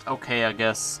 it's okay, I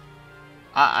guess.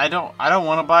 I don't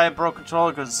want to buy a Pro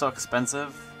Controller because it's so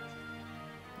expensive.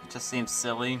 It just seems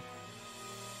silly.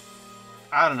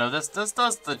 I don't know. This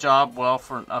does the job well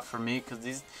for me because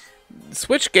these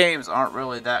Switch games aren't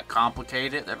really that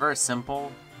complicated. They're very simple.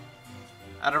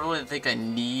 I don't really think I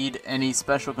need any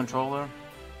special controller.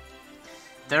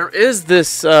 There is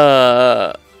this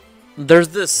there's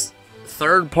this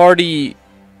third-party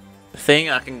thing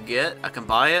I can get. I can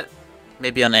buy it,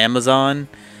 maybe on Amazon.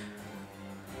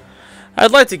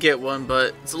 I'd like to get one,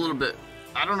 but it's a little bit.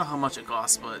 I don't know how much it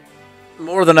costs, but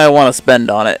more than I want to spend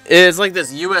on it. It's like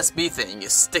this USB thing. You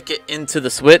stick it into the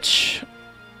Switch,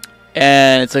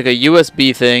 and it's like a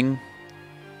USB thing.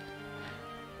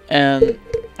 And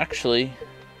actually,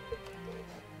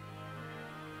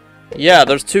 yeah,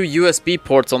 there's 2 USB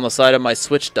ports on the side of my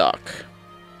Switch dock.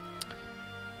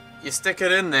 You stick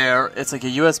it in there, it's like a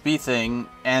USB thing,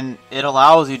 and it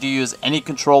allows you to use any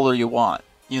controller you want,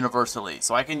 universally.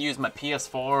 So I can use my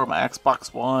PS4, my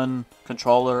Xbox One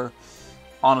controller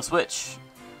on a Switch.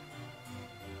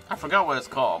 I forgot what it's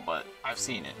called, but I've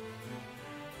seen it.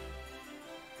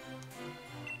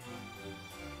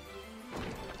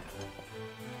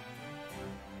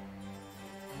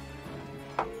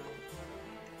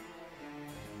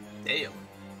 Damn.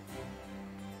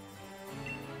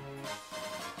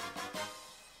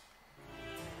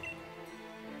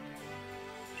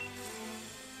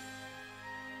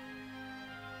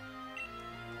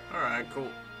 Alright, cool.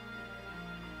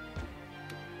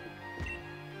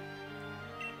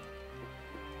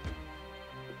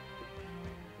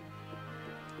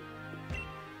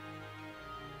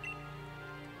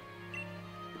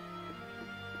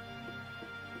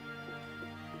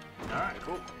 Alright,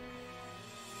 cool.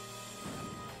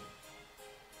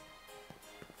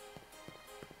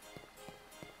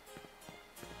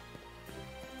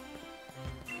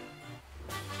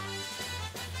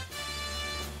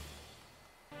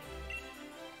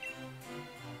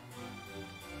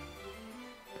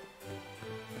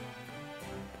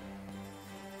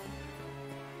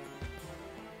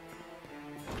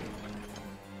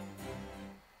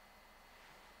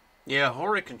 Yeah,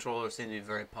 horror controllers seem to be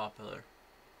very popular.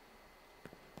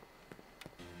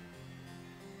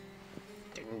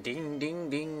 Ding ding ding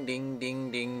ding ding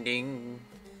ding ding ding.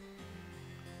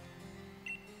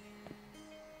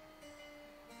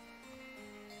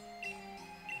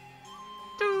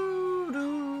 Doo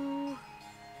doo.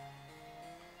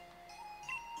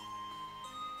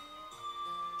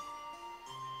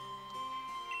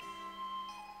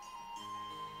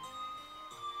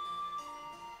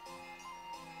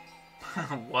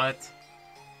 What?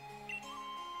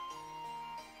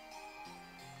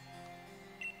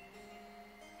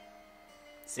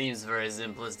 Seems very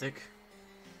simplistic.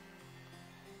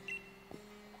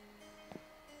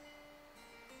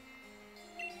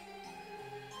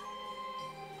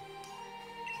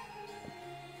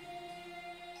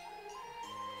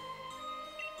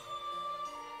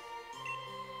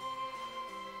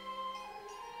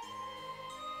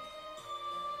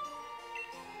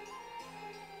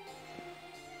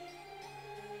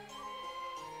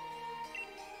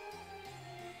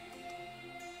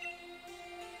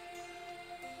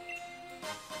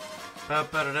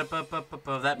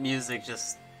 That music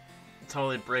just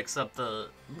totally breaks up the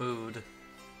mood.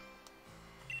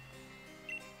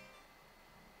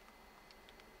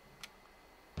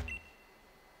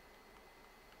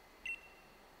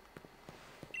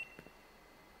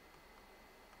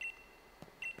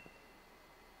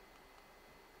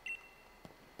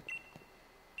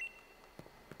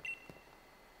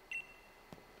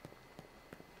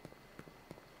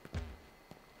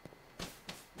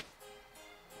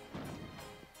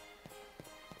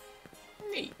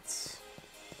 Neat.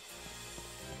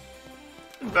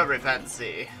 Very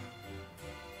fancy.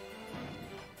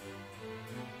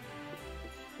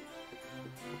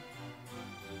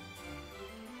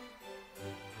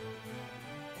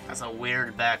 That's a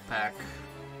weird backpack.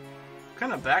 What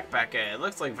kind of backpack? It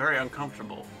looks like very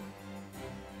uncomfortable.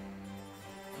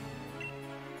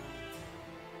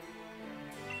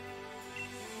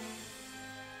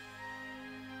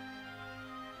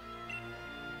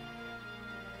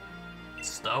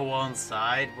 Stow on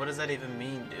side? What does that even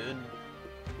mean, dude?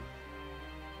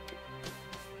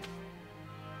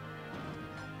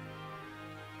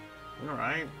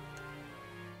 Alright.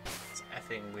 It's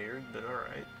effing weird, but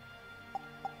alright.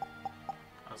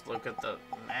 Let's look at the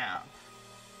map.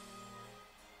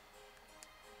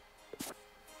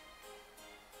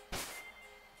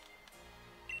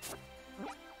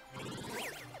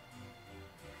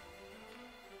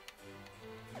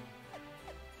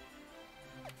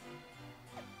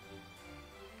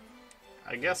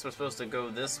 I guess we're supposed to go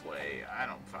this way. I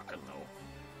don't fucking know.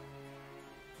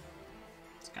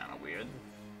 It's kind of weird.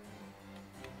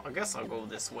 I guess I'll go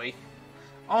this way.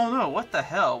 Oh no, what the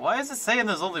hell? Why is it saying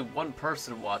there's only one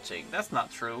person watching? That's not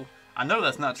true. I know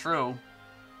that's not true.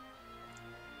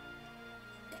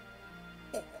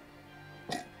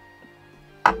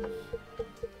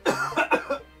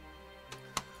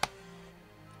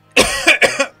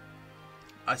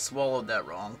 I swallowed that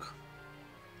wrong.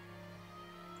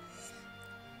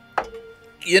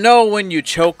 You know when you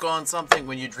choke on something,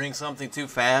 when you drink something too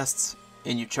fast,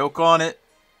 and you choke on it?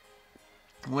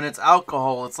 When it's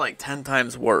alcohol, it's like 10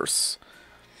 times worse.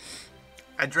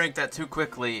 I drank that too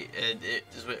quickly, and it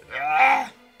just went,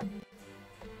 ah!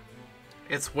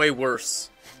 It's way worse.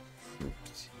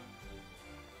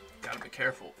 Gotta be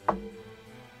careful.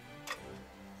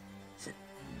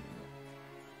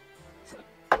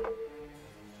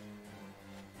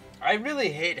 I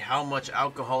really hate how much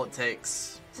alcohol it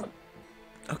takes.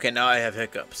 Okay, now I have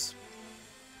hiccups.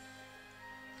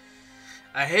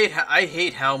 I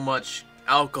hate how much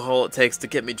alcohol it takes to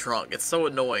get me drunk. It's so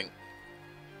annoying.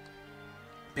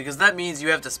 Because that means you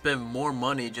have to spend more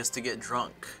money just to get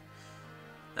drunk.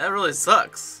 That really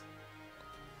sucks.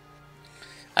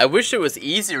 I wish it was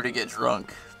easier to get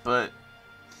drunk, but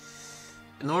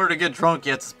in order to get drunk,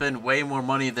 you have to spend way more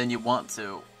money than you want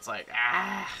to. It's like,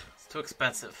 it's too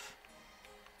expensive.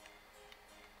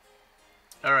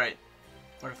 Alright,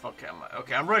 where the fuck am I?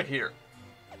 Okay, I'm right here.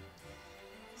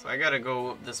 So I gotta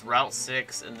go this Route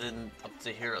 6 and then up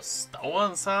to here a Stoa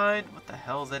inside? What the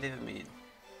hell does that even mean?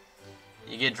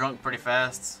 You get drunk pretty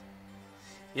fast?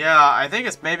 Yeah, I think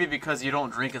it's maybe because you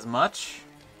don't drink as much.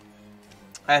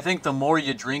 I think the more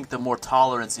you drink, the more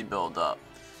tolerance you build up.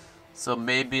 So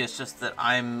maybe it's just that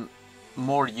I'm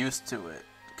more used to it.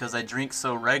 Because I drink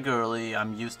so regularly,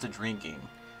 I'm used to drinking.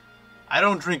 I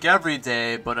don't drink every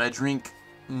day, but I drink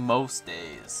most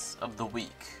days of the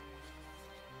week.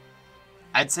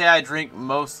 I'd say I drink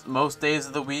most days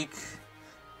of the week.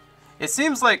 It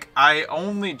seems like I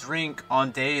only drink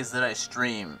on days that I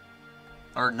stream.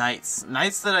 Or nights.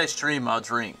 Nights that I stream, I'll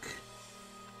drink.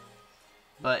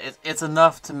 But it's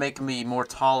enough to make me more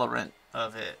tolerant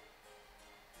of it.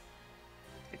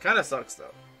 It kind of sucks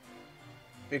though.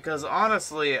 Because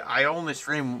honestly, I only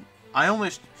drink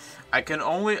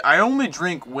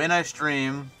when I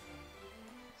stream.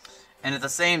 And at the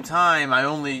same time, I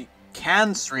only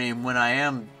can stream when I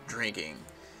am drinking.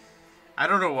 I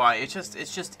don't know why. It's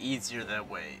just easier that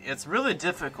way. It's really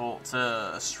difficult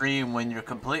to stream when you're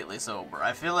completely sober.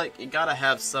 I feel like you gotta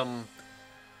have some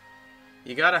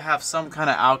kind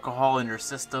of alcohol in your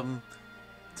system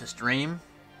to stream.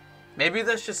 Maybe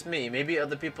that's just me. Maybe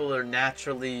other people are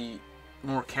naturally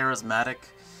more charismatic.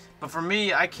 But for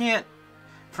me, I can't.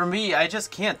 For me, I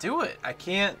just can't do it. I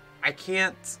can't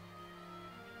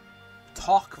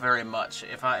talk very much.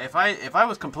 If I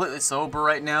was completely sober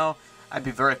right now, I'd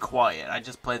be very quiet. I'd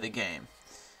just play the game.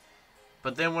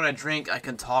 But then when I drink, I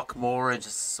can talk more and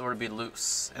just sort of be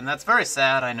loose. And that's very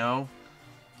sad, I know.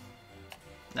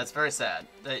 That's very sad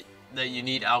that you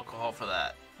need alcohol for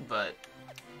that. But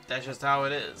that's just how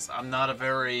it is. I'm not a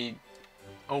very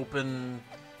open,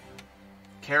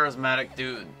 charismatic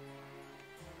dude.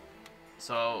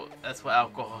 So that's what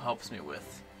alcohol helps me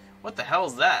with. What the hell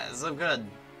is that? Is some kind of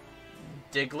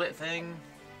Diglett thing?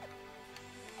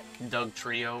 Doug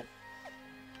Trio.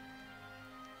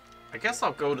 I guess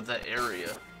I'll go to that area.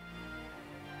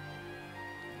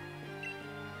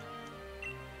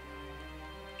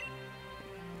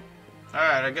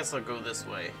 Alright, I guess I'll go this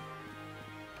way.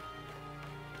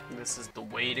 This is the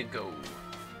way to go.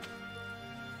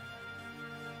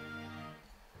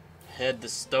 Head to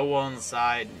Stow on the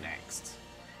side next.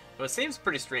 But it seems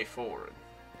pretty straightforward.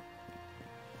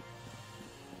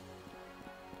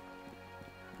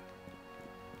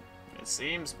 It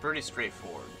seems pretty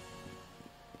straightforward.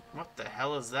 What the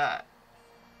hell is that?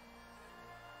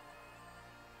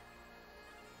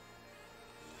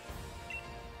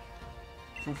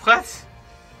 What?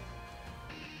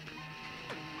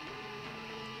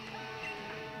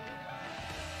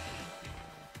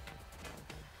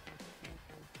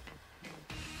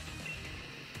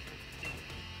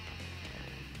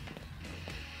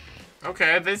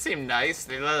 Okay, they seem nice.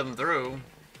 They let them through.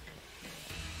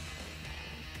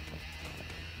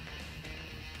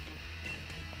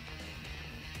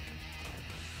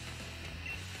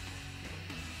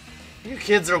 You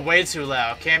kids are way too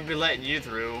loud. Can't be letting you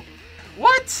through.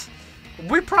 What?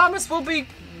 We promise we'll be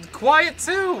quiet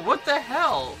too. What the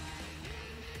hell?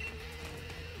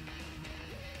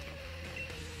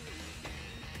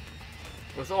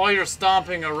 With all your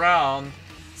stomping around,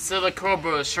 Silly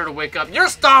Cobra is sure to wake up. You're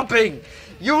stomping!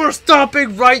 You are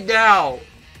stomping right now!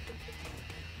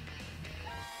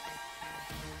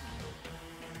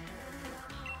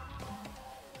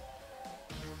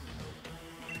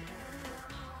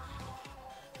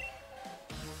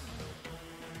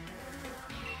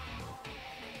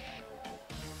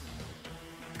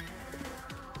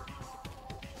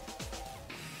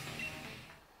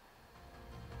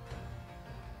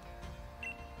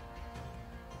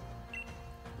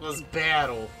 Let's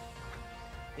battle.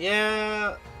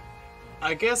 Yeah,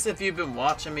 I guess if you've been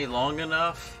watching me long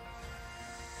enough,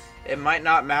 it might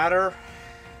not matter.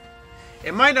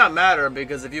 It might not matter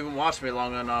because if you haven't watched me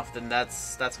long enough, then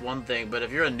that's one thing. But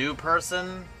if you're a new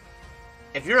person,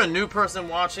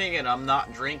 watching and I'm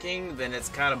not drinking, then it's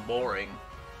kind of boring.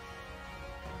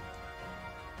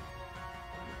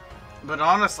 But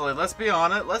honestly, let's be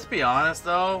honest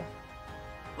though.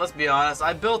 Let's be honest,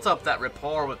 I built up that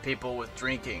rapport with people with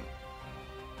drinking.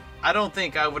 I don't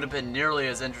think I would have been nearly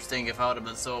as interesting if I would have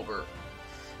been sober.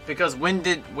 Because when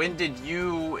did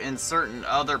you and certain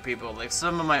other people, like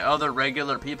some of my other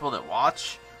regular people that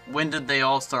watch, when did they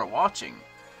all start watching?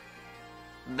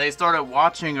 They started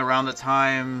watching around the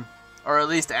time, or at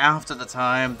least after the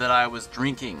time that I was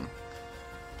drinking.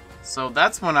 So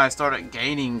that's when I started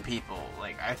gaining people,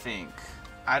 like, I think.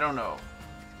 I don't know.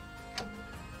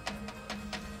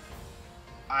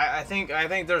 I think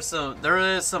there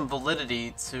is some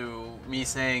validity to me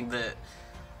saying that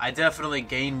I definitely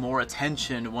gained more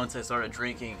attention once I started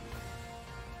drinking.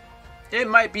 It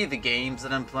might be the games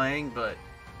that I'm playing, but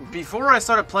before I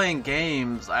started playing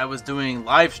games, I was doing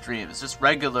live streams, just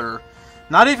regular,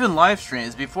 not even live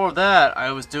streams. Before that,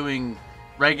 I was doing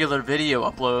regular video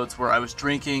uploads where I was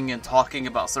drinking and talking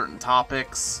about certain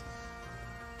topics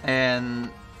and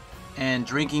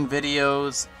drinking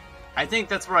videos. I think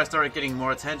that's where I started getting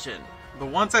more attention. But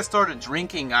once I started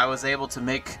drinking, I was able to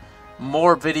make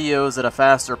more videos at a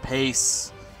faster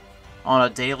pace on a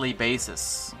daily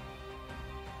basis.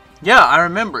 Yeah, I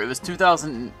remember. It was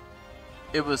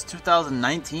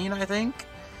 2019, I think.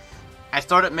 I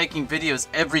started making videos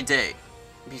every day.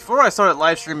 Before I started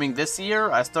live streaming this year,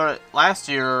 last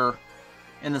year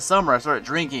in the summer, I started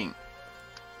drinking.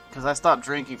 Because I stopped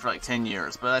drinking for like 10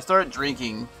 years. But I started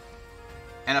drinking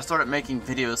and I started making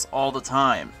videos all the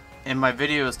time. And my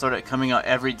videos started coming out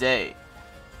every day.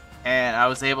 And I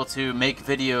was able to make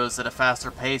videos at a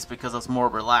faster pace because I was more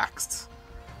relaxed.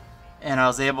 And I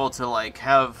was able to like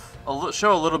show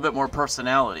a little bit more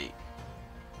personality.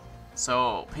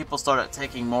 So people started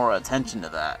taking more attention to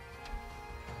that.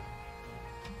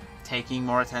 Taking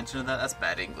more attention to that? That's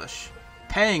bad English.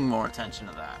 Paying more attention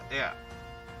to that. Yeah.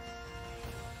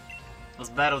 Let's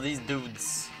battle these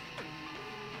dudes.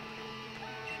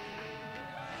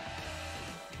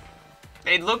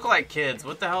 They look like kids.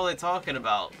 What the hell are they talking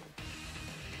about?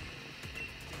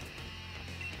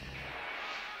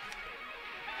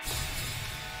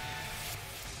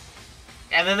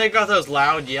 And then they got those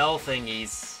loud yell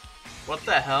thingies. What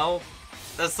the hell?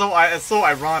 That's so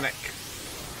ironic.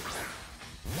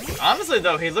 Honestly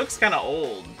though, he looks kind of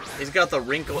old. He's got the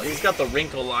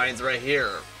wrinkle lines right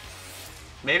here.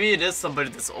 Maybe it is somebody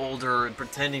that's older and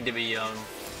pretending to be young.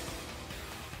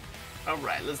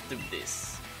 Alright, let's do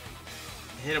this.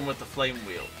 Hit him with the flame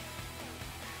wheel.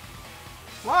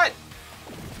 What?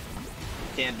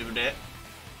 Can't do that.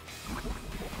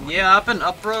 Yeah, I've been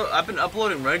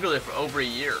uploading regularly for over a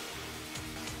year.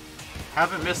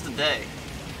 Haven't missed a day.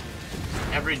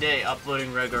 Every day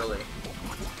uploading regularly.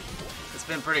 It's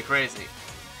been pretty crazy.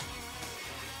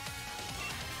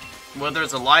 Whether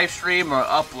it's a live stream or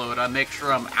upload, I make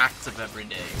sure I'm active every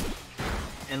day.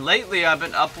 And lately I've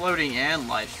been uploading and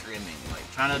live streaming, like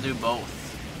trying to do both.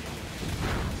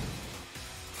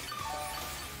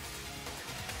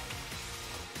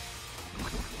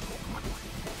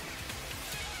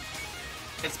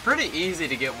 It's pretty easy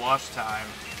to get watch time,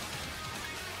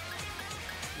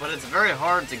 but it's very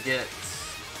hard to get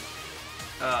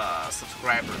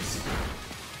subscribers.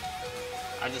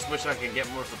 I just wish I could get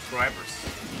more subscribers.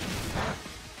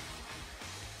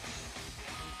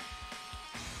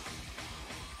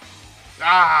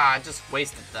 Ah, I just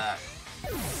wasted that.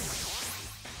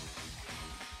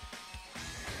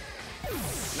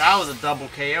 That was a double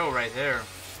KO right there.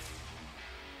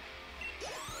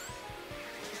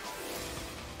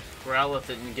 Growlithe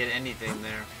didn't get anything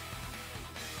there.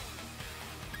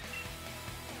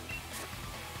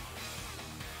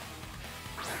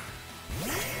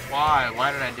 Why?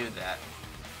 Why did I do that?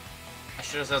 I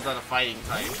should have said that a fighting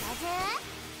type.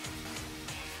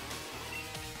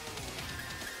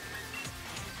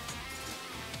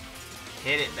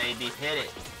 Hit it, baby. Hit it.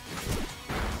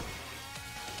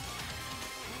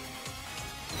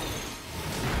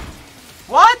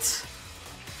 What?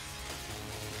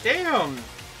 Damn.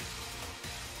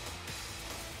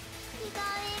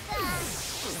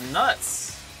 This is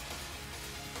nuts.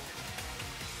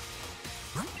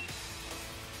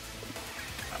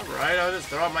 Alright, I'll just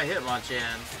throw out my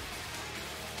Hitmonchan.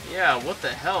 Yeah, what the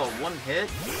hell? One hit?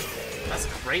 That's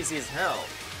crazy as hell.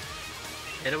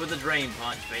 Hit it with a Drain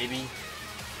Punch, baby.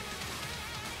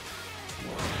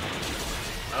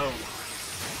 Oh.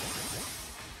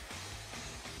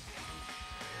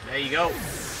 There you go.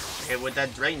 Hit with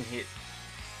that Drain hit.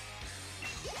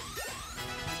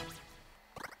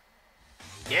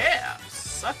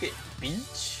 Suck it,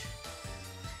 bitch.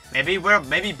 Maybe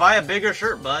buy a bigger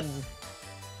shirt, bud.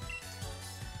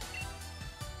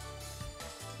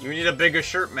 You need a bigger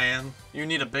shirt, man. You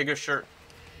need a bigger shirt.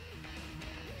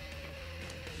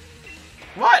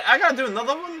 What? I gotta do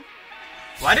another one?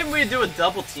 Why didn't we do a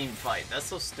double team fight? That's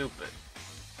so stupid.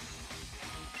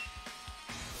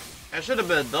 That should have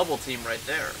been a double team right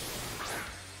there.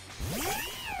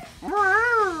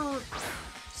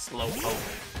 Slow poke.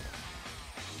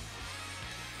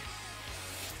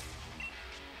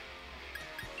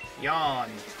 Yawn.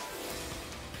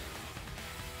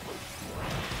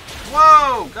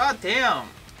 Whoa! Goddamn!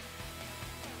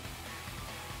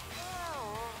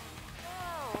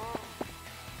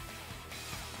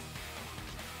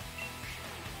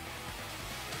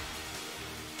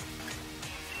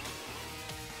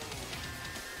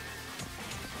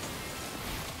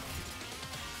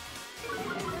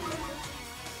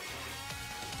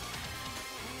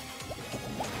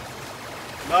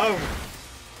 Boom!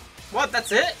 What?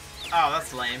 That's it? Oh,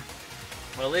 that's lame.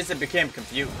 Well, at least it became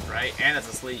confused, right? And it's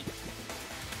asleep.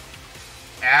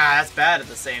 Ah, that's bad at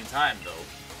the same time,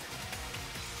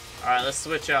 though. Alright, let's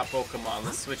switch out Pokemon.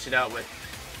 Let's switch it out with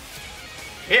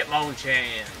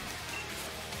Hitmonchan.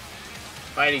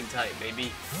 Fighting type,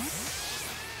 baby.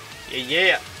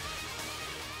 Yeah, yeah.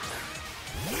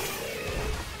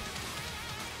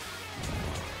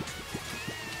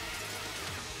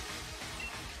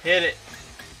 Hit it.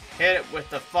 Hit it with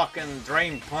the fucking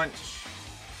Drain Punch.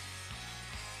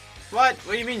 What?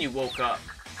 What do you mean you woke up?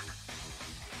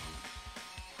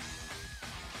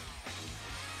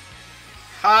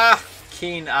 Ha!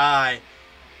 Keen eye.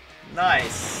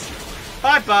 Nice.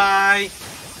 Bye-bye!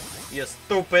 You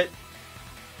stupid.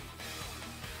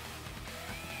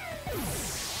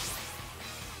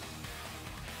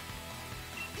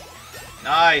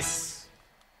 Nice.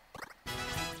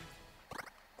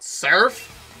 Surf?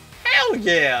 Hell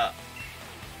yeah!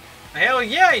 Hell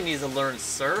yeah, he needs to learn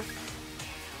Surf.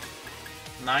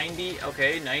 90,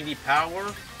 okay, 90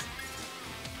 power.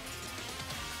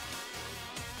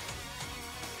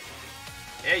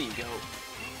 There you go.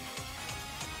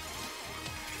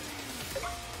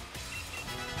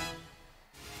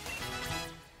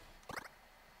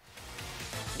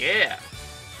 Yeah.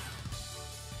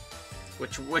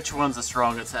 Which one's a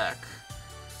strong attack?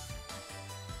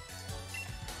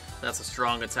 That's a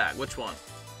strong attack. Which one?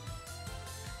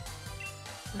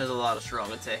 There's a lot of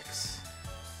strong attacks.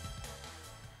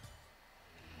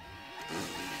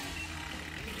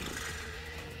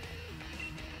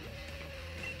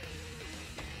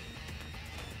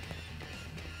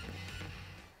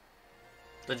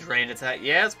 The drain attack.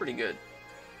 Yeah, it's pretty good.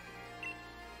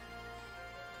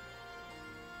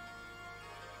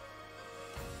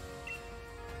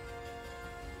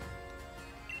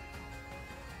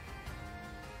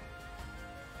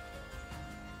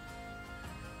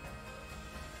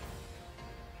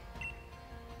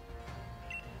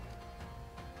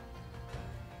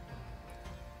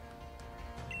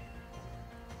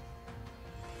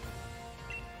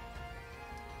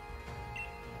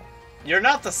 You're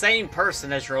not the same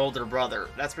person as your older brother.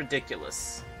 That's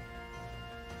ridiculous.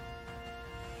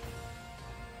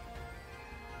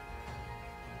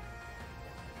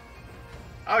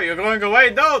 Oh, you're going away?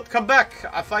 No, come back.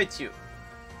 I'll fight you.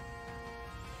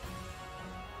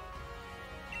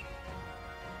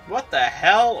 What the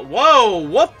hell? Whoa,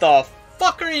 what the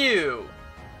fuck are you?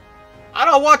 I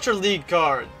don't want your lead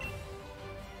card.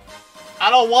 I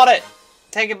don't want it.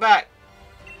 Take it back.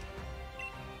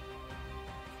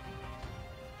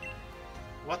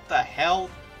 What the hell?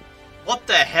 What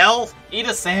the hell? Eat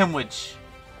a sandwich.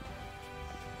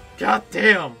 God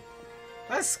damn.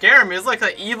 That scared me. It's like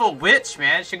an evil witch,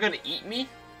 man. She gonna eat me?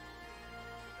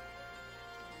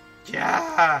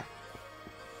 Yeah.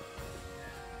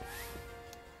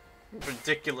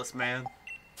 Ridiculous, man.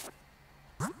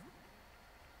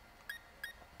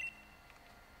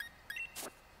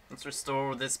 Let's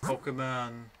restore this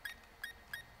Pokemon.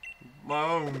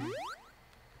 Boom.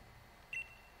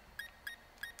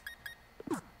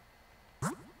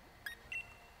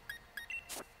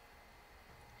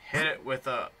 Hit it with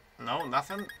a... No,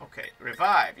 nothing? Okay,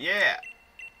 revive, yeah!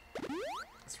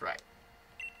 That's right.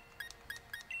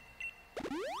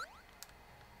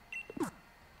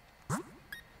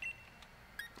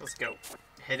 Let's go.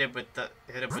 Hit it with the...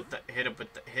 Hit it with the... Hit it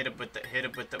with the... Hit it with the... Hit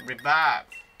it with the... Revive!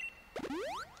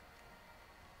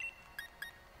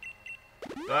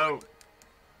 Go!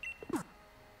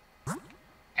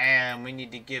 And we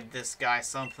need to give this guy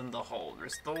something to hold.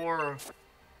 Restore...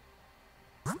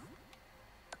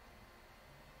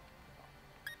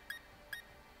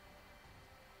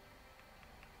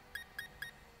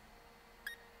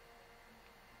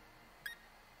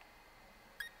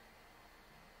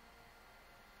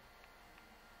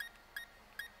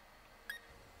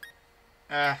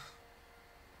 Uh,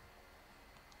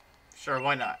 sure,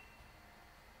 why not?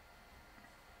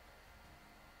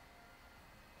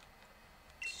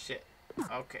 Shit.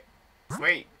 Okay.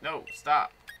 Wait, no,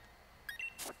 stop.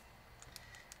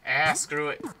 Ah, screw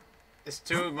it. It's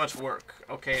too much work.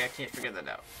 Okay, I can't figure that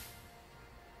out.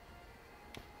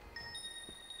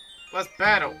 Let's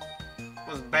battle.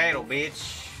 Let's battle,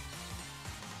 bitch.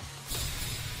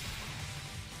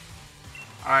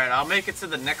 Alright, I'll make it to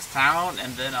the next town,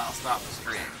 and then I'll stop the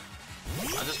stream.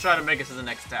 I'll just try to make it to the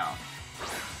next town.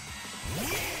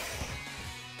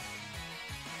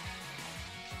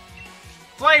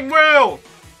 Flame wheel!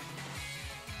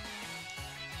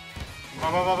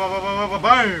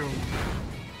 Boom!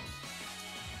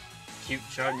 Cute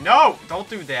chug. No! Don't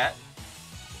do that.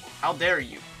 How dare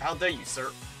you? How dare you, sir?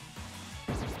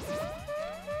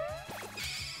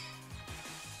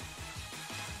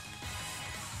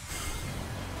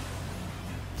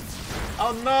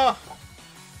 Oh no!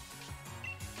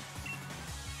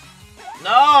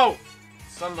 No!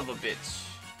 Son of a bitch.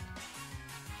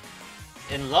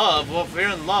 In love? Well, if you're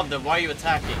in love, then why are you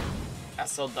attacking?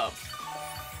 That's so dumb.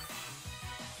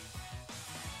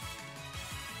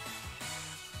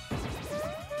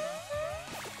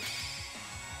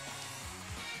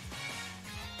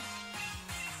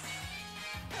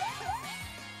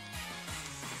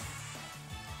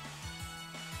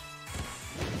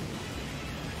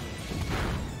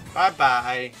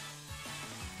 Bye-bye.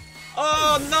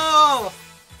 Oh no!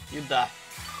 You die.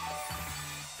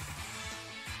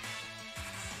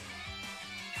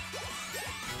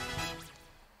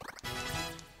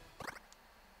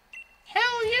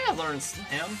 Hell yeah, learn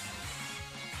Slam.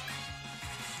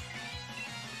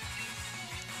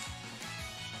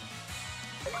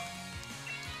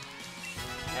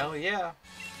 Hell yeah.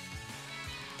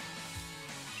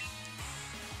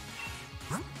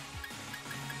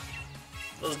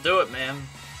 Let's do it, man.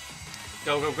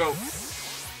 Go, go, go.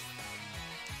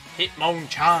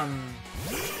 Hitmonchan.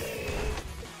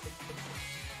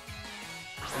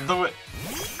 Let's do it.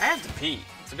 I have to pee.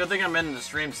 It's a good thing I'm in the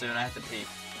stream soon. I have to pee.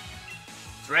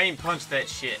 Drain punch that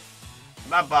shit.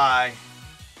 Bye-bye.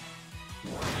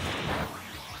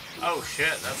 Oh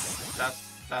shit,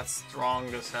 that's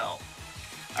strong as hell.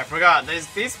 I forgot,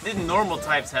 these normal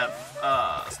types have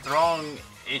strong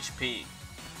HP.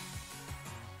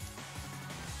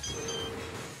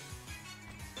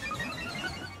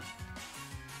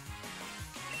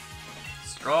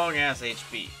 Strong ass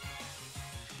HP.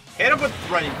 Hit him with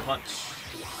running punch.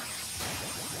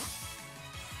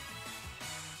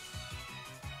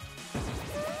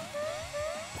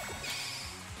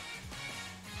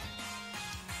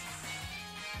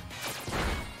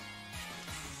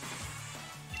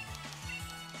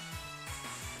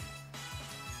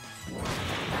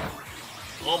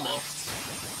 Almost.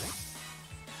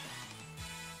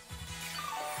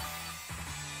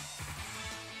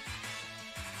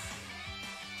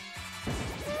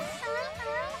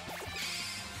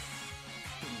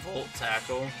 Volt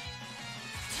tackle.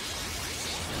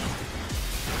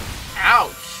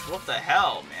 Ouch! What the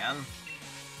hell, man?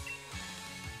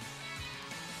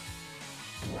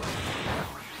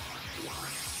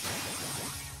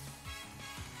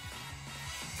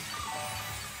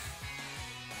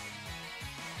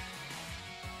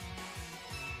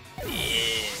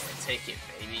 Yeah, take it,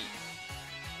 baby.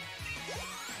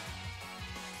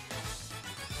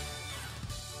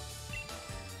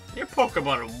 Your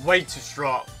Pokemon are way too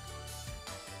strong.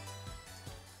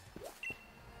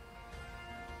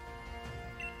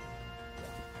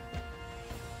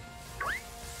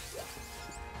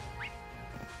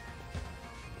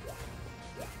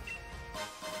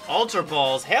 Ultra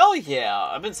Balls, hell yeah!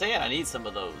 I've been saying I need some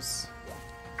of those.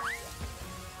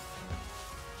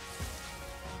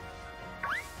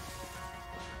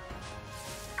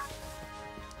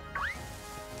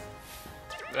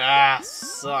 Ah,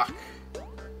 suck.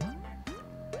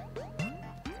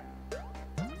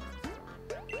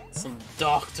 Some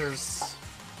doctors.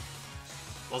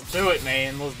 Let's do it,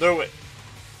 man. Let's do it.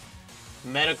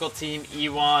 Medical team,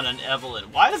 Ewan and Evelyn.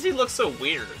 Why does he look so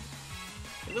weird?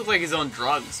 He looks like he's on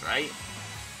drugs, right?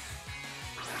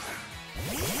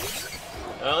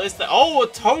 Well, at least the— oh, a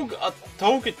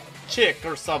toga chick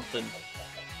or something.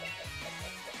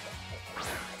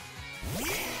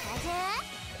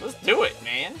 Let's do it,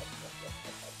 man.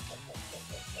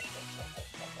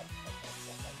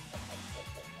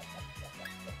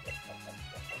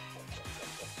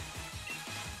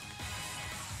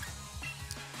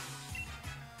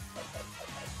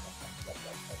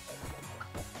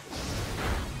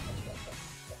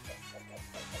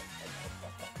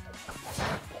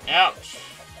 Ouch.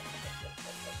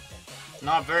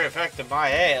 Not very effective by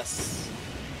ass.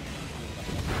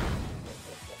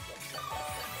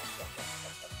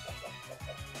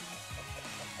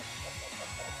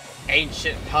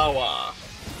 Ancient power.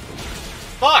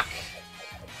 Fuck!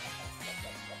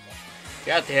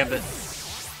 God damn it.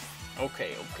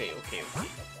 Okay.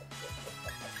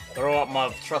 Throw up my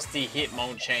trusty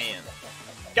Hitmonchan.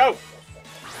 Go!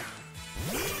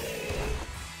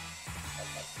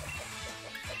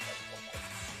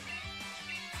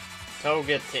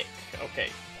 Togetic. Okay.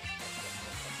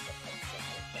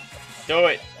 Do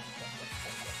it.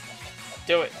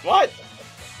 Do it. What?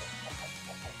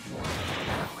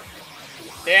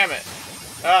 Damn it.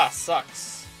 Ah,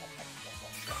 sucks.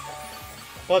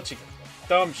 Bunch of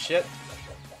dumb shit.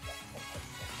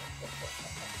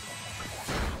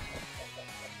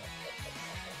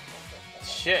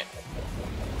 Shit.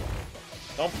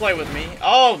 Don't play with me.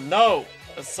 Oh, no.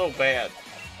 That's so bad.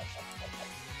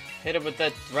 Hit it with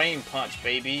that drain punch,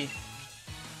 baby.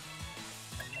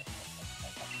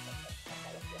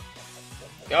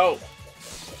 Go.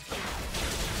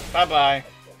 Bye-bye.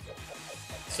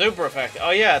 Super effective.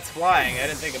 Oh yeah, it's flying. I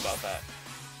didn't think about that.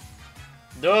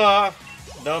 Duh.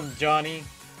 Dumb Johnny.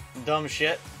 Dumb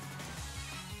shit.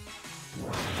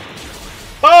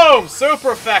 Boom!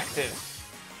 Super effective.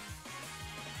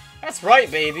 That's right,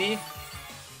 baby.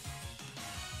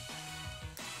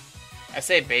 I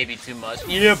say baby too much.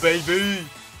 Yeah, baby!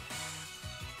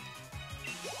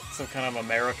 Some kind of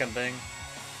American thing.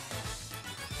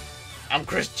 I'm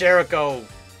Chris Jericho!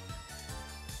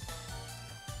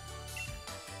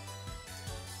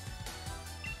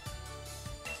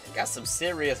 Got some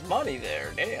serious money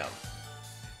there, damn.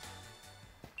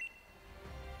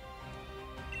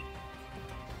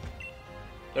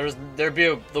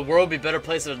 The world would be a better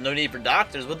place if there's no need for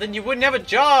doctors, but then you wouldn't have a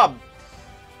job!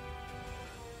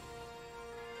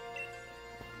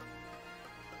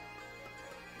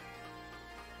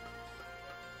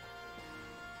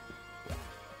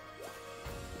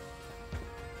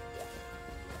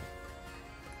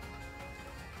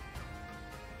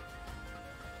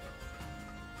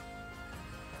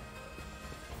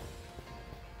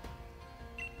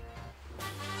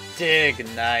 Dig,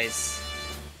 nice.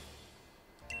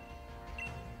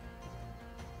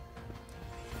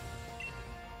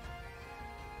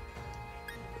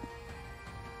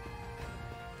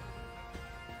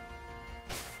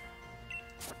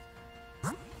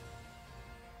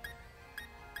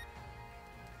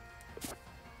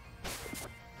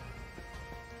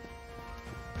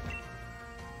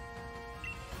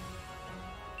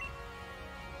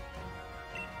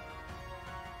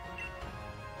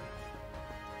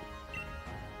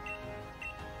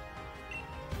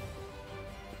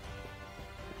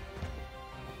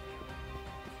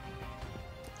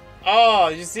 Oh,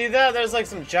 you see that? There's like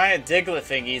some giant Diglett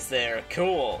thingies there.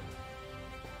 Cool.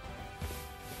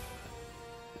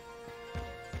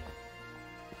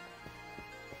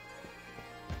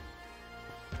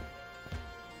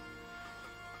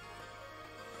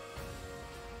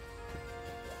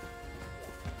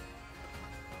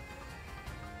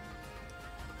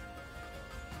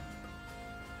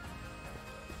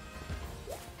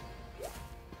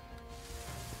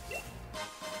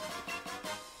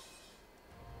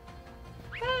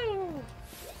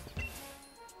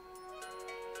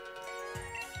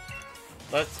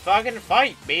 Let's fucking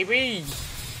fight, baby!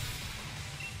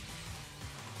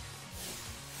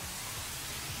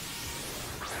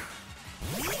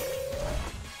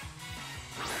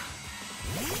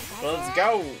 Let's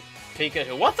go,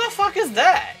 Pikachu. What the fuck is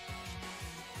that?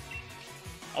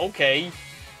 Okay.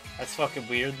 That's fucking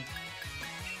weird.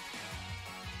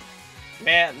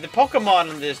 Man, the Pokemon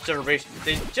in this generation,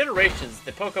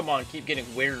 the Pokemon keep getting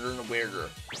weirder and weirder.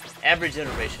 Every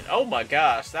generation. Oh my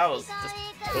gosh, that was just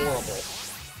horrible.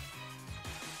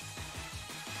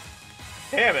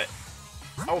 Damn it.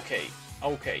 Okay,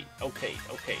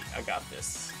 I got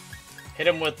this. Hit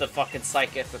him with the fucking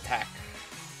Psychic attack.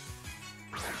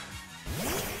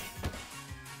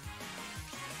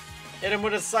 Hit him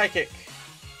with a Psychic.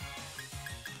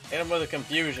 Hit him with a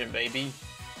Confusion, baby.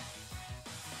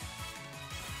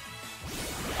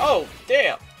 Oh,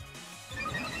 damn!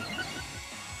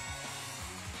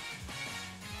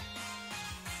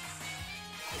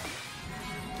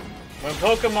 When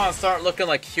Pokemon start looking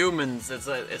like humans,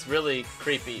 it's really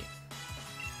creepy.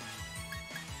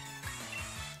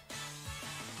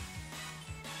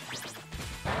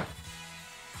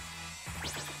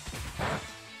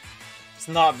 It's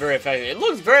not very effective. It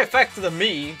looks very effective to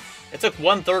me. It took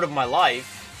 1/3 of my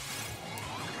life.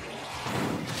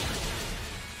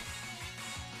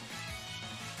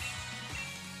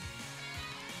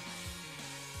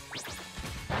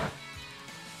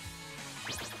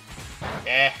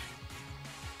 Yeah.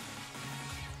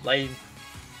 Lame.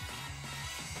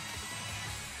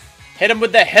 Hit him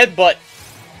with the headbutt.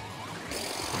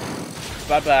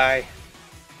 Bye-bye.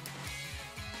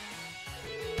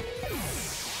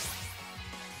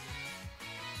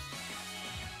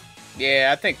 Yeah,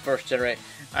 I think first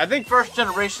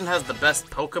generation has the best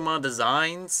Pokemon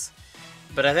designs,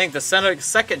 but I think the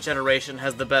second generation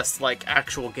has the best like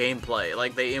actual gameplay.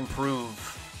 Like they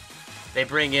improve, they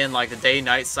bring in like the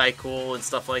day-night cycle and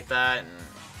stuff like that,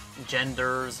 and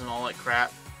genders and all that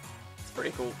crap. It's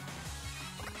pretty cool.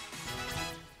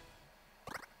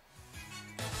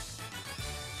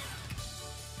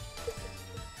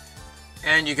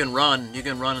 And you can run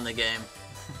in the game.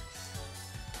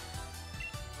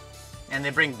 And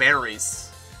they bring berries.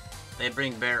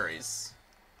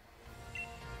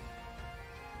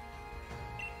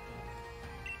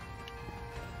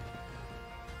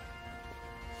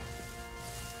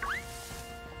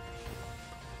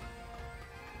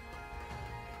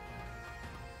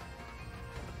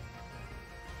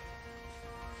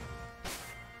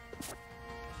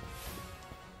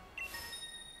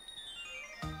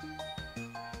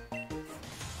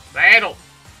 Battle!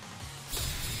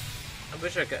 I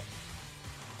wish I could.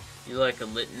 You like a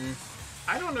Litten?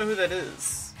 I don't know who that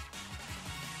is.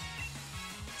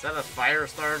 Is that a fire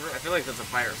starter? I feel like that's a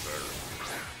fire starter.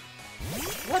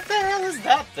 What the hell is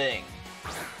that thing?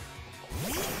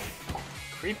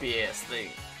 Creepy ass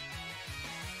thing.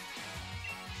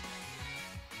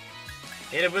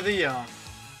 Hit it with a yawn.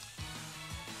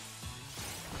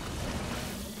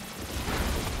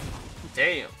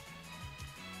 Damn.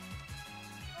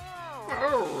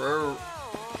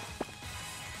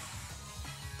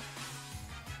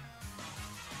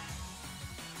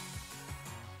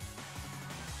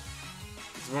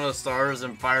 It's one of the stars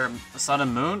in Fire, Sun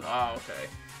and Moon? Oh, okay.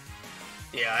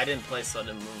 Yeah, I didn't play Sun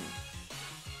and Moon.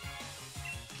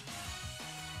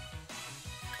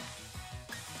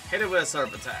 Hit it with a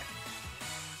Surf Attack.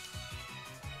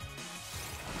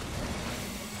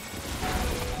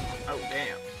 Oh,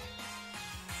 damn.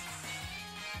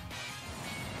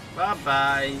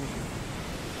 Bye-bye.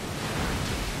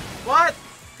 What?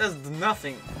 Does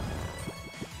nothing.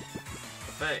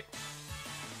 Pathetic.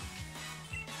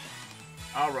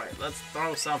 Alright, let's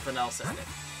throw something else at it.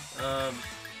 Let's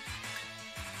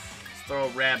throw a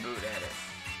Raboot at it.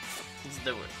 Let's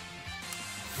do it.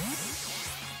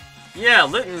 Yeah,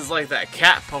 Litten's like that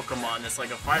cat Pokemon that's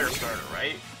like a fire starter,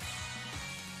 right?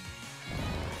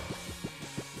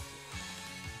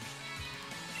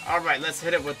 Alright, let's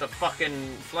hit it with the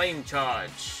fucking Flame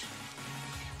Charge.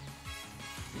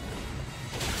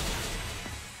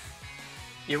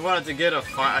 You wanted to get a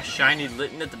shiny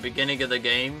Litten at the beginning of the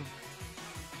game?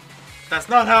 That's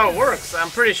not how it works. I'm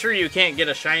pretty sure you can't get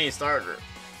a shiny starter.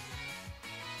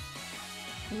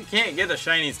 You can't get a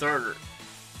shiny starter.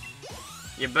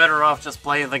 You're better off just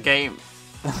playing the game.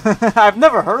 I've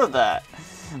never heard of that.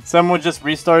 Someone just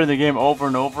restarted the game over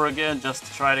and over again just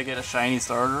to try to get a shiny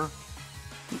starter.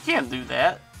 You can't do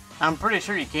that. I'm pretty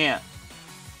sure you can't.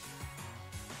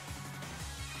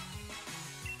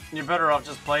 You're better off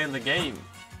just playing the game.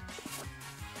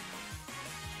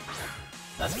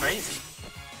 That's crazy.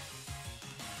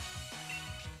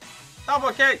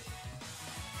 Double kick!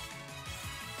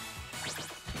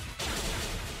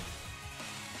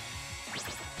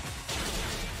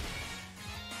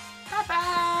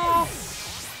 Bye-bye!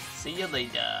 See you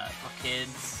later,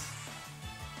 kids.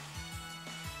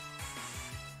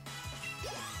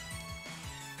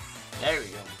 There we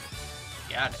go.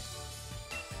 Got it.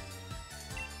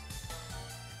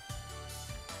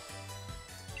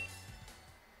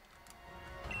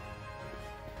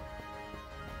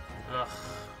 Ugh.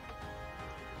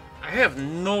 I have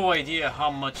no idea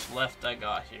how much left I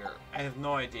got here. I have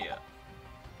no idea.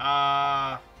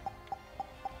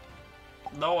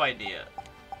 No idea.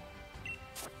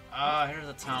 Here's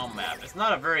a town map. It's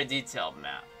not a very detailed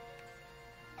map.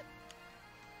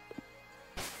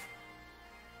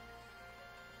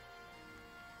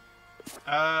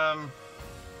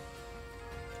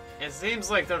 It seems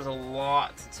like there's a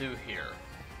lot to do here.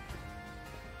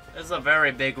 This is a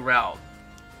very big route.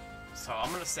 So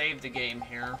I'm gonna save the game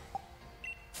here.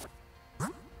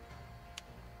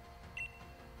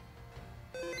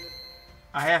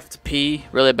 I have to pee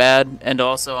really bad, and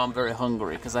also I'm very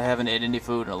hungry because I haven't ate any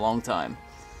food in a long time.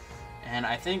 And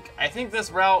I think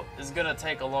this route is gonna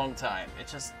take a long time. It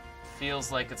just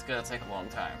feels like it's gonna take a long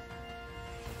time.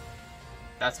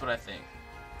 That's what I think.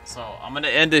 So I'm gonna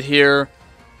end it here,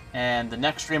 and the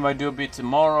next stream I do will be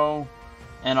tomorrow,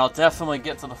 and I'll definitely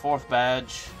get to the 4th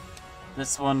badge.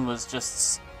 This one was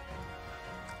just,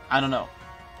 I don't know.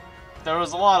 There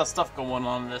was a lot of stuff going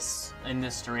on in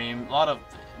this stream, a lot of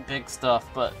big stuff,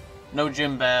 but no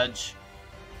gym badge.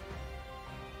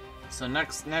 So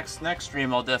next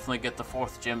stream, I'll definitely get the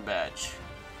 4th gym badge.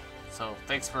 So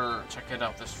thanks for checking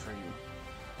out this stream,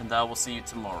 and I will see you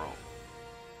tomorrow.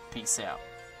 Peace out.